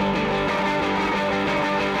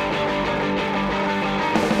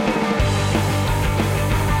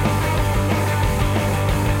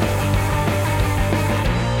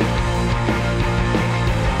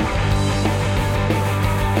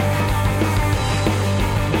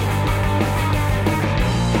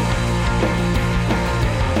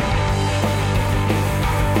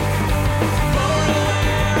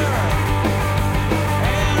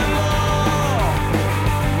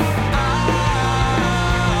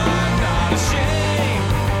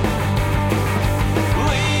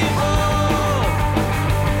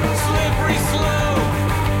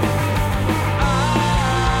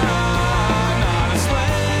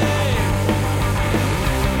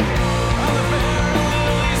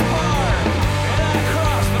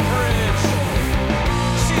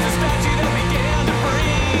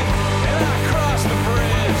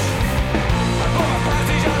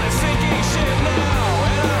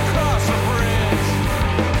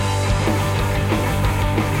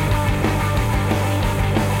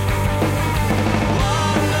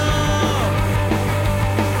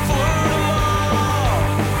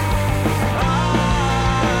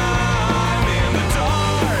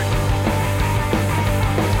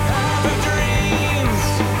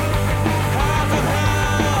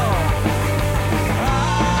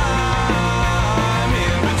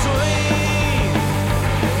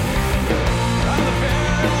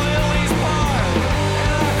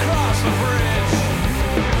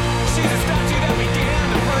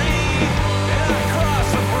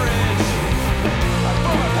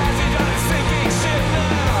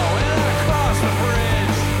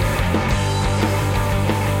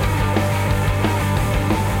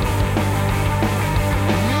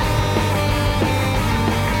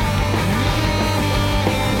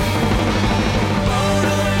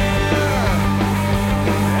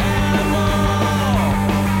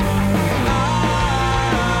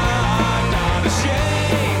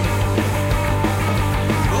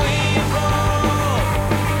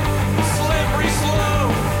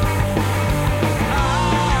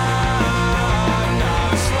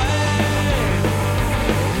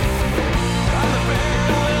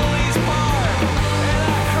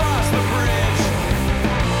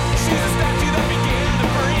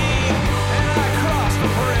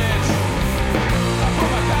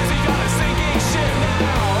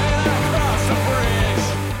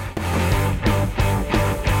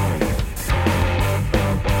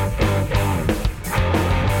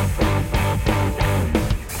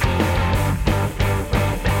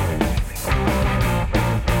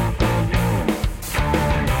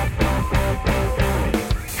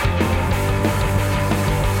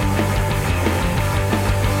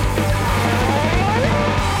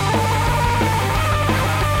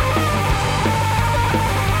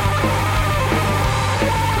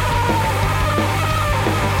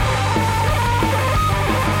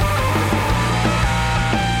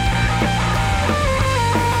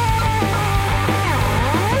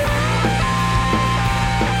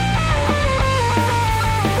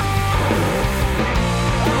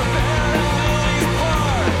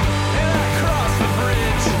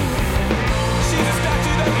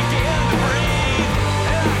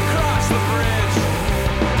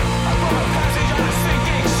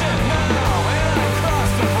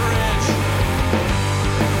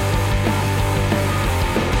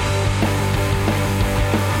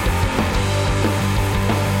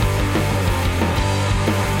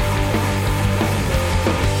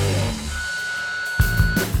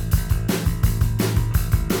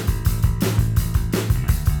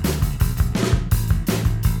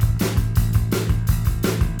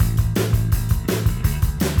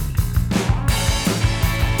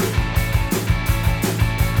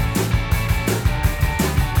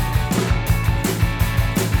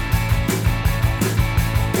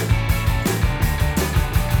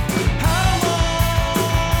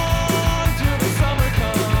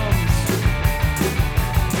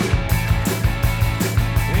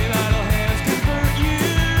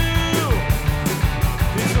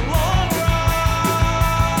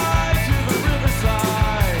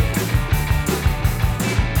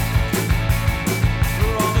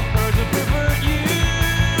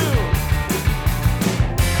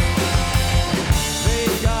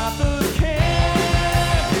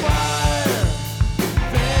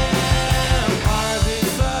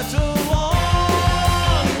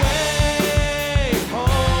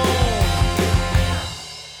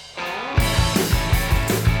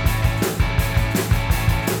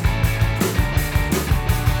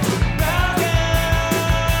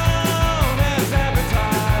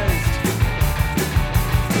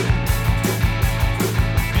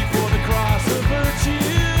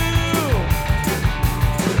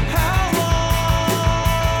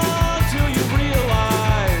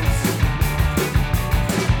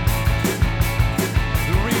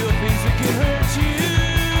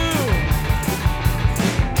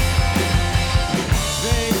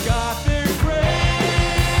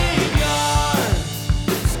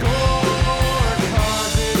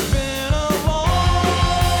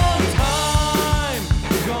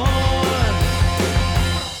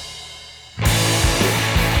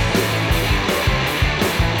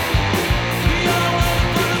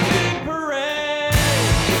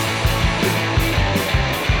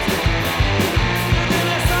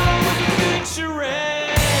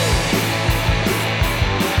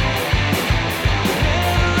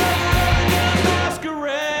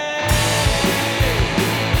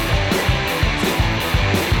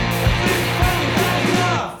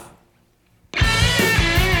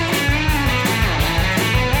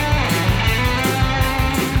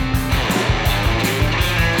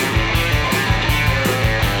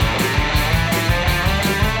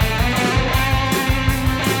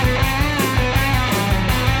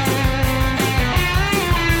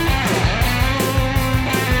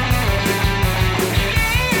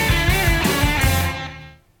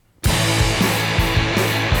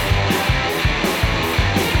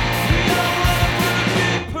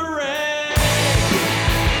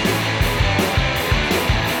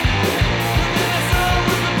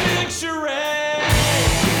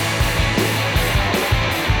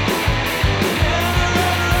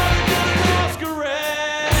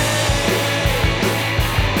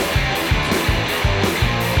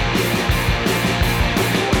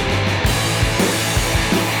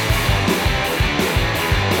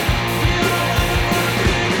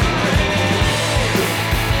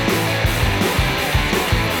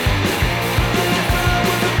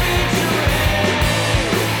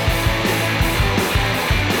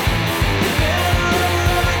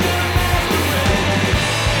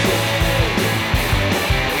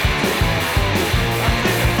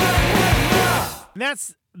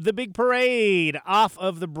The Big Parade off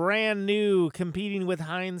of the brand new Competing with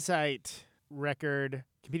Hindsight record.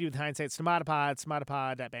 Competing with Hindsight, Stomatopod,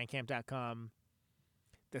 stomatopod.bandcamp.com.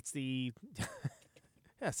 That's the...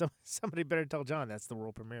 yeah, somebody better tell John that's the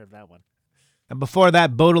world premiere of that one. And before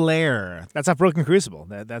that, Baudelaire. That's off Broken Crucible.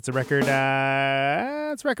 That's a record. It's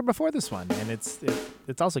a record before this one, and it's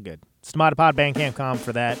also good. Stomatopod, Bandcamp.com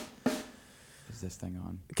for that. Is this thing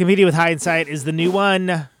on? Competing with Hindsight is the new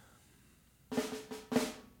one.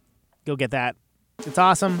 Go get that. It's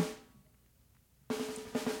awesome.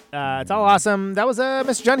 It's all awesome. That was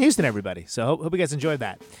Mr. John Huston, everybody. So hope you guys enjoyed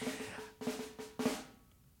that.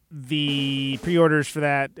 The pre-orders for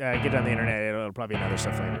that, get it on the internet. It'll probably be another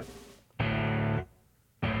stuff later.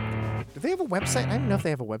 Do they have a website? I don't know if they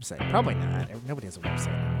have a website. Probably not. Nobody has a website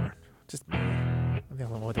anymore. Just me. I'm the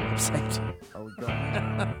only one with a website. Are we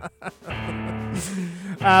going?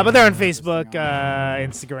 But they're on Facebook,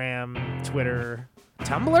 Instagram, Twitter,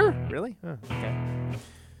 Tumblr? Really? Oh, okay.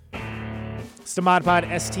 Stomatopod,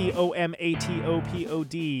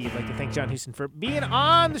 Stomatopod. I'd like to thank John Huston for being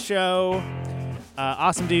on the show.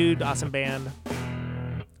 Awesome dude, awesome band.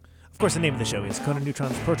 Of course, the name of the show is Conan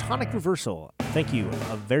Neutron's Protonic Reversal. Thank you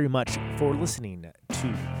very much for listening to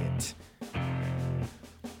it.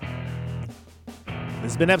 This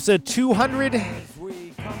has been episode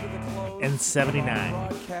 279.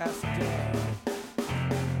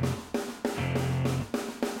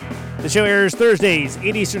 The show airs Thursdays,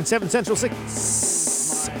 8 Eastern, 7 Central,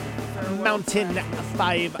 6 Mountain,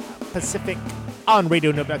 5 Pacific on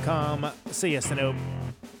RadioNope.com. Say yes to Nope.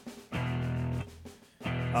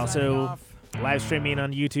 Also, live streaming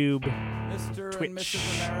on YouTube, Twitch,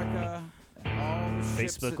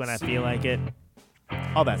 Facebook when I feel like it.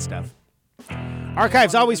 All that stuff.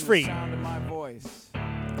 Archives always free.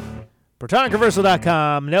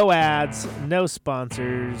 ProtonicReversal.com. No ads, no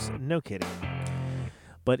sponsors, no kidding.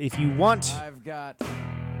 But if you want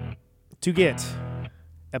to get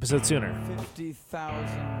episodes sooner,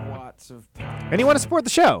 50,000 watts of power, and you want to support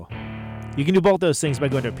the show, you can do both those things by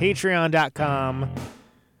going to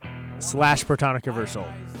patreon.com/Protonic Reversal.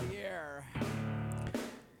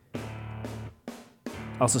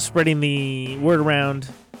 Also spreading the word around,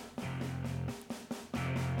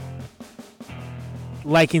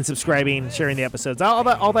 liking, subscribing, sharing the episodes, all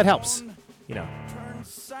that helps, you know.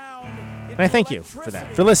 And I thank you for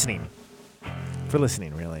that, for listening,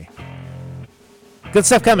 really. Good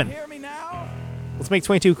stuff coming. Let's make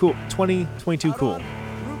 2022 cool. 2022 cool.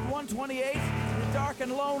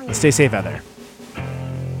 Let's stay safe out there.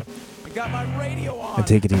 And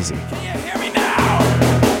take it easy. Can you hear me now?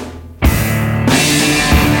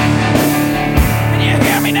 Can you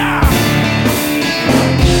hear me now?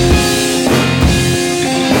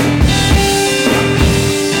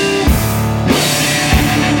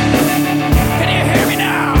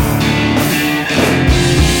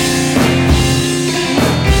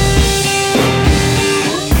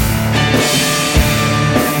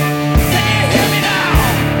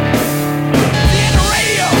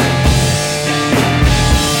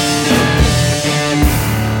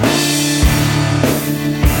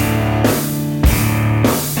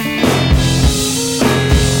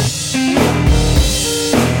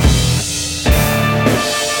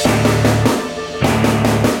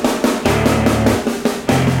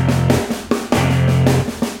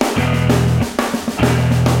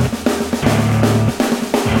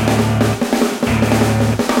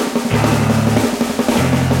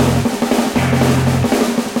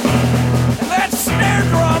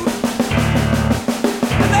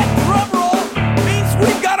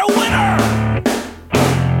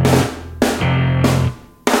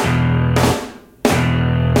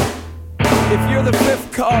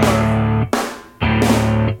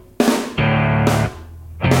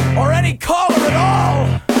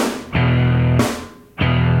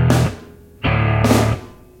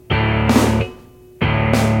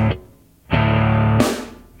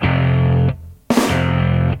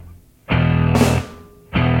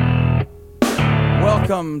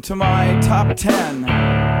 Welcome to my top 10.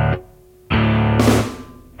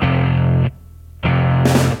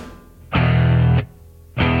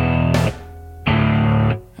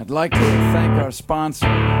 I'd like to thank our sponsor.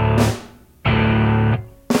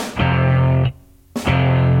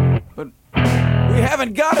 But we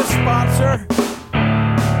haven't got a sponsor.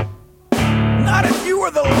 Not if you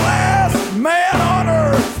were the last man on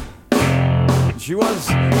Earth. She was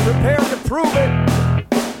prepared to prove it.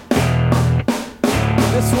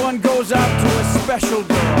 This one goes out to a special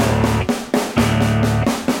girl.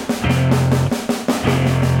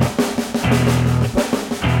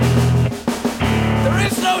 But there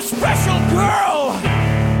is no special girl.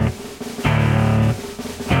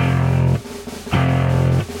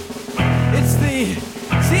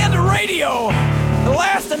 radio. The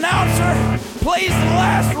last announcer plays the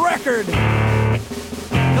last record.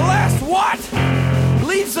 The last what?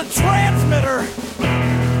 Leaves the transmitter.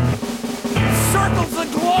 Circles the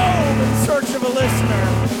globe in search of a listener.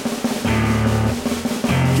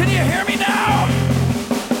 Can you hear me now?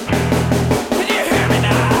 Can you hear me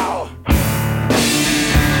now?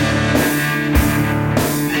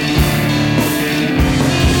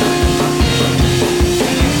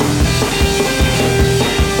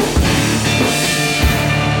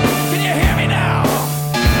 Can you hear me now?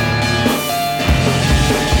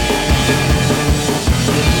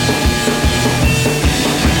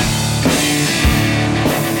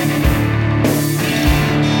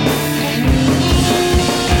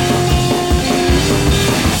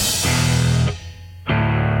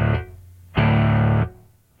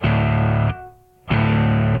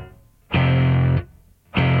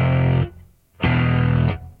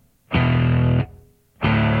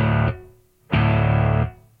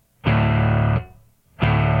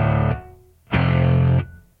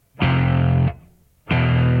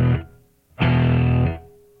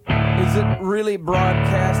 Is it really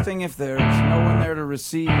broadcasting if there's no one there to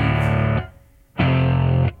receive? It's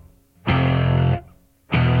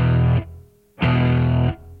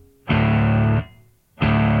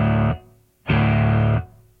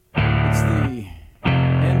the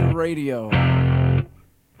end of radio.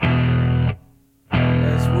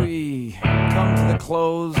 As we come to the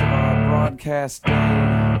close of our broadcast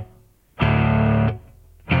day,